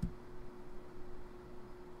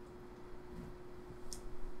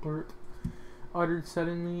 Blurt, uttered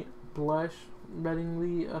suddenly. Blush,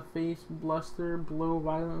 reddeningly, a face. Bluster, blow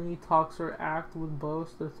violently, talks or act with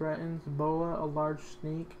boast or threatens. Boa, a large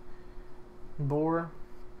snake. Bore,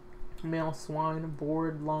 male swine.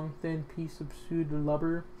 Board, long thin piece of stewed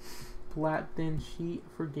lubber. Flat thin sheet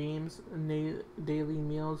for games. Daily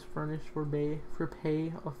meals furnished for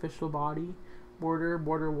pay. Official body.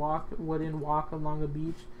 Border walk, wooden walk along a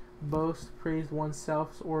beach. Boast, praise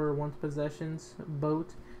oneself or one's possessions.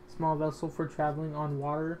 Boat, small vessel for traveling on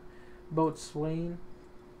water. Boat swain,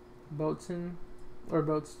 boatswain.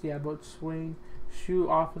 Shoe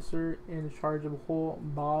officer in charge of whole.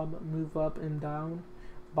 Bob, move up and down.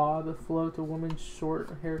 Bob, float, a woman's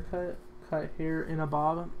short haircut, cut hair in a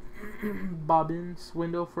bob. Bobbin,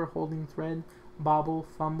 swindle for holding thread. Bobble,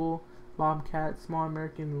 fumble, bobcat, small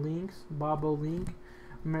American lynx, bobolink,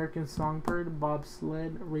 American songbird,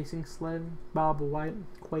 bobsled, racing sled, bob white,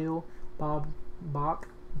 quail, bob bok,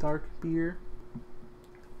 dark beer,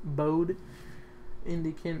 bode,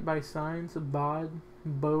 indicant by signs, bod,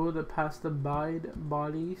 bode, past the bide,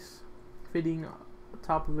 bodies, fitting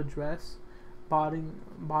top of a dress,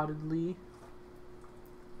 bodily,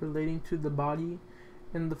 relating to the body,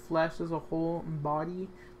 in the flesh as a whole, body,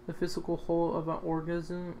 the physical whole of an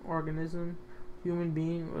organism, human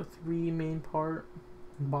being with three main part,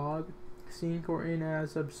 bog, sink or in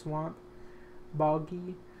as a swamp,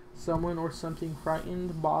 boggy, someone or something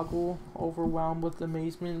frightened, boggle, overwhelmed with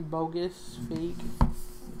amazement, bogus, fake,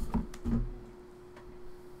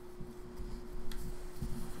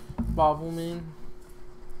 bobbleman,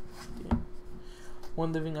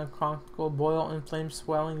 one living uncomfortable, boil, inflame,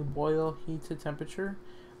 swelling, boil, heat to temperature,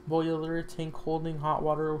 boiler, tank holding hot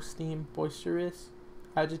water or steam, boisterous,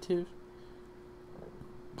 adjective,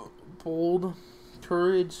 bold,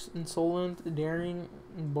 courage, insolent, daring,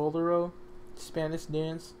 bolero, Spanish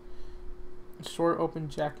dance, short open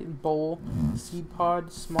jacket, bowl, seed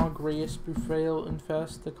pod, small grayish buffalo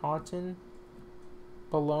infest the cotton,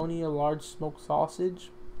 bologna, a large smoked sausage,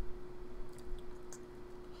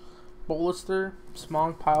 bolster,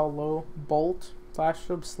 small pile low, bolt, flash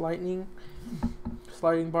of lightning,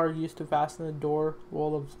 sliding bar used to fasten a door,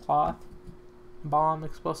 roll of cloth, bomb,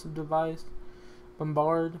 explosive device,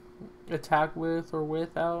 bombard, attack with or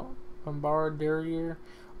without, bombardier,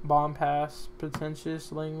 bomb pass,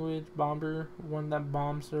 pretentious language, bomber, one that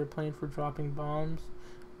bombs their plane for dropping bombs,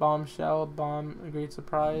 bombshell, bomb, a great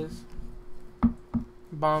surprise,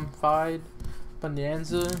 bomb-fied,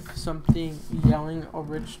 bonanza, something yelling a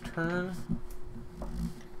rich turn,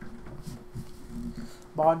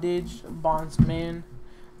 bondage, bondsman,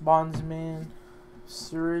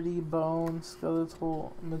 surety, bone,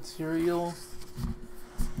 skeletal material,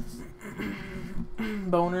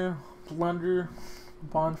 boner, blunder,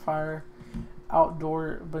 bonfire,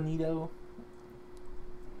 outdoor, bonito,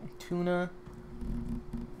 tuna,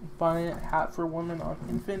 bonnet, hat for woman on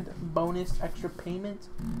infant, bonus, extra payment,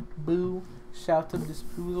 boo, shout of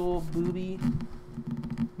disposal, booby,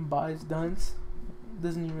 buys dunce,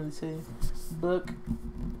 doesn't even really say, book,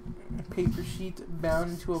 paper sheet,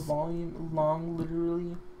 bound into a volume, long,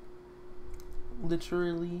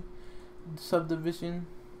 literally, subdivision,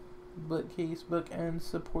 bookcase, bookend,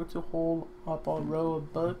 support to hold up a row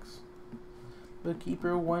of books,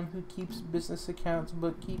 bookkeeper, one who keeps business accounts,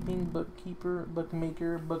 bookkeeping, bookkeeper,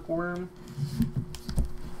 bookmaker, bookworm,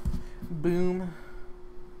 boom,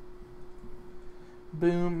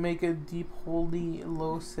 make a deep, holy,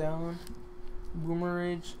 low sound,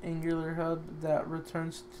 boomerage, angular hub that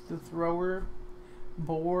returns to the thrower,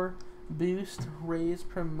 bore, boost, raise,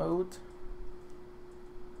 promote,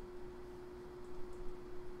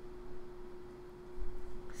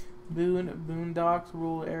 boon, boondocks,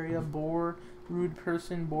 rural area, bore, rude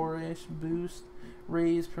person, boorish, boost,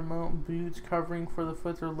 raise, promote, boots, covering for the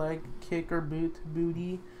foot or leg, kick or boot,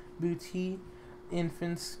 booty, booty,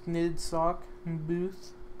 infant, knitted sock,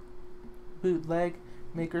 booth, bootleg,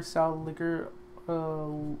 make or sell liquor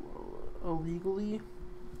illegally,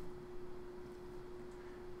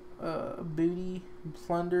 booty,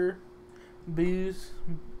 plunder, booze,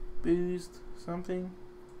 boozed, something,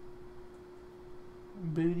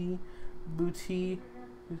 booty, booty,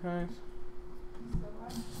 2 times.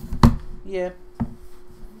 Yeah.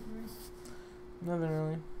 Nothing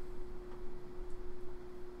really.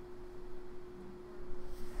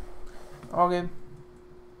 All good.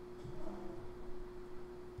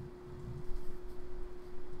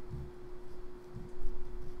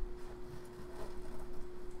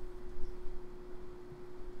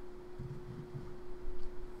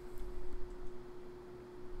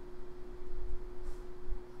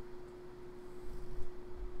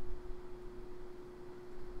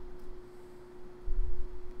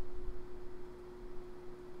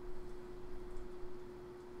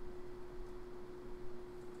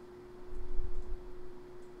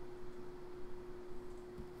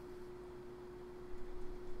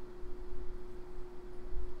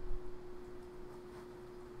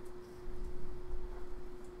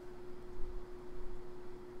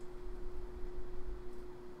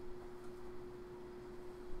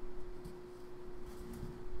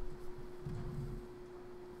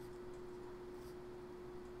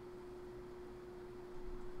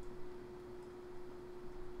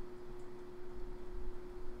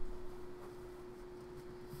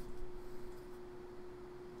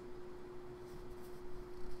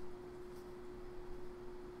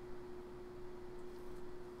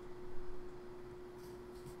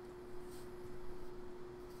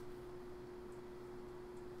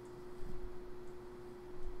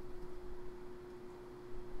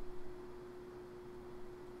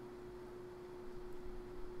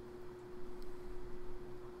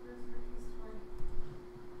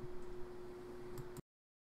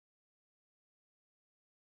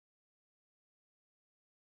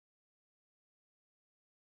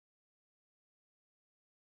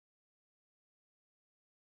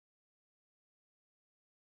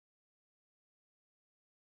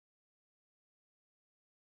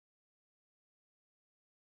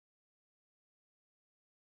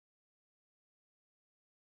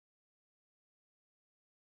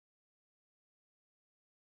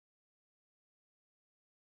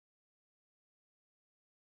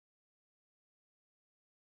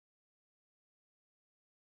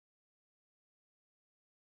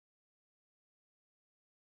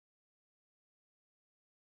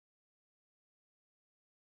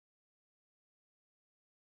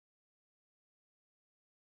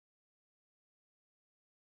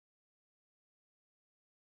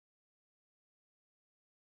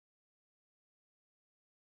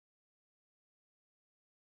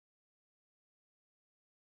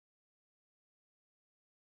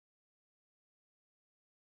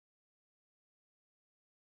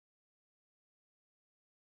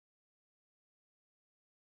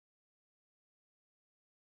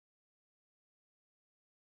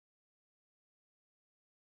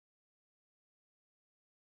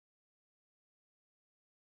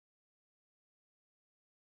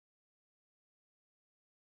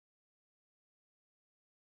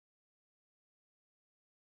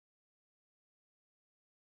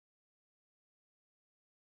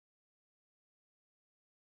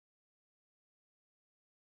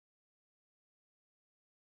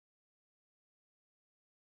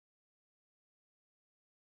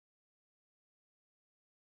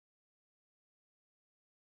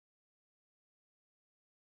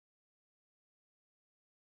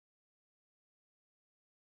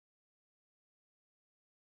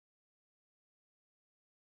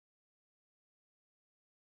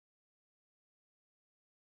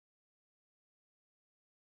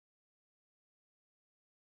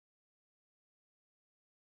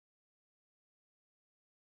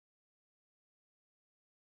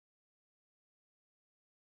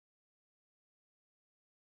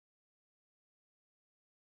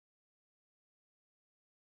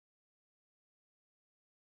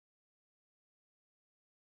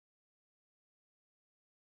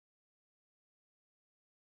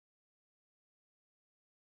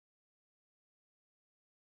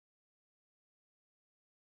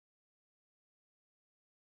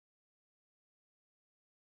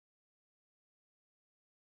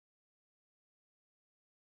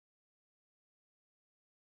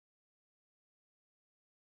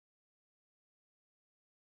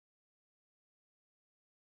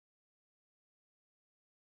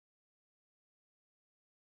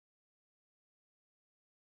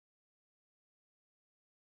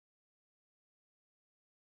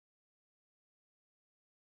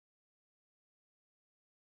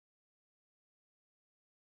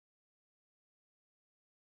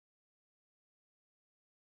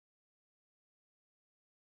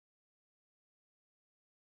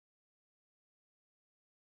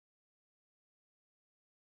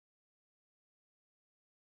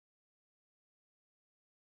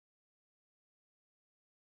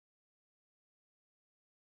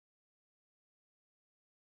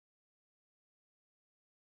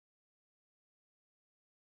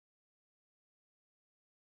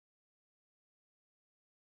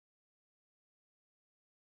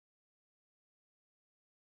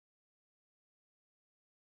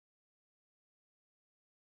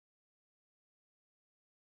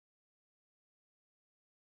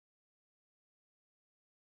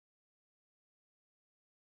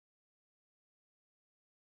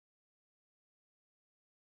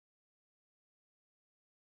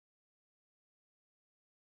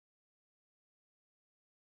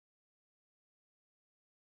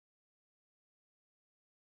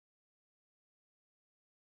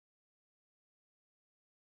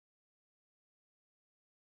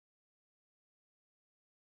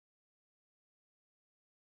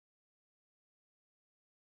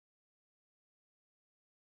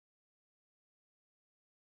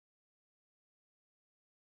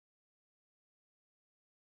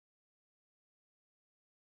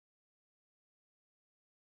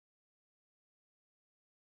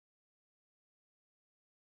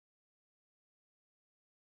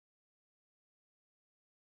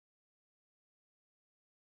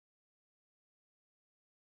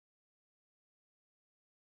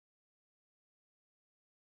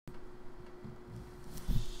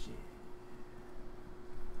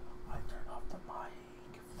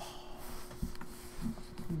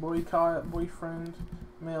 boycott, boyfriend,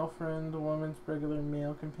 male friend, woman's regular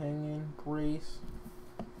male companion, brace,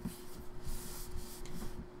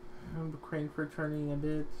 crank for turning a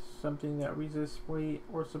bit, something that resists weight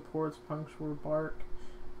or supports punctual bark,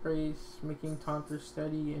 brace, making taunter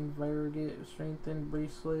steady, invariate, strengthen,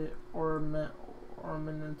 bracelet,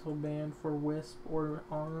 ornamental band for wisp or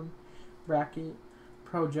arm, bracket,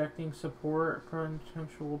 projecting support,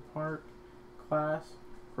 potential park, class,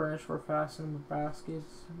 furnish or fasten with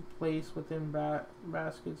baskets, place within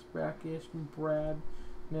baskets, brackish, brad,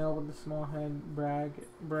 nail with a small head, brag,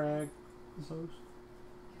 boast.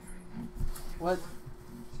 What?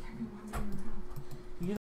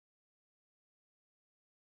 You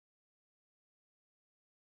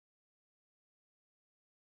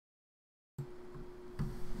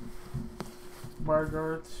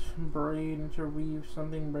Bargart, braid, interweave,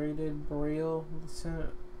 something braided, braille,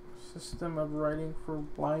 system of writing for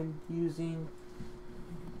blind using,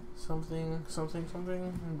 something,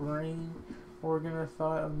 brain, organ or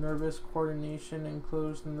thought of nervous coordination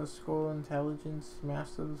enclosed in the skull, intelligence,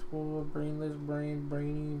 master of the skull, brainless brain,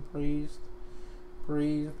 brainy, braised,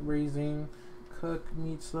 braising, cook,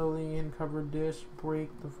 meat slowly in covered dish,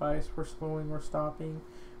 break, device for slowing or stopping,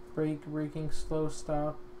 breaking, slow,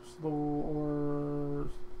 stop, slow or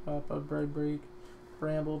stop, a break,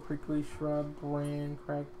 bramble, prickly shrub, bran,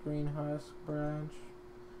 cracked green husk, branch,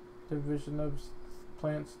 division of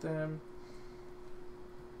plant stem,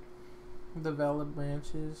 develop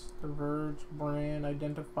branches, diverge, brand,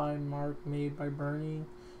 identify, mark made by burning,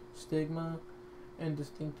 stigma, and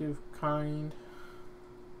distinctive kind,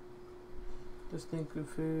 distinctive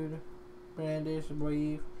food, brandish,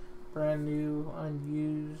 wave, brand new,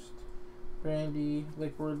 unused, brandy,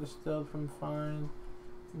 liquid distilled from fine,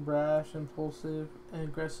 brash, impulsive, and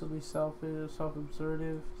aggressively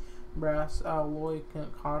self-absortive, brass, alloy,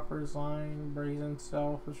 copper, line, brazen,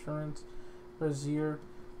 self-assurance, brazier,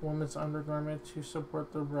 woman's undergarment to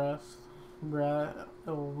support the breast, a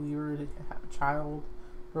weird child,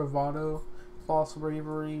 bravado, false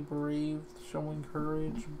bravery, braved, showing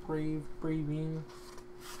courage, braving.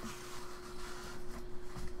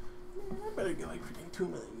 I better get like freaking 2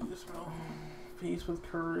 million views, bro. Peace with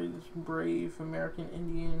courage, brave, American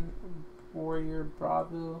Indian, warrior,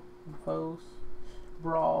 bravo, boast,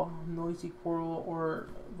 brawl, noisy quarrel or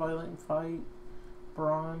violent fight,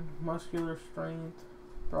 brawn, muscular strength,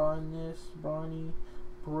 brawnness, brawny,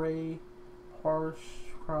 bray, harsh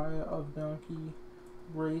cry of donkey,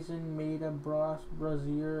 brazen, made of brass,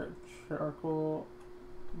 brazier, charcoal,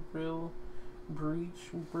 grill, breach,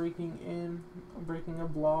 breaking in, breaking a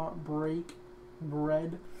block, break,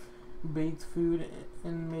 bread, baked food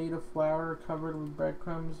and made of flour covered with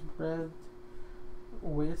breadcrumbs, bread,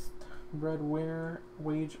 whist, breadwinner,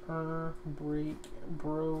 wage earner, break,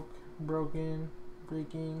 broke, broken,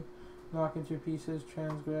 breaking, knock into pieces,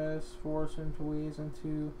 transgress, force into ways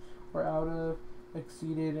into or out of,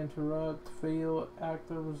 exceeded, interrupt, fail, act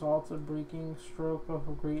the results of breaking, stroke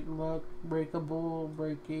of great luck, breakable,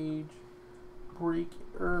 breakage,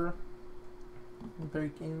 breaker,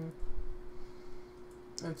 breaking,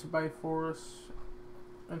 into by force,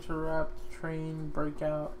 interrupt, train,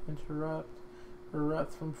 breakout, interrupt,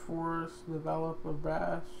 erupt from force, develop a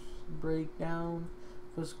brash, breakdown,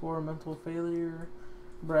 physical or mental failure,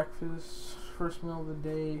 breakfast, first meal of the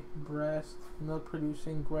day, breast, milk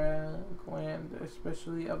producing gland,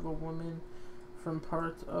 especially of a woman, from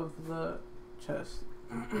parts of the chest,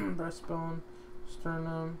 breastbone,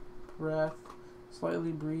 sternum, breath,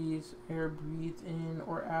 slightly breeze, air breathed in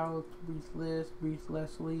or out, breathless,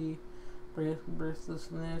 breathlessly,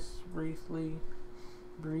 breathlessness, briefly,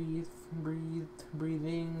 breathed,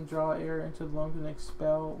 breathing, draw air into the lungs and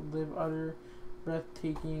expel, live, utter,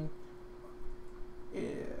 breathtaking,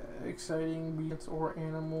 exciting, breeze or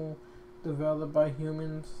animal, developed by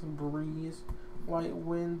humans, breeze, light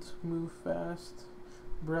winds, move fast,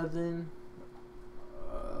 brethren,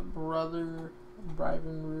 brother,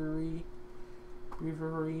 breviary,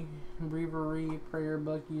 prayer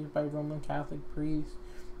book used by Roman Catholic priests,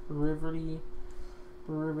 brevities,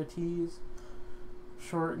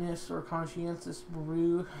 shortness or conscientious,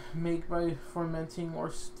 brew, make by fermenting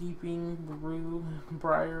or steeping, brew,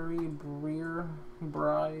 briary, breer,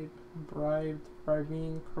 bribe, bribed,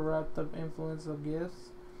 bribing, corrupt of influence of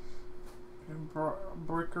gifts,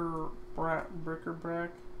 bric-a-brac,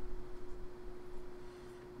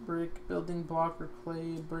 brick, building block or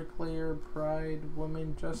clay, bricklayer, bride,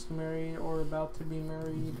 woman just married or about to be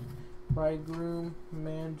married, bridegroom,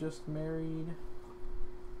 man just married.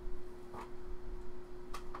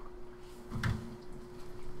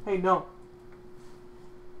 Hey, no.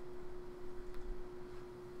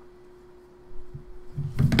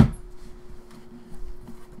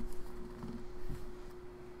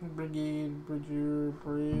 brigade, bridger,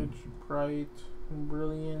 bridge, bright,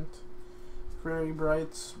 brilliant, very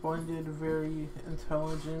bright, splendid, very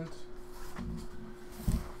intelligent.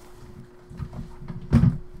 Oh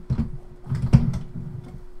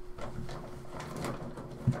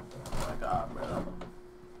my god, bro.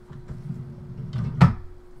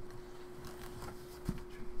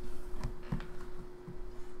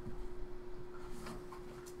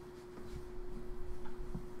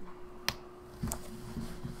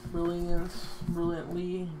 Brilliance,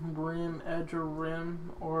 brilliantly, brim, edge or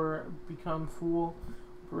rim, or become full,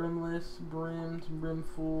 brimless, brimmed,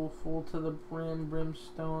 brimful, full to the brim,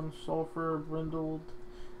 brimstone, sulfur, brindled,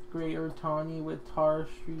 gray or tawny with tar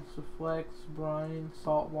streaks of flecks, brine,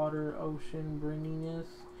 saltwater, ocean, brininess,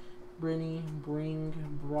 brinny, bring,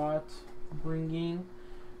 brought, bringing,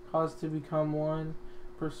 cause to become one,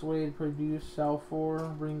 persuade, produce, sell for,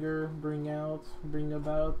 bringer, bring out, bring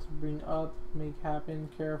about, bring up, make happen,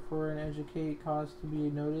 care for, and educate, cause to be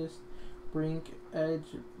noticed, brink, edge,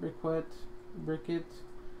 briquet, bricket,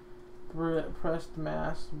 pressed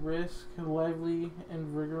mass, brisk, lively,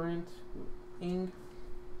 invigorant, ing,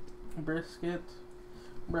 brisket,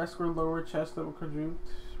 breast or lower chest of a quadruped,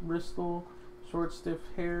 bristle, short stiff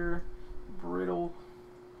hair, brittle,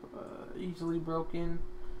 easily broken,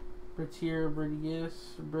 Britier,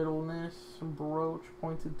 brittius, brittleness, broach,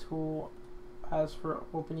 pointed tool as for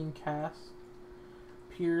opening cast,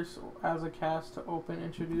 pierce as a cast to open,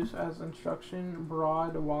 introduce as instruction,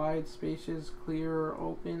 broad, wide, spacious, clear or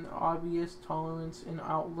open, obvious, tolerance in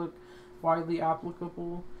outlook, widely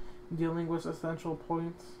applicable, dealing with essential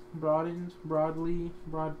points, broadened, broadly,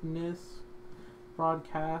 broadness,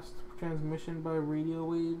 broadcast, transmission by radio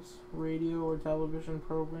waves, radio or television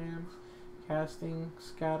programs, casting,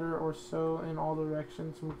 scatter or sow in all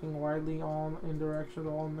directions, making widely all in directions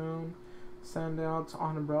all known, send out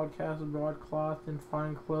on a broadcast, broadcloth and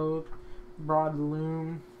fine cloth, broad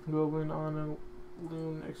loom, woven on a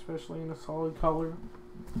loom, especially in a solid color,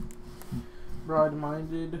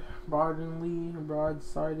 broad-minded, broadenly,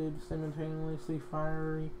 broad-sided, simultaneously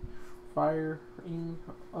firing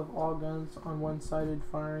of all guns on one-sided,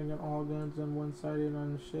 firing on all guns on one-sided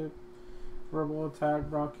on the ship, verbal attack,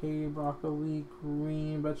 brocade, broccoli,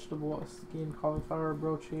 green, vegetable, skin, cauliflower,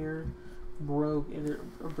 brochure, brogue, a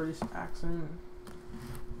British accent.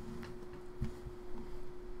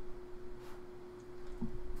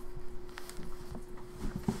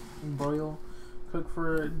 Broil, cook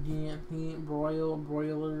for DIDNT, broil,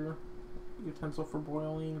 broiler, utensil for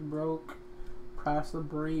boiling, broke, press the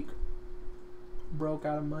break, broke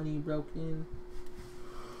out of money, broke in.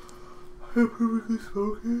 Perfectly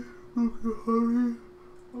spoken.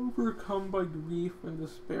 Overcome by grief and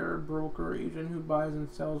despair, broker, agent who buys and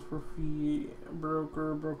sells for fee,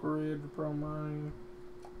 broker, brokerage, bromine,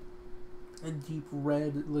 a deep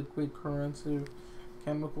red liquid corrosive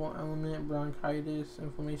chemical element, bronchitis,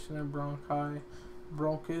 inflammation of bronchi,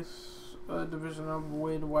 bronchus, a division of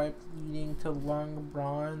void wipe leading to lung,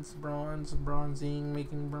 bronzing,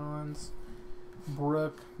 making bronze,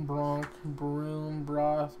 brook, bronch, broom,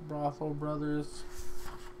 broth, brothel, brothers,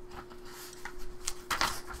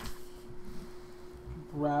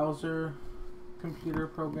 browser, computer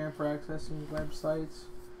program for accessing websites,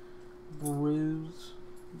 bruising,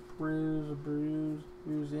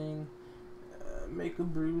 make a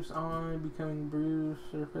bruise on, becoming bruised,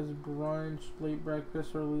 surface, brunch, late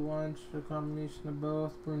breakfast, early lunch, a combination of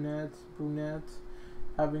both, brunette,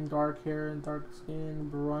 having dark hair and dark skin,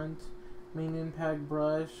 brunt, main impact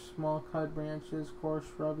brush, small cut branches, coarse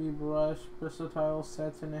shrubby brush, versatile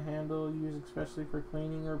sets in a handle, used especially for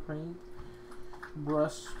cleaning or paint,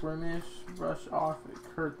 brush skirmish, brush off,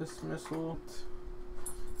 curt dismissal,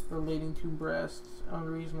 relating to breasts,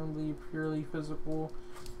 unreasonably purely physical,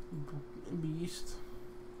 beast,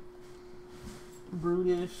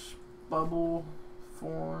 brutish, bubble,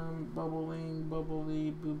 form, bubbling,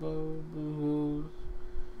 bubbly, bubo, boohoo,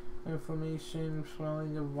 inflammation,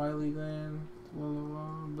 swelling of wily gland,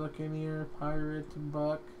 buccaneer, pirate,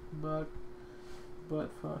 buck, butt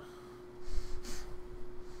fuck.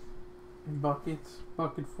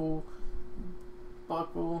 Bucketful,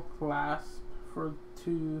 buckle, clasp for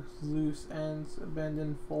two loose ends, bend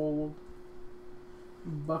and fold,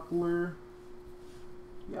 buckler,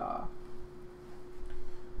 yeah,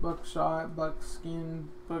 buckshot, buckskin,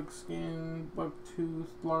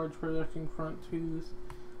 bucktooth, large projecting front tooth,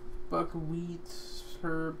 buckwheat,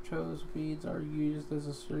 herb, chose weeds are used as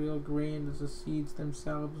a cereal grain as the seeds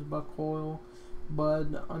themselves, buckoil,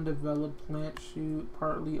 bud, undeveloped plant shoot,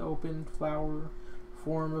 partly open flower,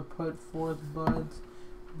 form of put forth buds,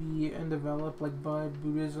 be undeveloped like bud,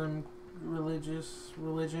 Buddhism,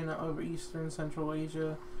 religion of Eastern Central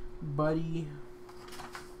Asia, buddy,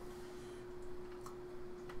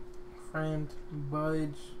 friend,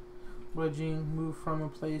 budging, move from a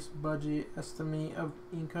place, budget, estimate of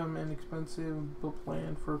income and expenses,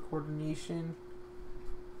 plan for coordination,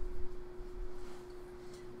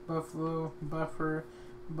 buffalo, buffer,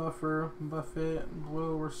 buffet,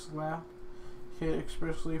 blow or slap, hit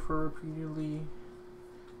especially for repeatedly,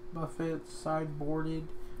 buffet, sideboarded,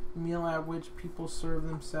 meal at which people serve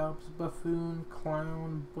themselves, buffoon,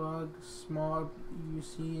 clown, bug, small, you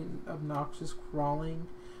see, obnoxious, crawling,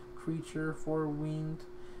 creature, four-winged,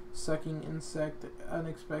 sucking insect,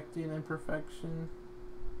 unexpected imperfection,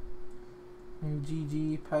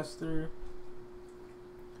 GG, pester,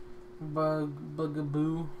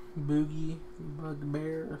 bugaboo, boogie,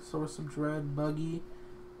 bugbear, source of dread, buggy,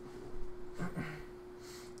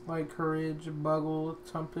 like courage, buggle,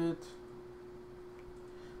 trumpet,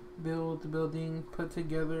 building, put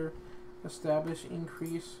together, establish,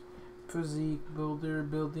 increase, physique, builder,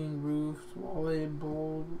 building, roof, wallet,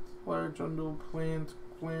 bold, large, undul, plant,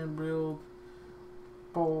 build,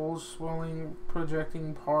 bulge, swelling,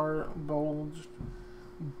 projecting part, bulge,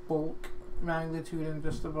 bulk, magnitude, and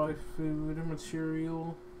justify food,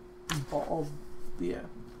 material,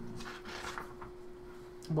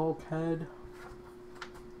 bulkhead,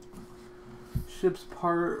 ship's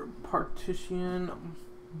partition,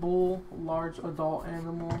 bull, large adult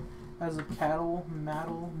animal, as of cattle,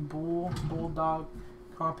 mattle, bull, bulldog,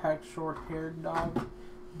 compact short-haired dog,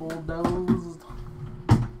 bulldozed,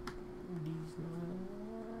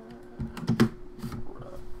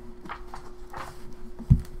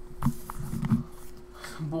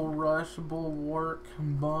 bulrush, bulwark,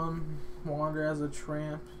 bum, wander as a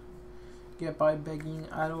tramp, get by begging,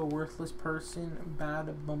 idle, worthless person,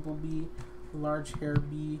 bad, bumblebee, large hair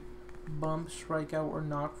bee, bump, strike out or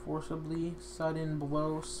knock forcibly, sudden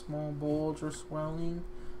blow, small bulge or swelling,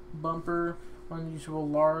 bumper, unusual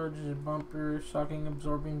large, bumper, shocking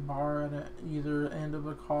absorbing bar at either end of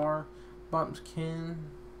a car, bumpkin,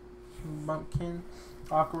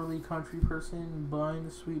 awkwardly country person, bun,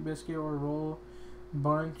 sweet biscuit or roll,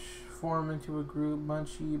 bunch, form into a group,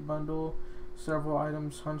 bunchy, bundle, several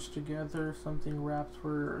items hunched together, something wrapped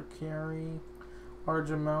for carrying, large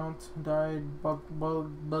amount, dyed,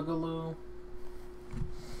 bugalow,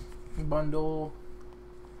 bundle,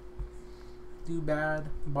 do bad,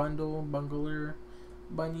 bundle, bungler,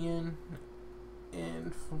 bunion,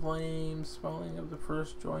 in flame, swelling of the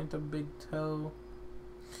first joint of big toe,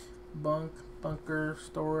 bunk, bunker,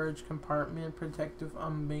 storage, compartment, protective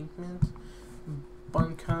embankment,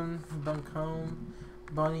 buncombe,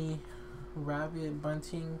 bunny, rabbit,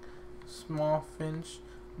 bunting, small finch,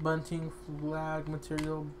 bunting, flag,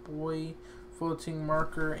 material, buoy, floating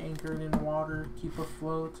marker, anchored in water, keep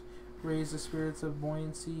afloat, raise the spirits of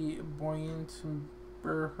buoyancy, buoyant,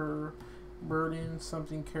 burden,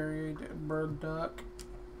 something carried, burdock,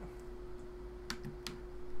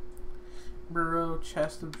 bureau,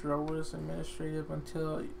 chest of drawers, administrative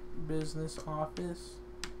until business office,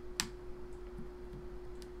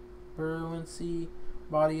 buoyancy,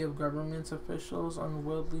 body of government's officials,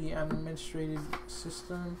 unwieldy administrative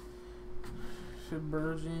system,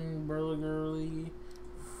 suburban, burglary,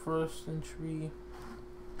 first entry,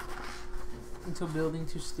 until building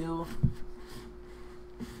to steal,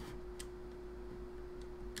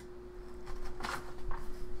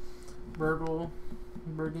 burgle,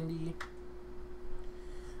 burgundy,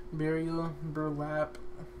 burial, burlap,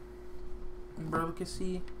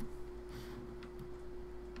 burlecacy,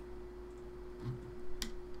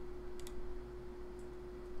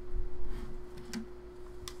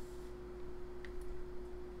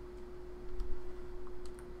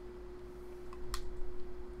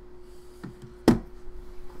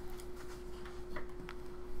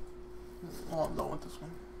 oh, I'm done with this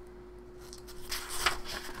one.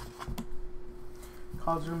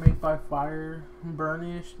 Causer made by fire,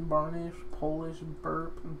 burnish, varnish, Polish,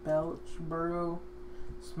 burp, belch, burrow,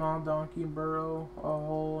 small donkey, burrow, a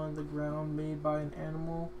hole in the ground made by an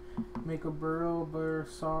animal, make a burrow,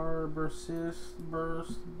 bursar, bursist,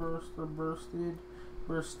 burst, burst or bursted,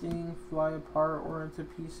 bursting, fly apart or into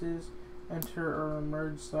pieces, enter or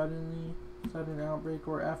emerge suddenly, sudden outbreak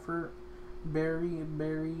or effort, bury,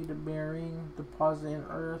 buried, bearing, deposit in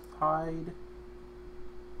earth, hide,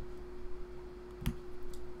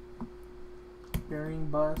 bearing,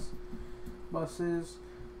 bus, buses,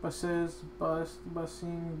 buses, bus,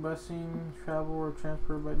 busing, travel or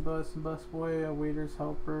transport by bus, busboy, a waiter's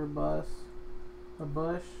helper, bus, a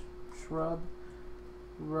bush, shrub,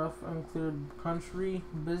 rough uncleared country,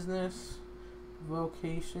 business,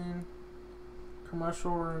 vocation,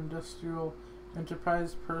 commercial or industrial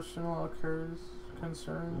enterprise, personal occurs,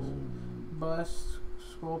 concerns. Bust,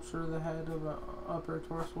 sculpture the head of an upper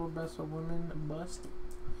torso, best of women, bust.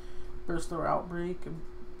 Burst or outbreak,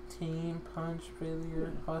 team, punch,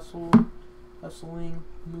 failure, hustle, hustling,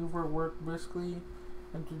 move or work briskly,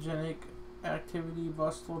 intergenic activity,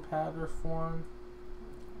 bustle, pad or form,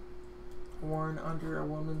 worn under a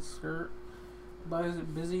woman's skirt.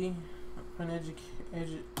 Busy,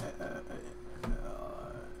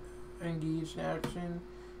 engaged in action,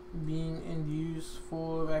 being in use,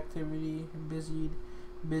 full of activity, busied,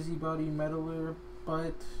 busybody, meddler,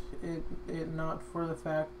 but it not for the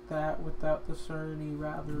fact that without the certainty,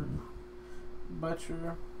 rather.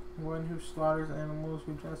 Butcher, one who slaughters animals,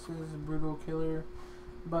 who dresses, brutal killer.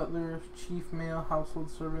 Butler, chief male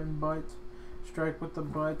household servant, butt, strike with the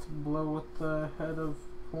butt, blow with the head of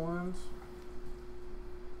horns.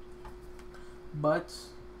 Butts,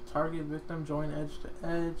 target victim, join edge to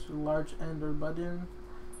edge, large end or button.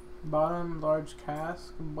 Bottom, large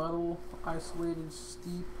cask, buttle, isolated,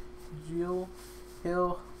 steep, Jill,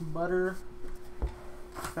 hill, butter,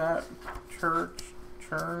 fat, church,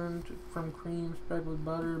 churned from cream, spread with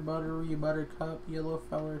butter, buttery, buttercup, yellow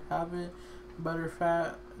feathered habit,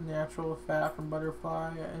 butterfat, natural fat from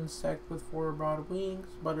butterfly, insect with 4 broad wings,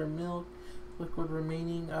 buttermilk, liquid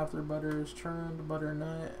remaining after butter is churned,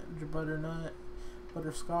 butternut,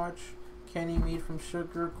 butterscotch, candy made from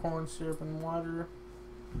sugar, corn syrup, and water.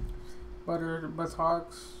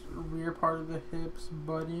 Buttocks, rear part of the hips,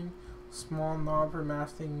 button, small knob for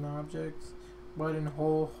masking objects,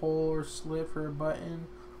 buttonhole, hole or slit for a button,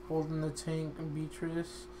 holding the tank,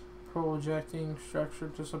 beatrice, projecting structure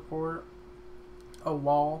to support, a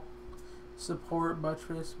wall, support,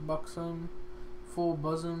 buttress, buxom, full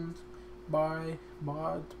bosomed, buy,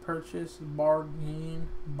 bought, purchase, bargain,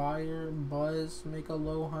 buyer, buzz, make a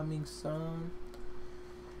low humming sound.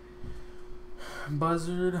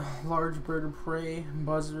 Buzzard, large bird of prey.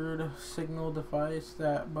 Buzzard, signal device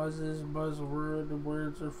that buzzes. Buzzword,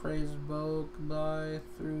 words or phrase evoked by,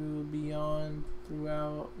 through, beyond,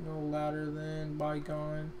 throughout, no latter than,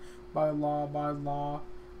 bygone, by law,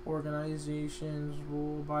 organizations,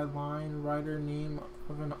 rule, by line, writer, name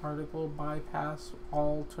of an article, bypass,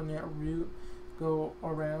 alternate route, go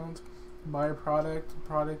around, byproduct,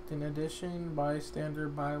 product in addition, bystander,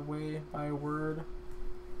 byway, by word.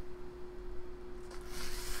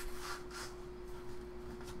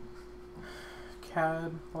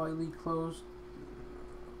 Cab, lightly closed,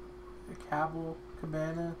 cabal,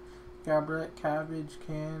 cabana, cabret, cabbage,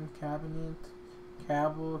 can, cabinet,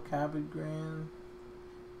 cabal, cabagran,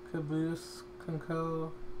 caboose,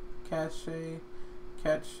 conco, cache,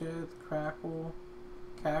 catched, crackle,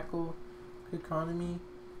 cackle, economy,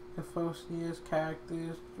 Caphosius,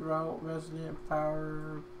 cactus, drought, resident,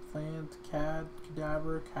 flower, plant, cad,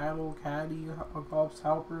 cadaver, cattle, caddy, a golf's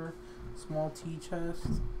helper, small tea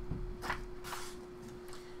chest.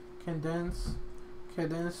 Condense,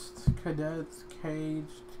 cadensed, cadets, caged,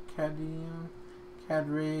 cadmium,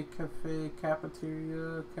 cadre, cafe,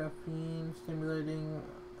 cafeteria, caffeine, stimulating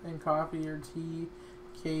in coffee or tea,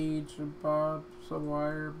 cage, barbs, a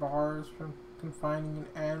wire, bars from confining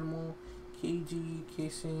an animal, cagey,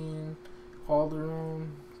 casein,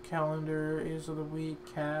 calderon, calendar, is of the week,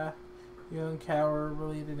 calf, young cow or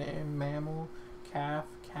related to mammal, calf,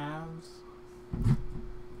 calves.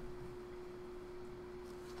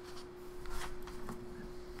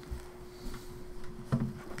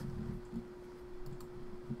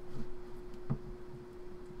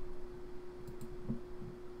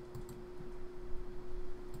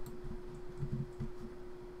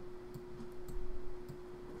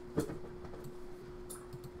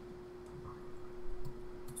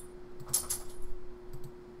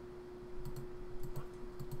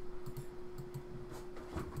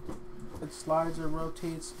 Slides or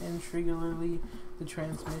rotates intriguingly the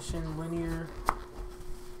transmission, linear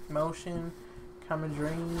motion, common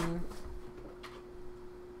draining,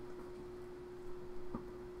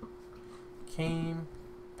 cane,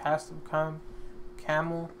 passive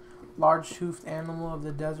camel, large hoofed animal of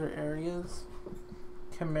the desert areas,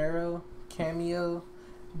 cameo,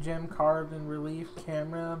 gem carved in relief,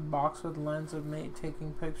 camera, box with lens of mate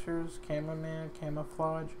taking pictures, cameraman,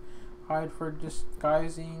 camouflage, hide for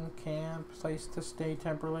disguising, camp, place to stay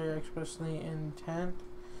temporarily, especially in tent,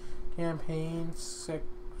 campaign,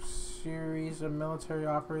 series of military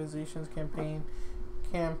operations, campaign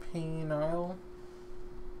camphor,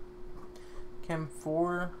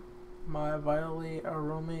 my vitally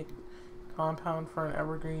aromatic compound for an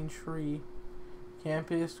evergreen tree,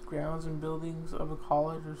 campus, grounds and buildings of a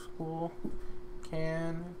college or school,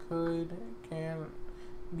 can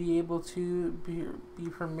be able to be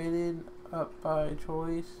permitted up by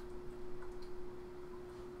choice,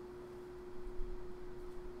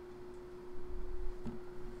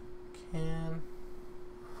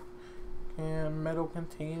 metal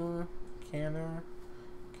container, canner,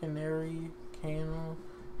 canary, candle,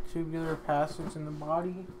 tubular passage in the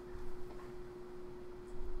body,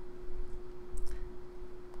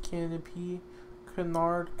 canopy,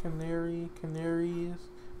 canard, canary, canaries,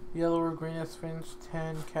 yellow or green as finch,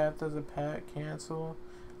 10, cat as a pet, cancel,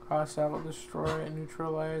 cross out, destroy,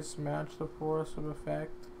 neutralize, match the force of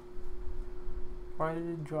effect. Why did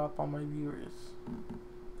it drop on my viewers?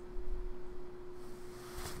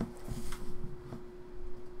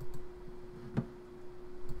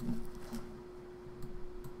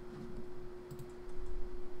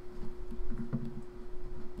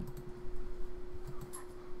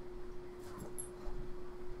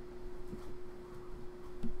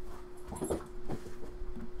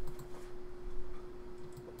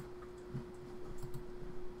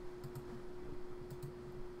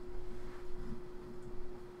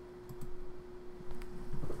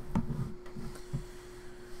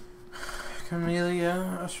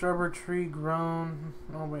 Camellia, a shrub or tree grown.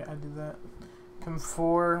 Oh wait, I did that.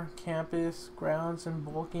 Camphor, campus, grounds and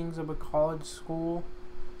bulkings of a college, school,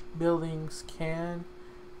 buildings. Can,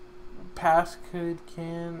 pass, could,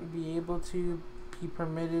 can, be able to, be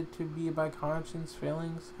permitted to, be by conscience,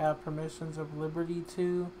 failings, have permissions of liberty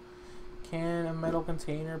to. Can, a metal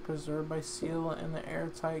container preserved by seal in the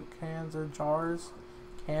airtight cans or jars.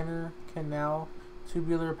 Canner, canal,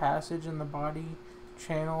 tubular passage in the body,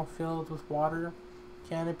 channel filled with water.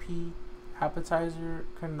 Canopy, appetizer,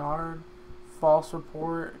 canard, false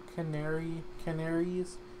report, canary,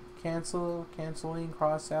 canaries. Cancel, canceling,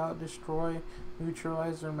 cross out, destroy,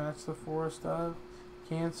 neutralize or match the force of.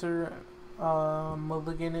 Cancer,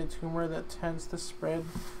 malignant tumor that tends to spread,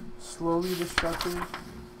 slowly destructive.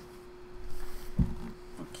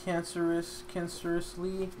 Cancerous,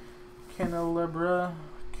 cancerously, candelabra,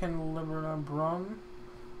 candelabrum.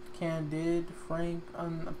 Candid, frank,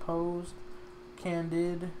 unopposed.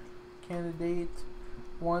 Candid, candidate,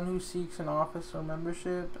 one who seeks an office or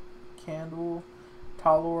membership. Candle,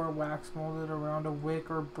 tallow or wax molded around a wick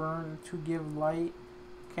or burned to give light.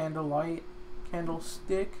 Candlelight,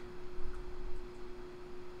 candlestick.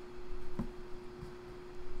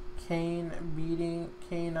 Cane, beating,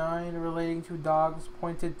 canine, relating to dogs,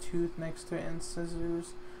 pointed tooth next to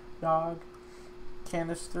incisors, dog.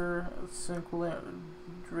 Canister,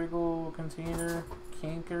 cylindrical container,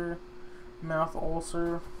 canker, mouth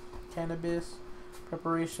ulcer, cannabis,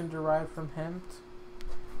 preparation derived from hemp.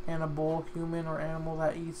 Cannibal, human or animal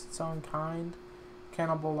that eats its own kind.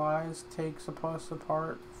 Cannibalize, takes a pus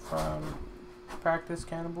apart from practice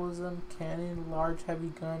cannibalism. Cannon, large heavy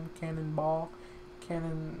gun, cannonball,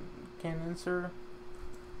 canonser,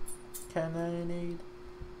 cannonade,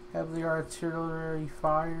 heavily artillery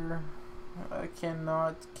fire.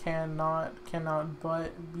 Cannot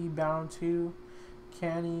but be bound to.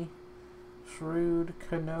 Canny, shrewd,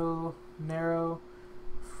 canoe, narrow,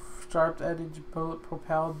 sharp-edged boat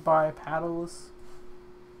propelled by paddles.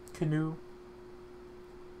 Canoe.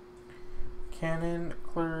 Canon,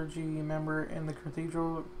 clergy member in the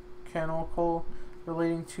cathedral. Canonical,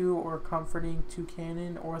 relating to or comforting to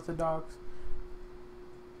canon, orthodox.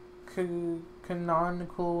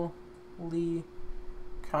 Canonically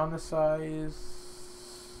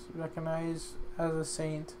recognized as a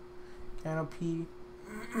saint. Canopy,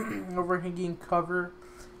 overhanging cover.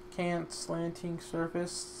 Cant, slanting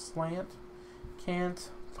surface, slant.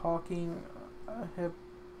 Cant, talking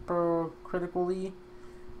hypocritically.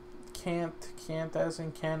 Cant as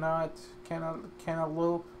in cannot.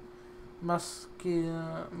 Cantaloupe,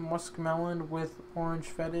 muskmelon with orange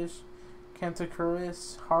fetish.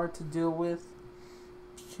 Cantankerous, hard to deal with.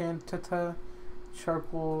 Cantata,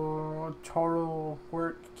 charcoal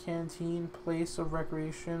work. Canteen, place of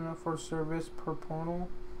recreation for service proponal.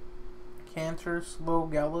 Canter, slow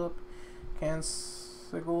gallop.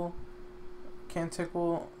 Canticle,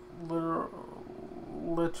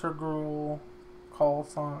 liturgal call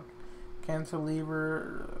song.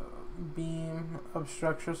 Cantilever, beam of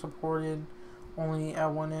structure supported only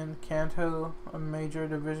at one end. Canto, a major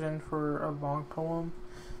division for a long poem.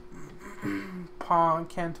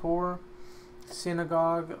 Cantor,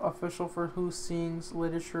 synagogue, official for who sings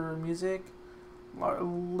literature or music.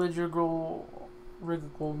 Liturgal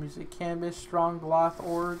music. Canvas, strong cloth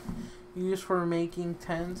org, used for making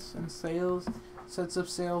tents and sails. Sets of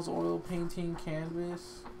sails, oil painting,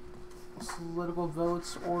 canvas. Political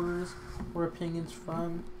votes, orders, or opinions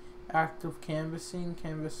from. Act of canvassing,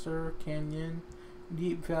 canvasser, canyon.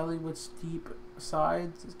 Deep valley with steep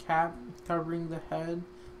sides. Cap, covering the head.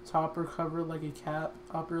 Topper, cover like a cap.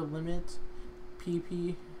 Upper limit.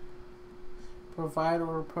 PP, provide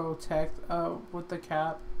or protect with the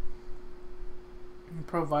cap.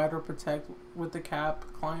 provide or protect with the cap,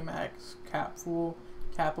 climax, capful,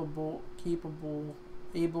 capable,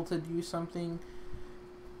 able to do something,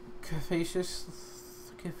 capacious,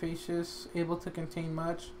 able to contain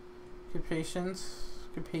much, patience,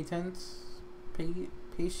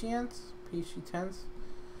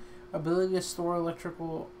 ability to store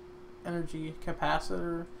electrical energy,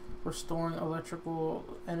 capacitor, for storing electrical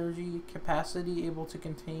energy, capacity, able to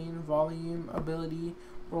contain, volume, ability,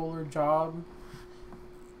 roller, job,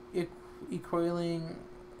 equaling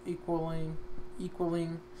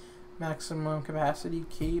maximum capacity,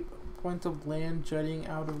 cape, point of land jutting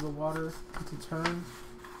out of the water to turn,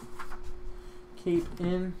 cape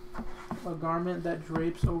in, a garment that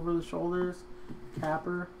drapes over the shoulders,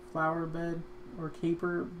 capper, flower bed or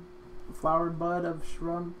caper, flower bud of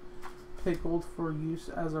shrub, pickled for use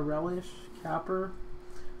as a relish, capper,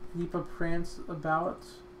 leap of prance about,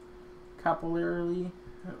 capillarily,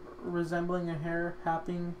 resembling a hare,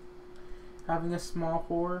 having a small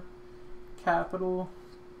whore, capital,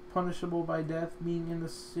 punishable by death, being in the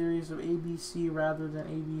series of ABC rather than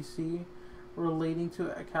ABC, relating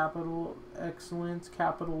to a capital, excellence,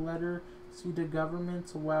 capital letter, see the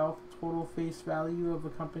government's wealth, total face value of a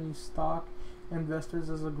company's stock, investors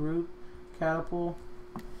as a group, capital,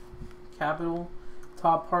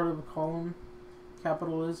 top part of a column,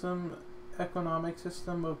 capitalism, economic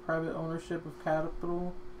system of private ownership of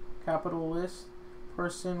capital, capitalist,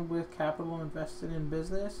 person with capital invested in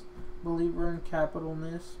business, believer in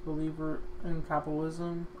capitalness, believer in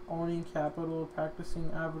capitalism, owning capital,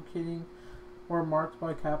 practicing, advocating, or marked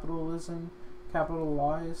by capitalism,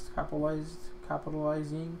 capitalizing,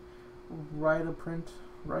 write or print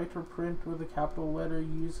with a capital letter,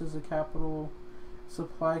 used as a capital,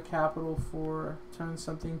 supply capital for, turn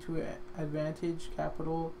something to advantage,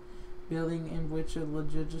 capital, building in which a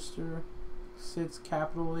legislature sits,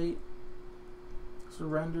 capitulate,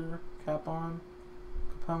 surrender, capone,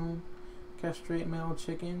 castrate male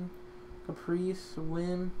chicken, caprice,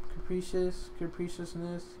 whim,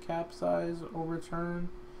 capriciousness, capsize, overturn,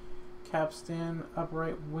 capstan,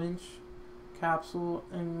 upright winch, capsule,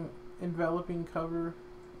 enveloping cover,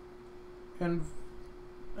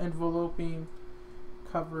 enveloping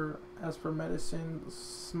cover as per medicine,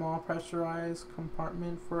 small pressurized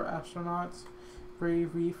compartment for astronauts,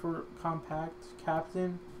 bravery for compact,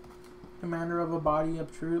 captain, commander of a body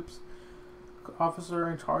of troops, officer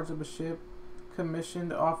in charge of a ship,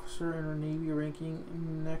 commissioned officer in a navy ranking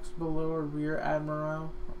next below a rear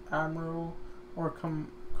admiral or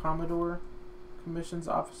commodore, commissions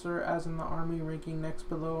officer as in the army ranking next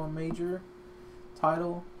below a major,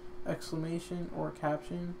 title, exclamation or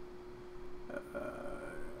caption,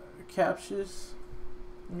 captious,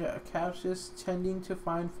 tending to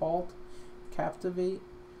find fault, captivate,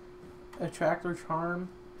 attract or charm,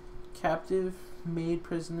 captive, made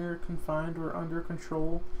prisoner, confined or under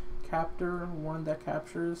control, captor, one that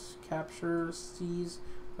captures, capture, seize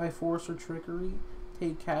by force or trickery,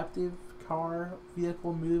 take captive, car,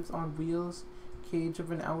 vehicle moves on wheels, cage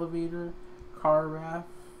of an elevator, car raft,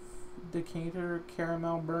 decanter,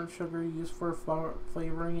 caramel, burnt sugar used for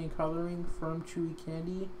flavoring and coloring, firm chewy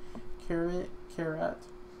candy, carrot,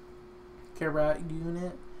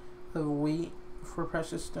 unit of weight for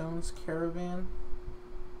precious stones, caravan,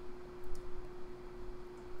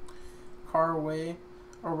 carway,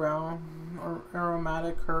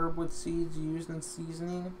 aromatic herb with seeds used in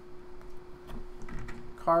seasoning,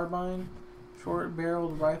 carbine,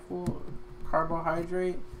 short-barreled rifle,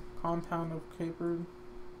 carbohydrate, compound of capered,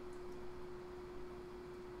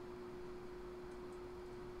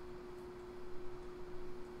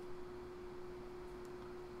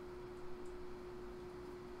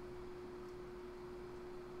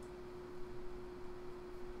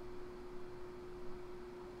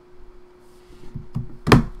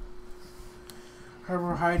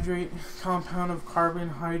 carbohydrate, compound of carbon,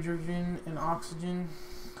 hydrogen, and oxygen,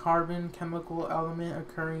 carbon, chemical element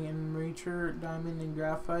occurring in nature, diamond and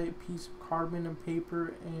graphite, piece of carbon and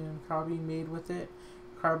paper and copy made with it,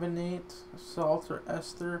 carbonate, salt or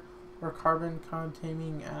ester or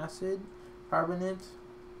carbon-containing acid, carbonate,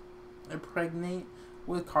 impregnate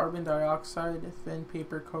with carbon dioxide, thin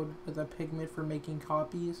paper coated with a pigment for making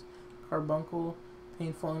copies, carbuncle,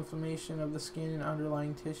 painful inflammation of the skin and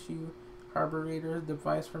underlying tissue, carburetor,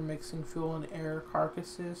 device for mixing fuel and air,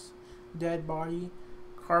 carcasses, dead body,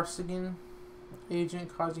 carcinogen, agent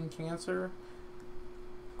causing cancer,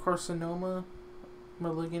 carcinoma,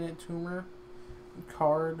 malignant tumor,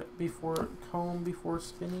 comb before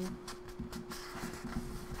spinning,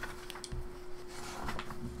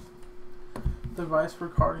 device for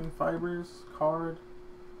carding fibers, card,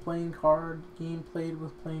 playing card, game played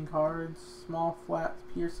with playing cards, small flat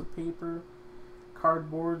piece of paper,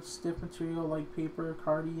 cardboard, stiff material like paper,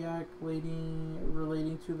 cardiac,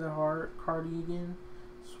 relating to the heart, cardigan,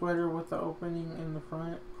 sweater with the opening in the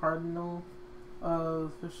front, cardinal,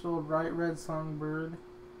 official bright red songbird,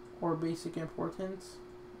 or basic importance,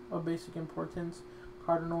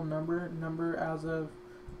 cardinal number as of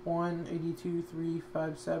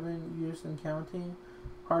 182,357, used in counting,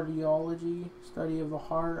 cardiology, study of the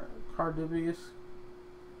heart, cardiovascular,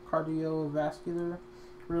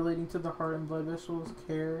 relating to the heart and blood vessels,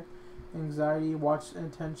 care, anxiety, watch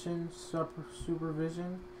attention,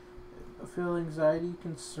 supervision, feel anxiety,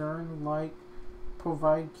 concern, like,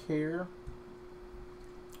 provide care,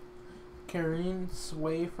 carrying,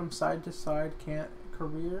 sway from side to side,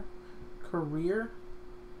 career,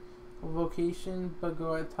 vocation, but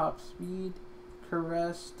go at top speed,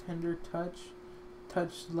 caress, tender touch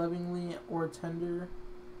lovingly or tender,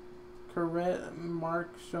 correct,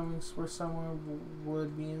 mark showing where someone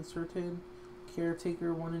would be inserted,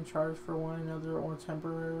 caretaker, one in charge for one another or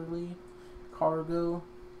temporarily, cargo,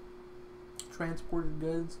 transported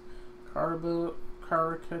goods, carbo,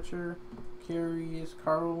 caricature, carries,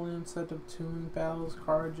 carolyn, set of tune, battles,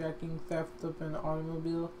 carjacking, theft of an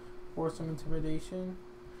automobile, force of intimidation,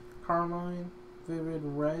 carmine, vivid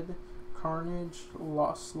red, carnage,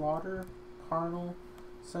 slaughter, carnal,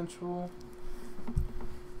 sensual,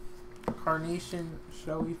 carnation,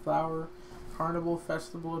 showy flower, carnival,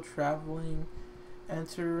 festival, traveling,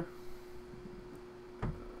 enter,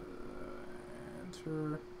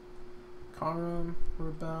 carum,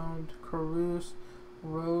 rebound, carouse,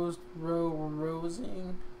 rose,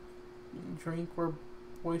 rosing, drink or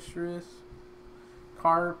boisterous,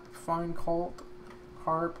 carp, fine cult,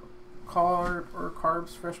 carp or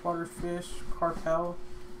carbs, freshwater fish, cartel,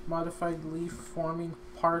 modified leaf forming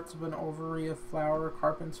parts of an ovary of flower,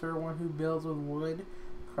 carpenter, one who builds with wood,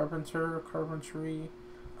 carpenter, carpentry,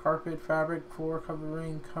 carpet, fabric, floor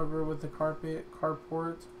covering, cover with the carpet,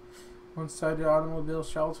 carport, one-sided automobile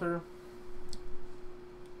shelter,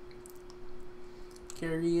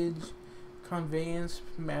 carriage, conveyance,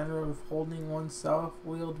 manner of holding oneself,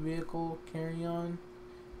 wheeled vehicle, carry-on,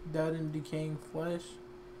 dead and decaying flesh,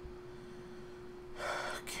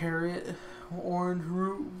 carrot, orange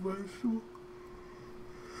root, vegetable,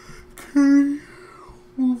 carry,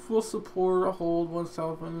 move, will support, hold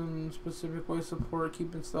oneself in a specific way, support,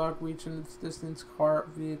 keep in stock, reach in its distance, cart,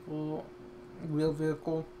 vehicle, wheel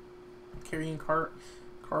vehicle, carrying cart,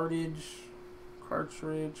 cartage,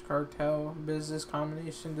 cartridge, cartel, business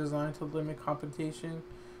combination designed to limit competition,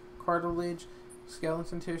 cartilage,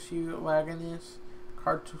 skeleton tissue, lagonist,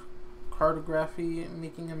 cartography,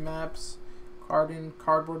 making of maps,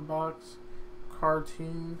 cardboard box,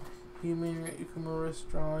 cartoon, humorous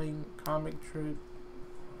drawing, comic strip,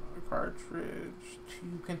 cartridge,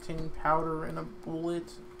 tube containing powder and a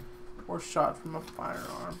bullet or shot from a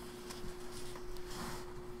firearm,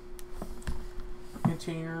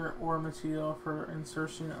 container or material for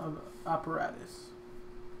insertion of apparatus.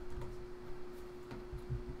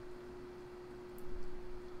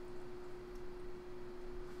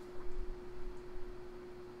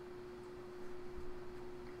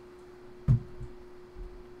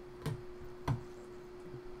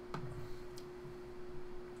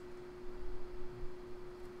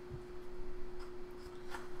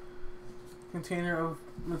 Container of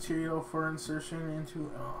material for insertion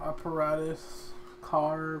into apparatus,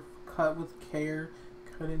 carve, cut with care,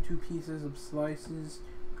 cut into pieces of slices,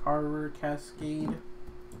 carver, cascade,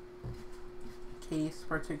 case,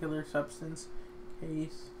 particular substance,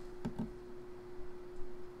 case,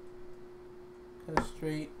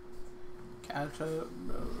 castrate, catch-up,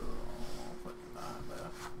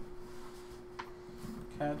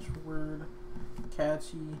 catchword,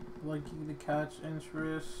 catchy, liking to catch,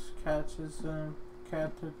 interest, catchism,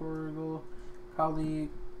 categorical, colleague,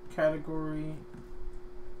 category,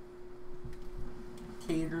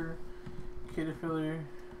 caterpillar,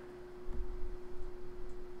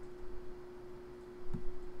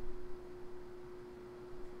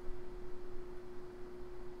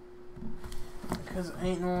 because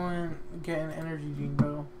ain't no one getting energy drink,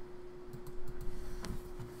 bro.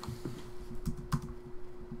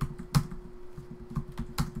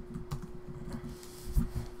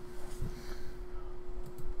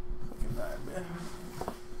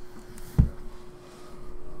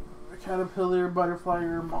 Caterpillar, butterfly,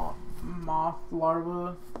 or moth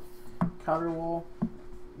larva, caterwaul,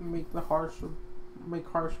 make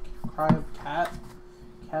harsh cry of cat,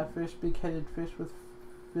 catfish, big-headed fish with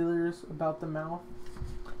fillers about the mouth,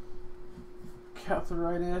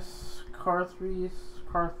 catharitis,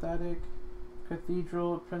 carthatic,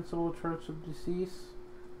 Cathedral, principal church of decease.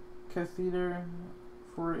 Catheter,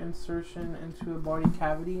 for insertion into a body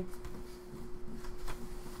cavity.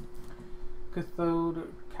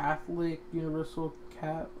 Cathode, Catholic, universal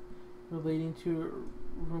cap, relating to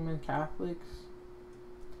Roman Catholics.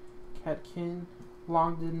 Catkin,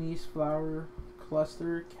 long Denise flower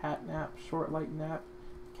cluster. Catnap, short light nap.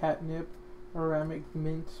 Catnip, aromatic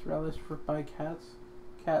mint, relished by cats.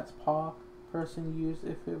 Cat's paw, person used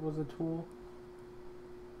if it was a tool.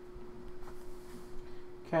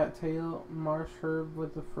 Cattail, marsh herb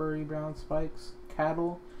with the furry brown spikes.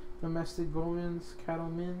 Cattle, domestic Romans,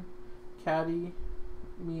 cattlemen. Catty,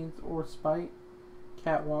 means or spite.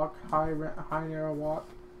 Catwalk, high narrow walk.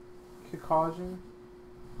 Caucasian,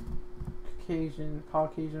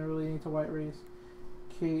 Caucasian relating to white race.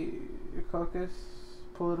 Caucus,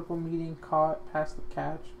 political meeting, caught, past the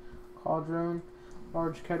catch. Cauldron,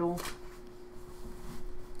 large kettle.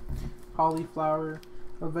 Cauliflower,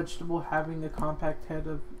 a vegetable having a compact head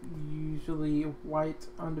of usually white,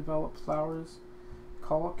 undeveloped flowers.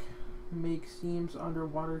 Caulk, make seams under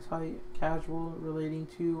watertight. Casual, relating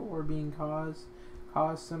to or being caused.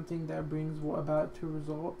 Cause something that brings about to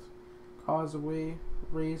result. Causeway,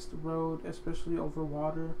 raised road, especially over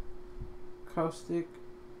water. Caustic,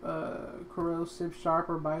 corrosive, sharp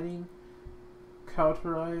or biting.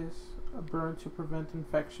 Cauterize, burn to prevent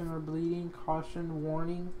infection or bleeding. Caution,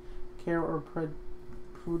 warning. Care or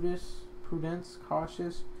prudence,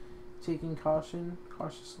 cautious, taking caution,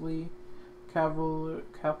 cautiously.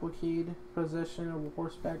 Cavalcade, possession of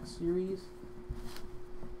horseback series.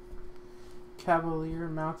 Cavalier,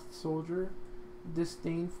 mounted soldier.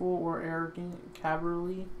 Disdainful or arrogant.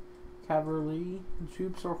 Cavalry,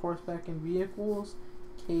 troops or horseback in vehicles.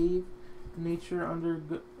 Cave, nature,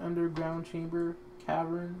 underground chamber.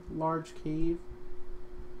 Cavern, large cave.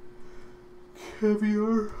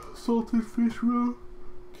 Caviar, salted fish roe.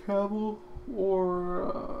 Cavil,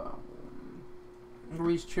 or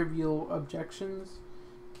raise trivial objections.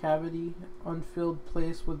 Cavity, unfilled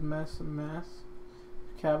place with mass.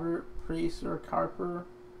 Caber, praise or capper.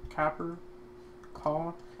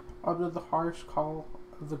 Call, under the harsh call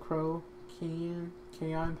of the crow. Cayenne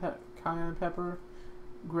pepper,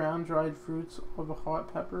 ground dried fruits of a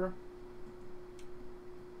hot pepper.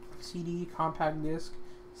 CD, compact disc.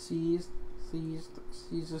 Seized,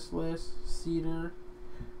 ceaseless. Cedar,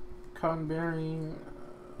 cone bearing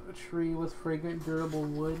tree with fragrant durable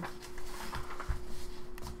wood.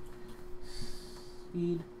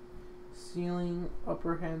 Speed, ceiling,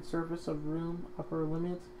 upper hand surface of room, upper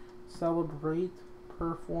limit. Celebrate,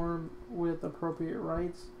 perform with appropriate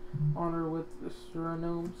rites. Honor with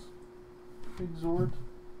surnames. Exhort.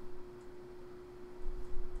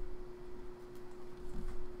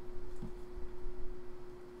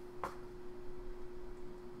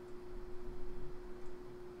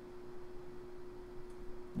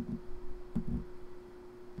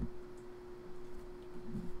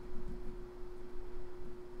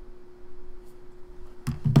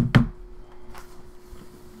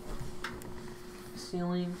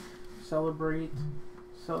 Ceiling, celebrate,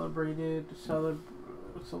 celebrated,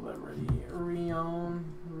 celebrity, renowned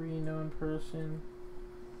person.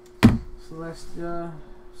 Celestial,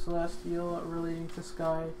 relating to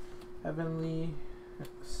sky. Heavenly,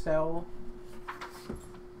 cell.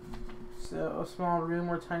 So a small room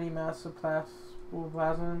or tiny mass of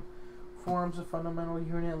plasm forms a fundamental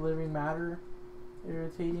unit, living matter.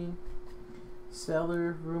 Irritating.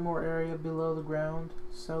 Cellar, room or area below the ground.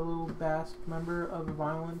 Cellobasque, member of the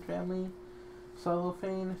violin family.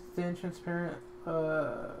 Cellophane, thin, transparent,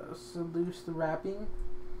 loose wrapping.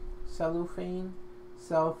 Cellophane,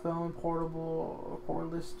 cell phone, portable,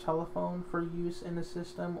 cordless telephone for use in a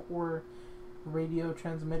system or radio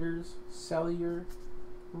transmitters. Cellular,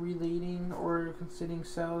 relating or considering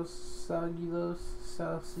cells. Cellulose,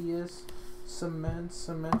 Celsius, cement,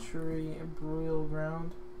 cemetery, burial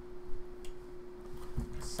ground.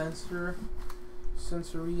 Censor,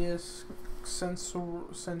 censorious, censure,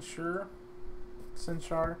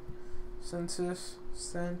 census,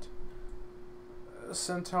 cent,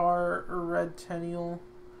 centaur, retennial,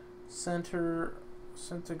 center,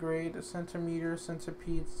 centigrade, centimeter,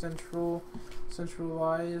 centipede, central,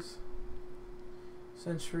 centralize,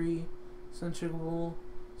 century, centrifugal,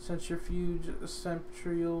 centrifuge,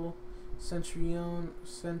 centrial, centurion,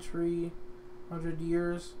 century, 100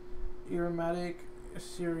 years. Aromatic,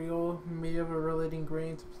 cereal, made of a relating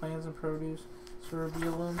grain to plants and produce.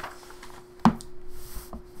 Cerebellum.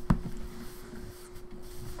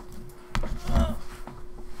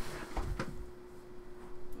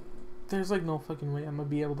 There's like no fucking way I'm gonna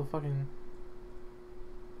be able to fucking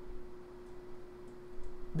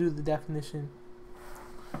do the definition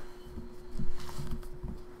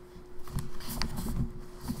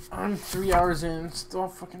I'm 3 hours in, still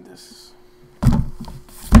fucking this.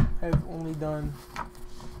 I've only done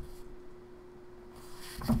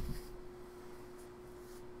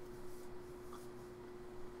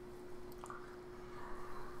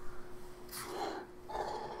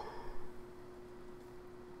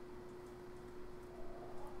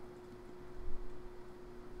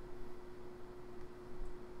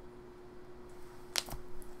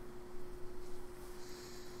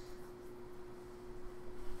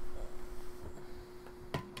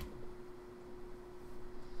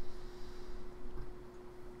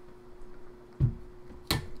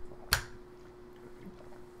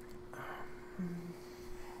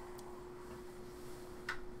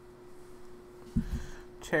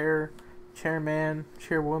chairman,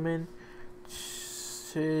 chairwoman,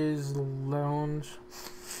 chiz lounge,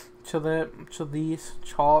 chalice,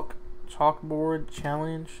 chalkboard,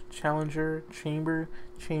 challenge, challenger, chamber,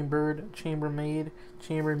 chambered, chambermaid,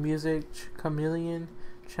 chamber music, chameleon,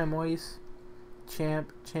 chamois,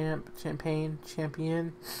 champagne,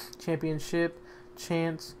 champion, championship,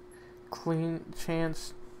 chance, clean,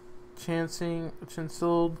 chance, chancing,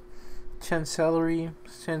 chancelled, chancellery,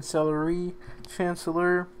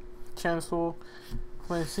 chancellor, chancel,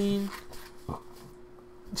 clancine,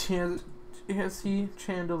 chancy,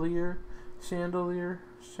 chandelier,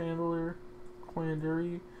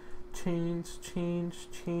 quandary, changing,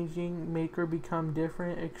 maker, become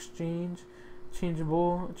different, exchange,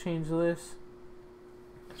 changeable, changeless,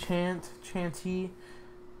 chanty,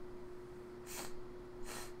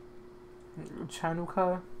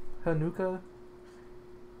 Hanukkah,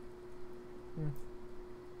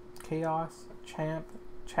 chaos, chap,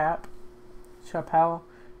 chapel,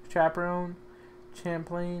 chaperone,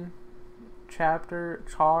 champlain, chapter,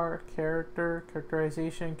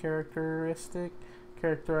 characterization, characteristic,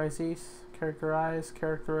 characterize,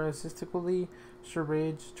 characteristically,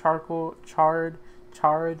 charade, charcoal, charging,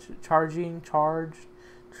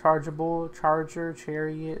 chargeable, charger,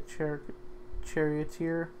 chariot,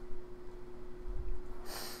 charioteer,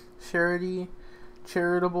 charity,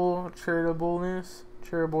 charitable, charitableness,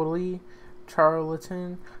 charitably,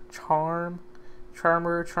 charlatan, charmer,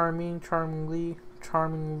 charming,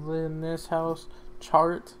 charmingness, house,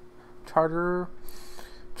 charterer,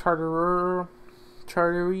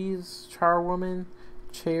 charteries, charwoman,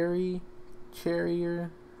 charrier,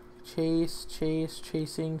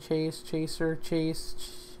 chasing, chaser,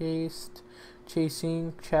 chased,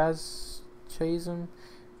 chasing, chasm,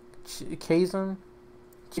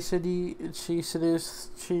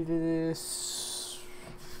 cheatedus,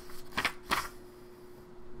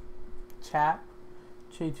 chat,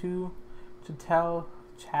 chetu, chatel,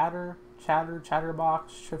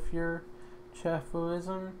 chatterbox, chafure,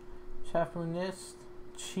 chefuism, chefunist,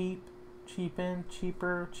 cheap, cheapen,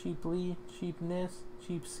 cheaper, cheaply, cheapness,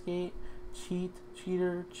 cheapskate, cheat,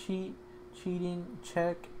 cheater, cheating,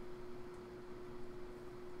 check.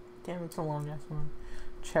 Damn, it's a long ass one.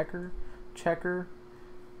 Checker,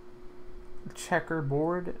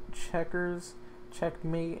 checkerboard, checkers,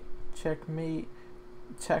 checkmate,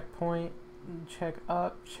 checkpoint, check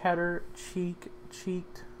up, cheddar, cheeked,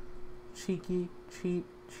 cheeky, cheap,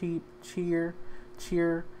 cheer,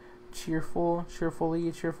 cheerful,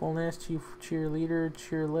 cheerfully, cheerfulness, cheerleader,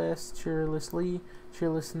 cheerlessly,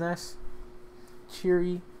 cheerlessness,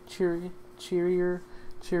 cheery, cheerier,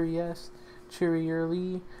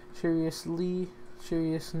 cheerierly,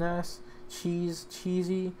 cheeriousness,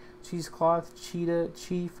 cheesy, cheesecloth, cheetah,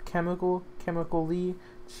 chief, chemically,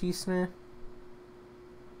 cheesmith,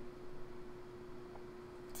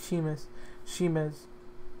 Shemes,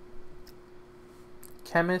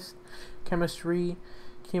 chemist, chemistry,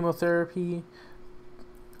 chemotherapy,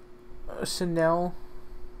 Chanel,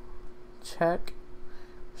 check,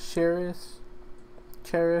 cherish,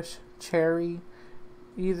 cherry,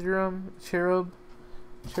 ethereum,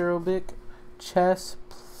 cherubic,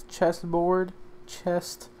 chessboard,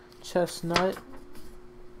 chestnut,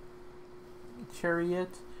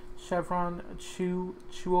 chariot, chevron,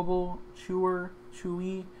 chewable, chewer,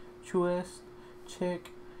 chewy, chewist,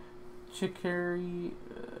 chickery,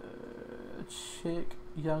 chick,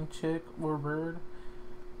 young chick or bird,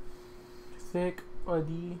 thick,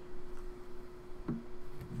 uddy,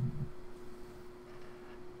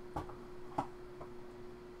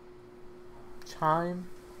 chime,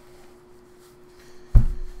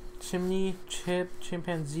 chimney, chip,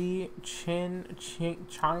 chimpanzee, China,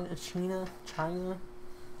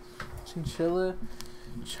 chinchilla,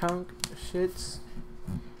 chunk, shits,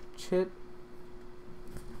 chip,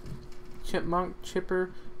 chipmunk,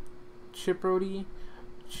 chipper, chiprody,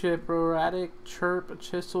 chiproratic, chirp,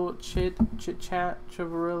 chisel, chit-chat,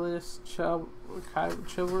 chivalrous,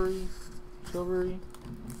 chivalry,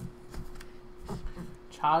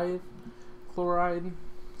 chive, chloride,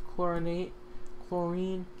 chlorinate,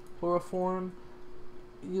 chlorine, chloroform,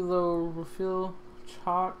 refill,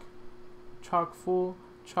 chalk, chockful,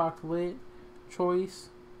 chocolate, choice,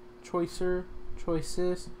 choicer,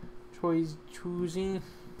 choicest, choosing,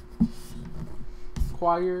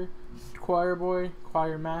 choir, choir boy,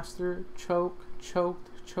 choir master, choke, choked,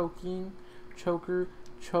 choking, choker,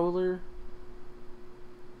 choler,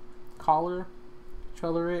 collar,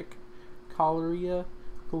 choleric, choleria,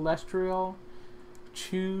 cholesterol,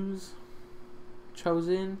 choose,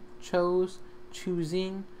 chosen, chose,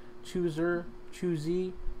 choosing, chooser,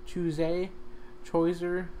 choosy, choose,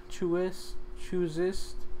 choiser, chewist,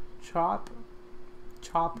 choosest, chop,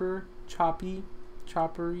 chopper, choppy,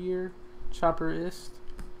 chopperier, chopperist,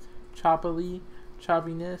 choppily,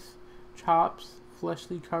 choppiness, chops,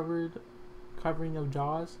 fleshly covering of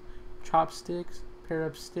jaws, chopsticks, pair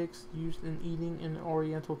of sticks used in eating in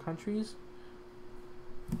Oriental countries.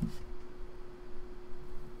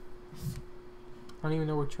 I don't even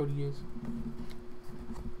know where chodi is.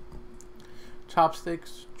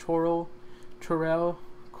 Chopsticks, chorrel, chorel,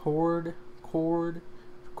 cord,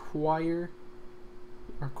 choir,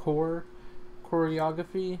 or core,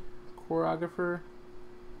 choreography, choreographer,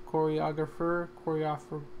 choreographic,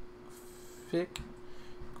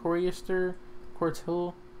 chorister,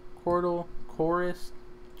 quartil, chordal, chorus,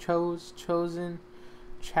 chose, chosen,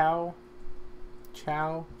 chow,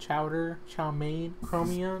 chowder, chow mein,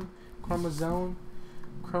 chromium, chromosome,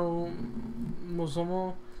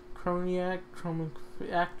 chromosomal, chroniac,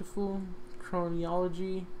 chronoactiful,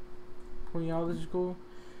 chronological,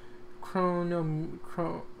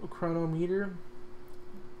 chronometer,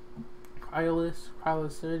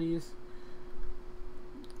 chrysalis,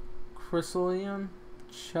 chrysalis,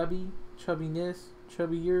 chubby, chubbiness,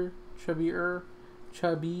 chubbier,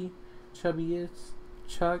 chubby, chubbiest,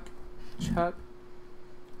 chuck,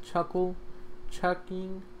 chuckle,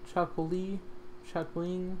 chucking, chuckly,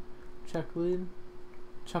 chuckling,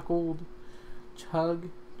 chuckled, chug,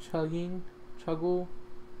 chugging, chuggle,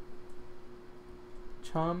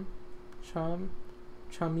 chum,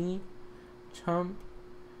 chummy, chump,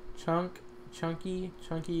 chunk, chunky,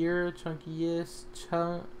 chunkier, chunkiest,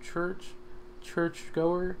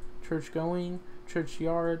 churchgoer, churchgoing,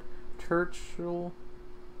 churchyard, churchill,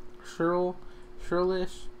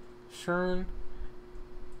 shirlish, shern,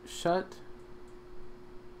 shut,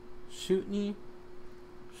 shootney,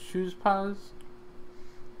 shoespaws,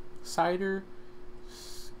 cider,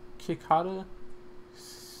 cicada,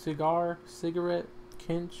 cigar, cigarette,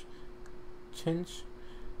 chinch,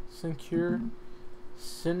 cincure,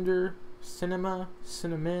 cinder, cinema,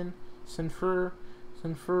 cinnamon, cinfer,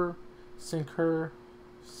 cincur, cinca,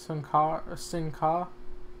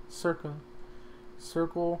 circa,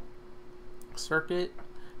 circle, circuit,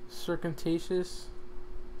 circumstatious,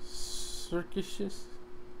 circuitous,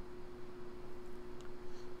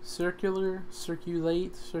 circular,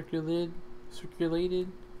 circulate, circulated,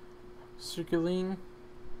 circulating,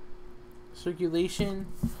 circulation,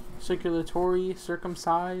 circulatory,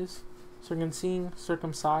 circumcise,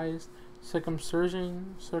 circumcised,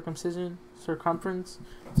 circumcision, circumference,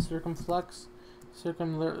 circumflux,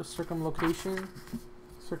 circumlocation,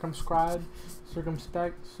 circumscribe,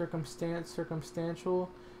 circumspect, circumstance, circumstantial,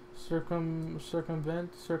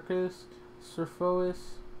 circumvent, circus, surfois,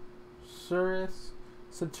 surus,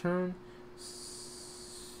 Saturn,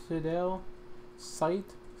 Citadel, Sight,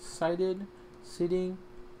 Cited, Sitting,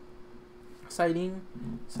 Citing,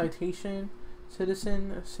 Citation,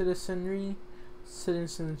 Citizen, Citizenry,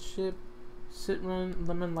 Citizenship, Citrun,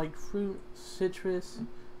 Lemon-like fruit, Citrus,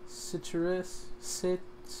 City,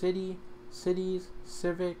 Cities,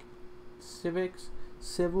 Civic, Civics,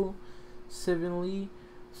 Civil, Civilly,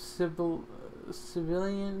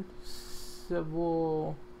 Civilian,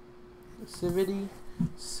 Civility,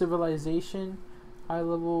 Civilization, high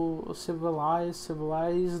level, civilized,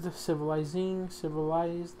 civilizing,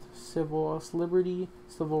 civilized, civil liberty,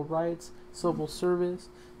 civil rights, civil service,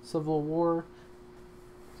 civil war,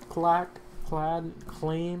 clack, clad,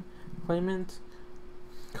 claim, claimant,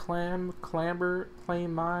 clam, clamber,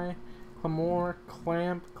 claim my, clamor,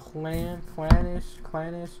 clamp, clan, clannish,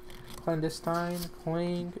 clandestine,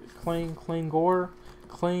 clang, clangor,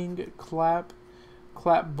 clang, clap,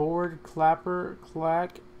 clapboard, clapper,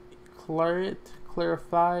 clack, claret,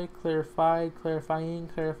 clarify, clarified, clarifying,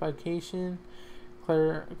 clarification,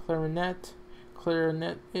 clarinet,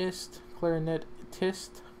 clarinetist,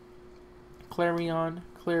 clarion,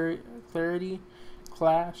 clarity,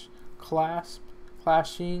 clash, clasp,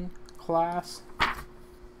 clashing, class,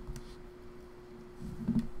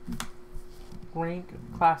 rank,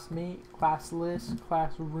 classmate, classless,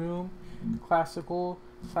 classroom, classical,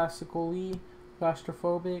 classically,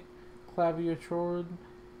 claustrophobic, claviature,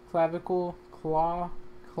 clavicle, claw,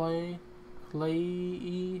 clay,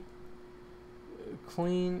 clayey,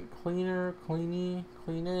 clean, cleaner, cleany,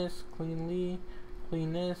 cleanest, cleanly,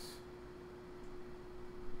 cleanness,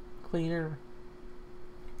 cleaner,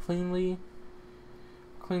 cleanly,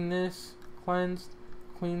 cleanness, cleansed,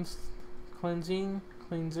 cleans, cleansing,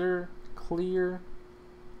 cleanser, clear,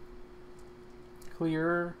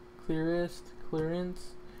 clearer, clearest,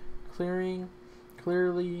 clearance, clearing,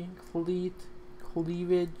 clearly, cleat,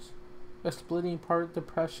 cleavage, a splitting part,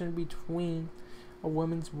 depression between a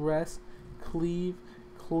woman's breast, cleave,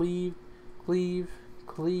 cleave, cleave,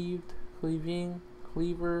 cleaved, cleaving,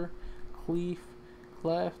 cleaver, cleaf,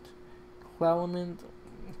 cleft, clement,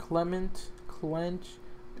 clement, clench,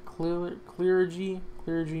 clergy,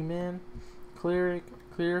 clergyman, cleric,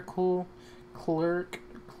 clerical, clerk,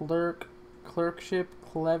 clerk, clerkship,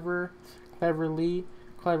 clever, cleverly,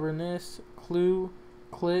 cleverness, clue,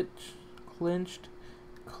 clitch, clinched,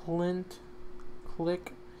 clint,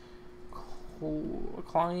 click,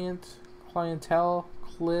 client, clientele,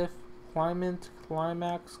 cliff, climate,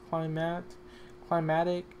 climax, climat,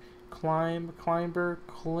 climatic, climb, climber,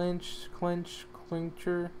 clinch, clinch,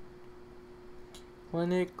 clincher,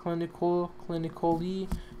 clinic, clinical, clinically,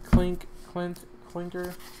 clink, clint,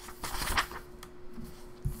 clinker,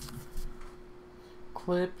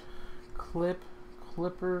 clip, clip,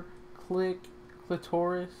 clipper, click,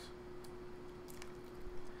 clitoris,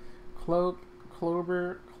 cloak,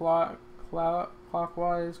 clover,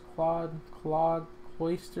 clockwise, clod, clod,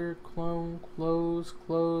 cloister, clone, close,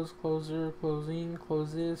 close, closer, closing,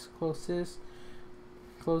 closes, closest,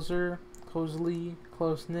 closer, closely,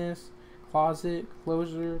 closeness, closet,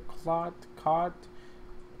 closure, clot, cot,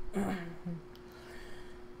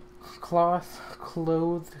 cloth,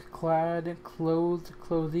 clothed, clad, clothed,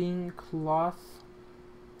 clothing, cloth,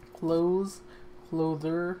 clothes,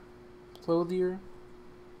 clother, clothier,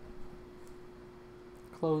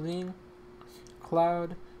 clothing,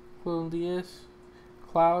 cloud, clothius,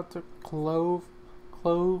 cloud, clove,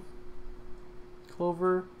 clove,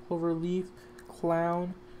 clover, clover leaf,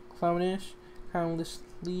 clown, clownish,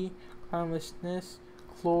 clownlessly, clownlessness,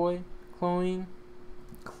 cloy, cloying,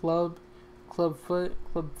 club, clubfoot,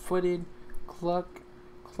 club-footed, cluck,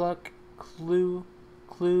 cluck, clue,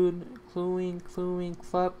 clued, cluing, cluing,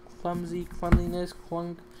 cluck, clumsy, cleanliness,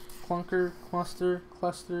 clunk, clunker, cluster,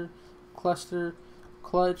 cluster, cluster,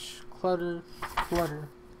 clutch, clutter, clutter,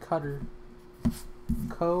 cutter,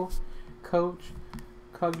 coach,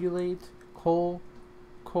 coagulate,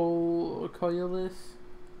 coilus,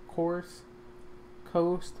 course,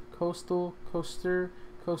 coast, coastal, coaster,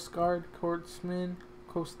 coastguard, courtsman,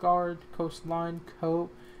 coastguard, coastline,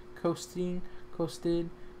 coasting, coasted,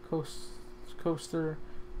 coaster,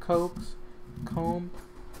 coax, comb,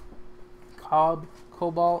 cob,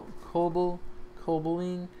 cobalt, cobble,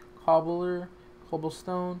 cobbling, cobbler,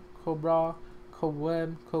 cobblestone, cobra,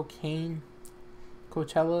 cobweb, cocaine,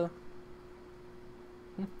 Coachella,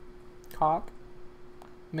 cock,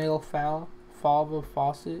 male fowl, fall of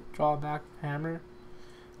faucet, drawback hammer,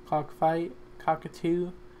 cockfight,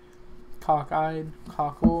 cockatoo, cockeyed,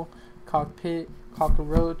 cockle, cockpit,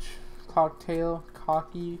 cockroach, cocktail,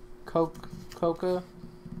 cocky, cocoa,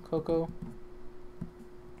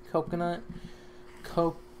 coconut,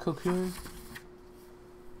 cocoon,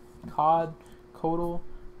 cod, codal,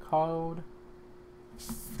 code,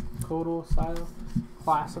 codal style,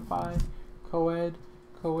 classify, coed,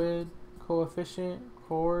 coefficient,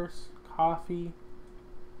 course, coffee,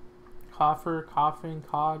 coffer, coffin,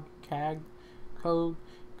 cog, cag,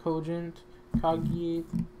 cogent, cogiate,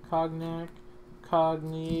 cognac,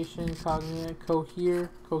 cognition, cognate, cohere,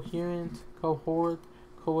 coherent, cohort,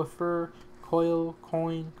 coifer, coil,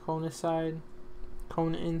 coin, coincide,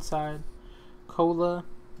 cone inside, cola,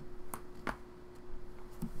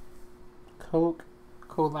 coke,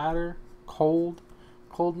 collater, cold,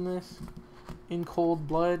 coldness, in cold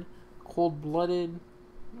blood, cold-blooded,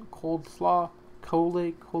 cold slaw,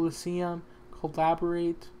 collate, coliseum,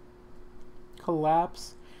 collaborate,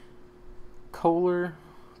 collapse, colar,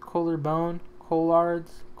 collarbone,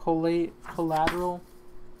 collards, collate, collateral,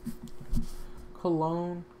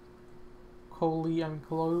 cologne, collegiate,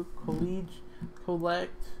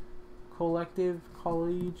 collect, collective,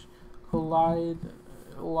 college, collide,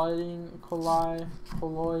 lighting,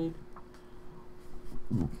 colloid,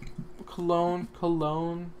 cologne,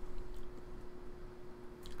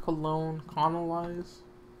 colonize,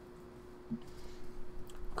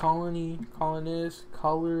 colony, colonist,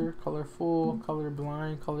 color, colorful,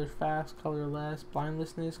 colorblind, color fast, colorless,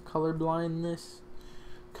 blindlessness, colorblindness,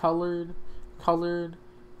 colored, colored,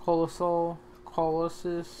 colossal,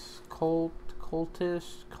 colossus, cult,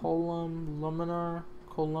 cultish, column, luminar,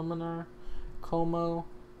 columnar, como,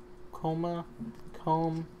 coma,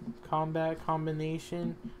 comb, combat,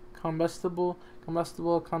 combination, combustible,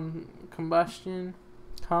 combustible, combustion,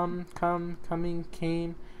 coming,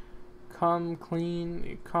 came, come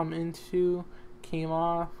clean, come into, came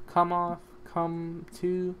off, come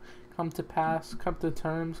to pass, come to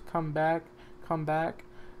terms, come back,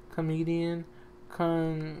 comedian,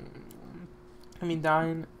 comedian,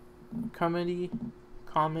 comedy,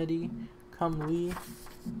 comely,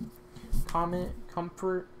 comet,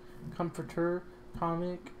 comfort, comforter,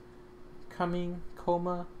 comic, coming,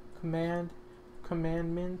 coma, command,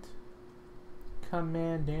 commandment,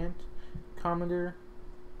 commandant, commander,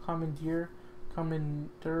 commandeer,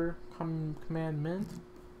 commander, commandment,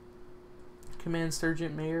 command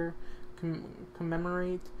sergeant mayor,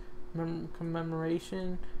 commemorate,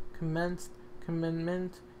 commemoration, commenced,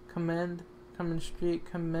 commandment, commend, commenstrate,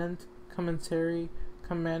 comment, commentary,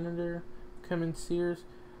 commander, commissaires,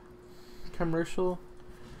 commercial,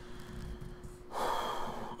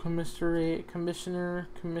 commissary, commissioner,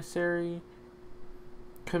 commissary,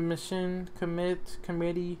 commission, commit,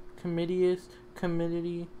 committee, committeeus,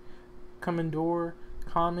 committee, commandor,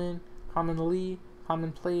 common, commonly,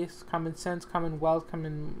 commonplace, common sense, commonwealth,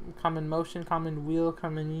 common motion, common wheel,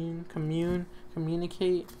 commune,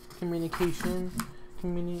 communicate, communication,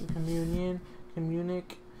 communion,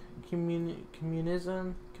 communic,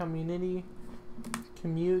 communism, community,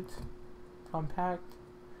 commute, compact,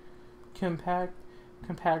 compact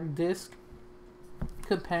disc,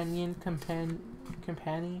 companion, company,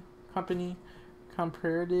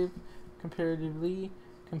 comparative, comparatively,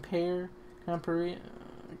 compare,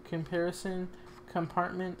 comparison,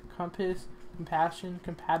 compartment, compass, compassion,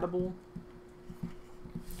 compatible,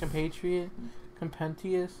 compatriot,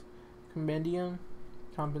 compentious, compendium,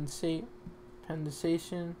 compensate,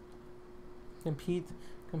 compensation, compete,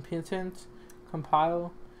 competent,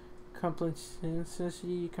 compile,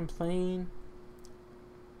 complacency, complain,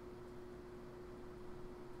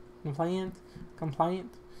 compliant,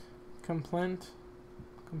 completement,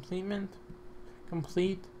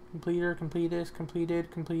 complete, completer, completest,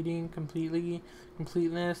 completed, completing, completely,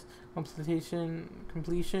 completeness, completion,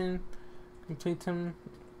 completum,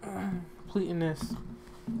 completeness,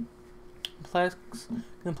 complex,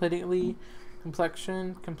 completely,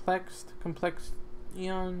 complexion, complexed, complexion,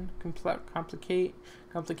 complicate,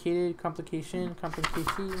 complicated, complication,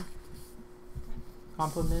 complication,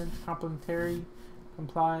 complement, complementary,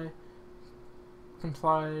 complied,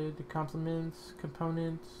 complements,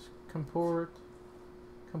 components, comport,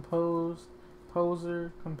 composed,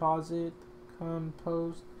 poser, composite,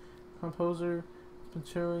 composed, composer,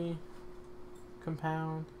 maturity,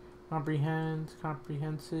 compound, comprehend,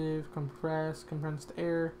 comprehensive, compress, compressed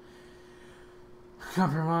air,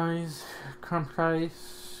 compromise,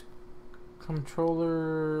 comprise,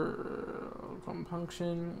 controller,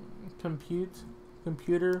 compunction, compute,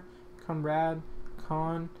 computer, comrade,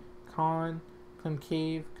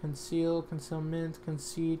 concave, conceal, concealment,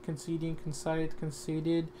 concede, conceding, concite,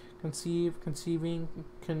 conceded, conceive, conceiving,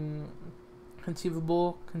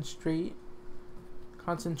 conceivable, constrate,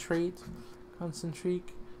 concentrate,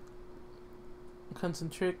 concentric,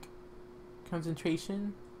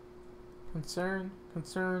 concentration, concern,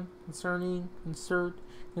 concerning, concerted,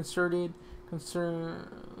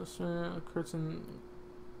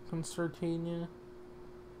 concertina,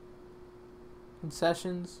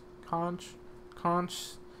 concessions, conch,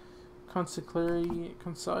 consecrary,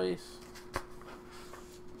 concise,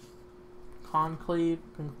 conclave,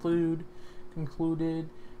 concluded,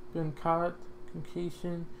 concat,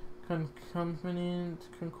 concation, concomitant,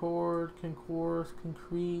 concord, concourse,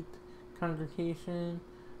 concrete, congregation,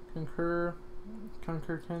 concur,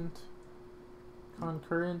 concurrent,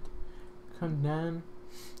 condemn,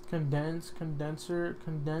 condense, condenser,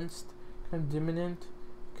 condensed, condimnant,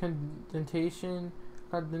 condentation,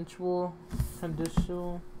 condensual,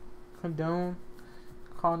 conditial, condone,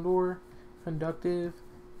 condor, conductive,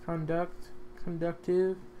 conduct,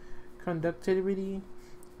 conductive, conductivity,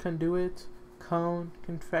 conduit, cone,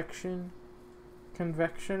 confection,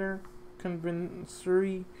 convectioner,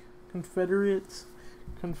 convensory, confederates,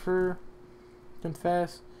 confer,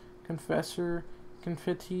 confess, confessor,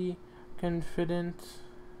 confetti, confident,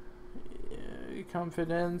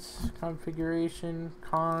 confidence, configuration,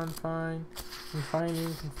 confine,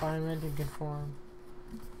 confining, confinement, and conform.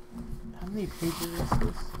 How many pages is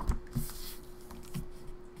this?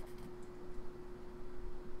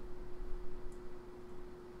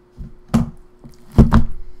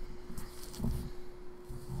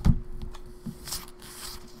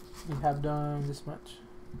 have done this much.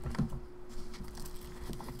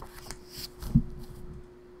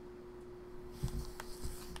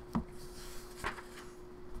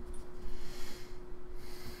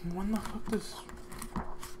 When the fuck does...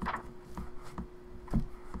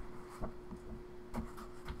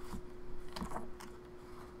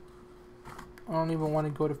 I don't even want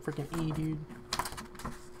to go to freaking E, dude.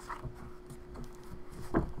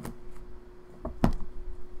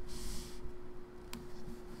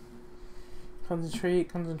 Concentrate,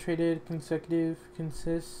 concentrated, consecutive,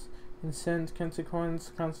 consist, consent, consequence,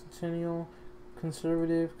 consensual,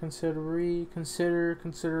 conservative, consideree, consider,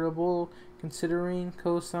 considerable, considering,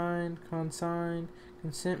 cosine, consign,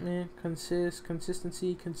 consentment, consist,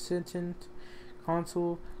 consistency, consentant,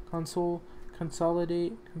 console, console,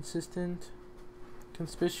 consolidate, consistent,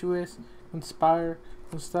 conspicuous, conspire,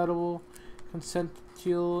 constatable,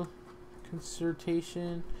 consensual,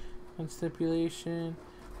 concertation, constipulation,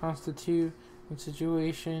 constitute,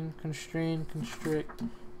 constitution, constrain, constrict,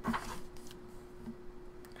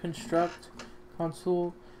 construct,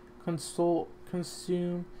 console, consult,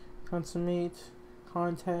 consume, consummate,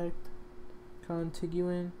 contact,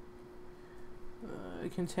 contiguous,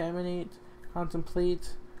 contaminate,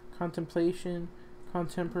 contemplate, contemplation,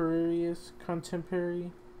 contemporaneous,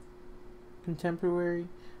 contemporary, contemporary,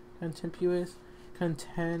 contemptuous,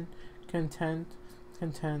 content, content,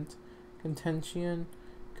 content, contention,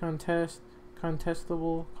 contest,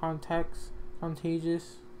 contestable, context,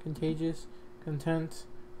 contagious, contagious, content,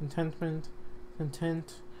 contentment,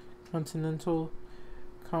 content, continental,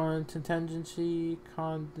 contingency,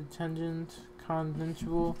 contingent,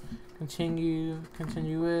 conventual, continue,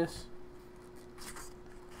 continuous,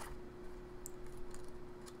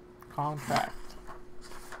 contract.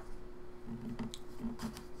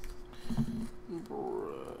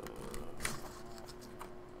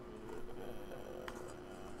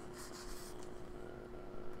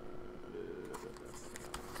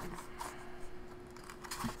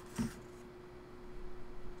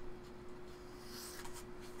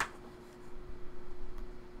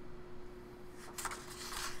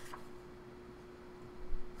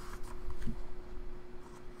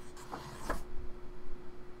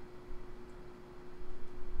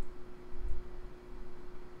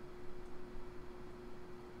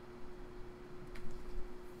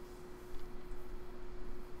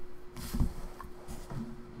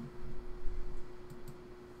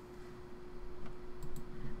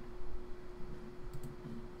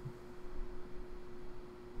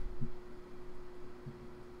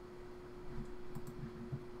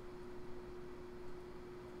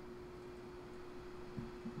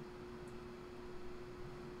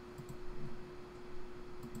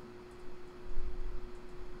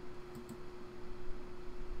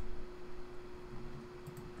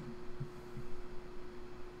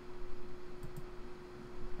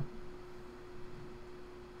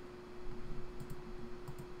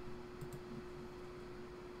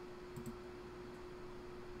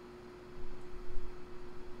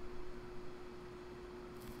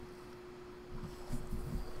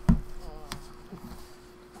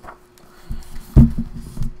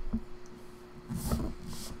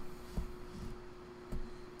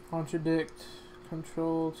 Contradict,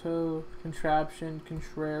 control, toe, contraption,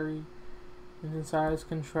 contrary, synthesize,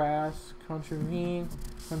 contrast, contravene,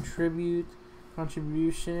 contribute,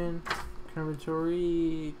 contribution,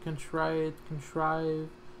 contributory, contrite, contrive,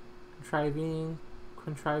 contriving,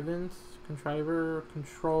 contrivance, contriver,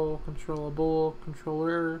 control, controllable,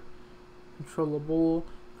 controller, controllable,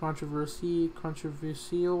 controversy,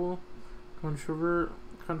 controversial,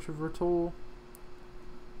 controvertible,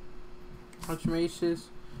 contumacious,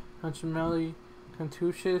 contumely,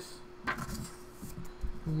 contusious,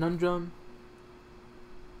 conundrum,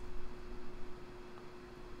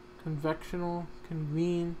 convectional,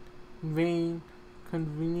 convene, conveying,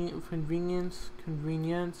 convenience,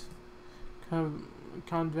 convenience,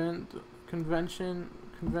 convent, convention,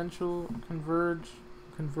 conventional, converge,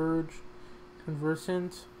 converge,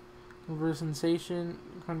 conversant, conversation,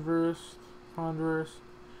 converse, converse,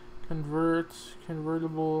 convert,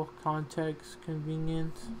 convertible, context,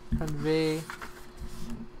 convenient, convey,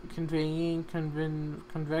 conveying,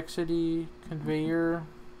 convexity, conveyor.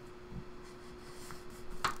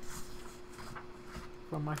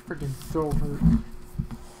 Well, my freaking throat hurts.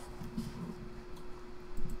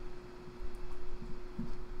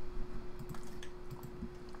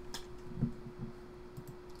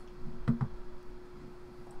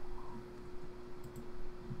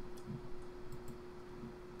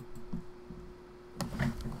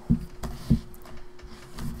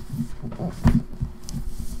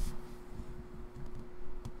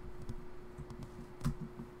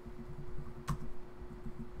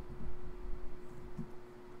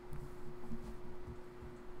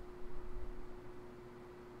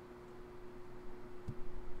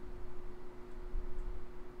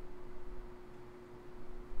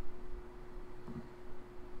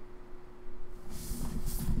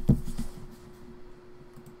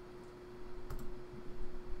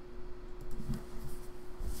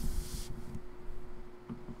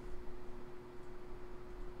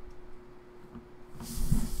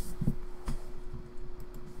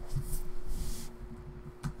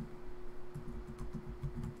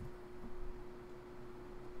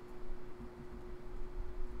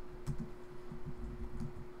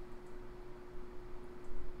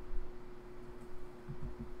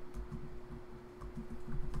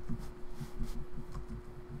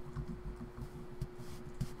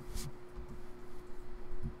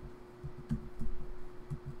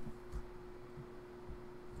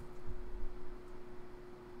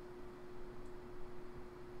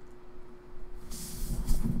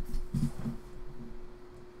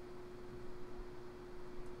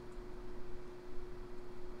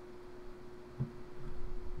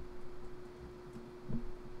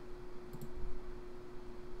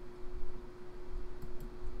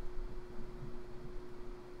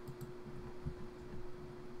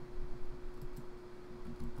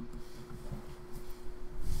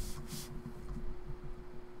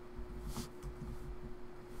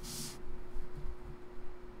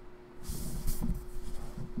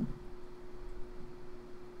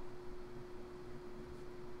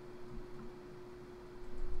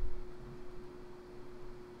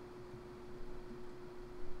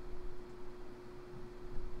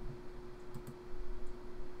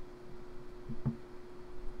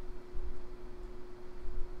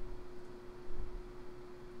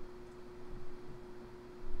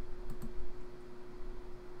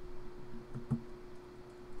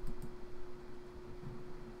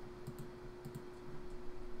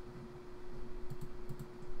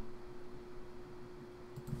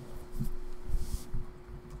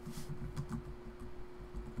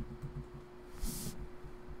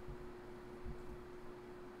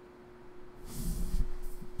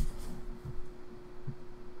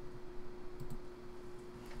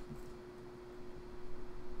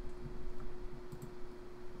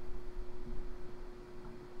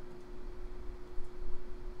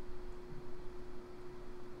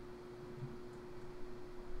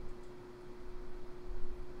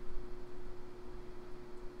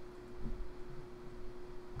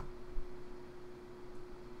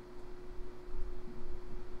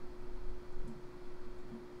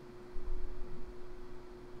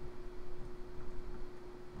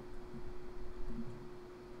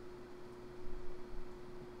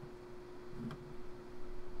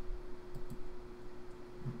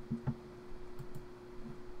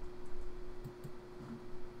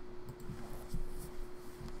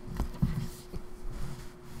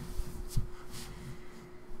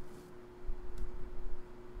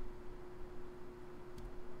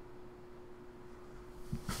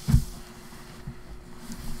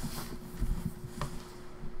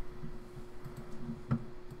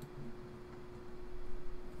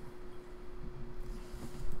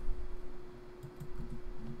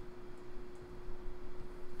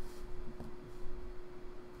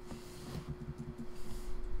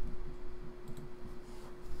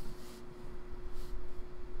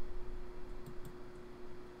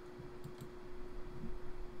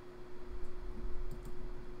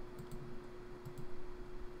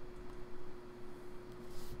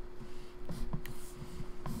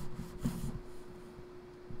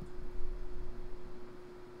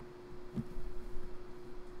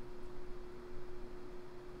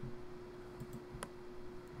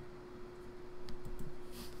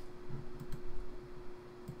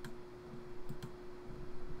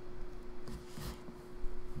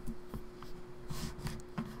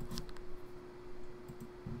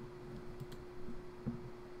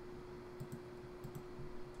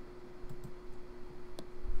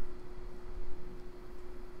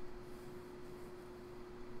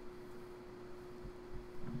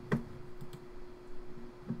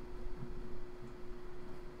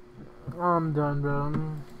 I'm done, bro.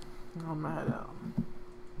 I'm gonna head out.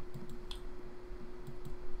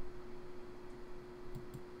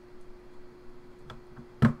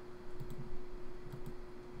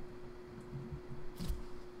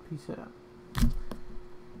 Peace out.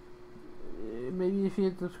 Maybe if you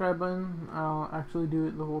hit the subscribe button, I'll actually do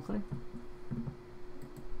it the whole thing.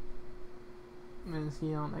 And see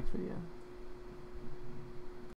you on the next video.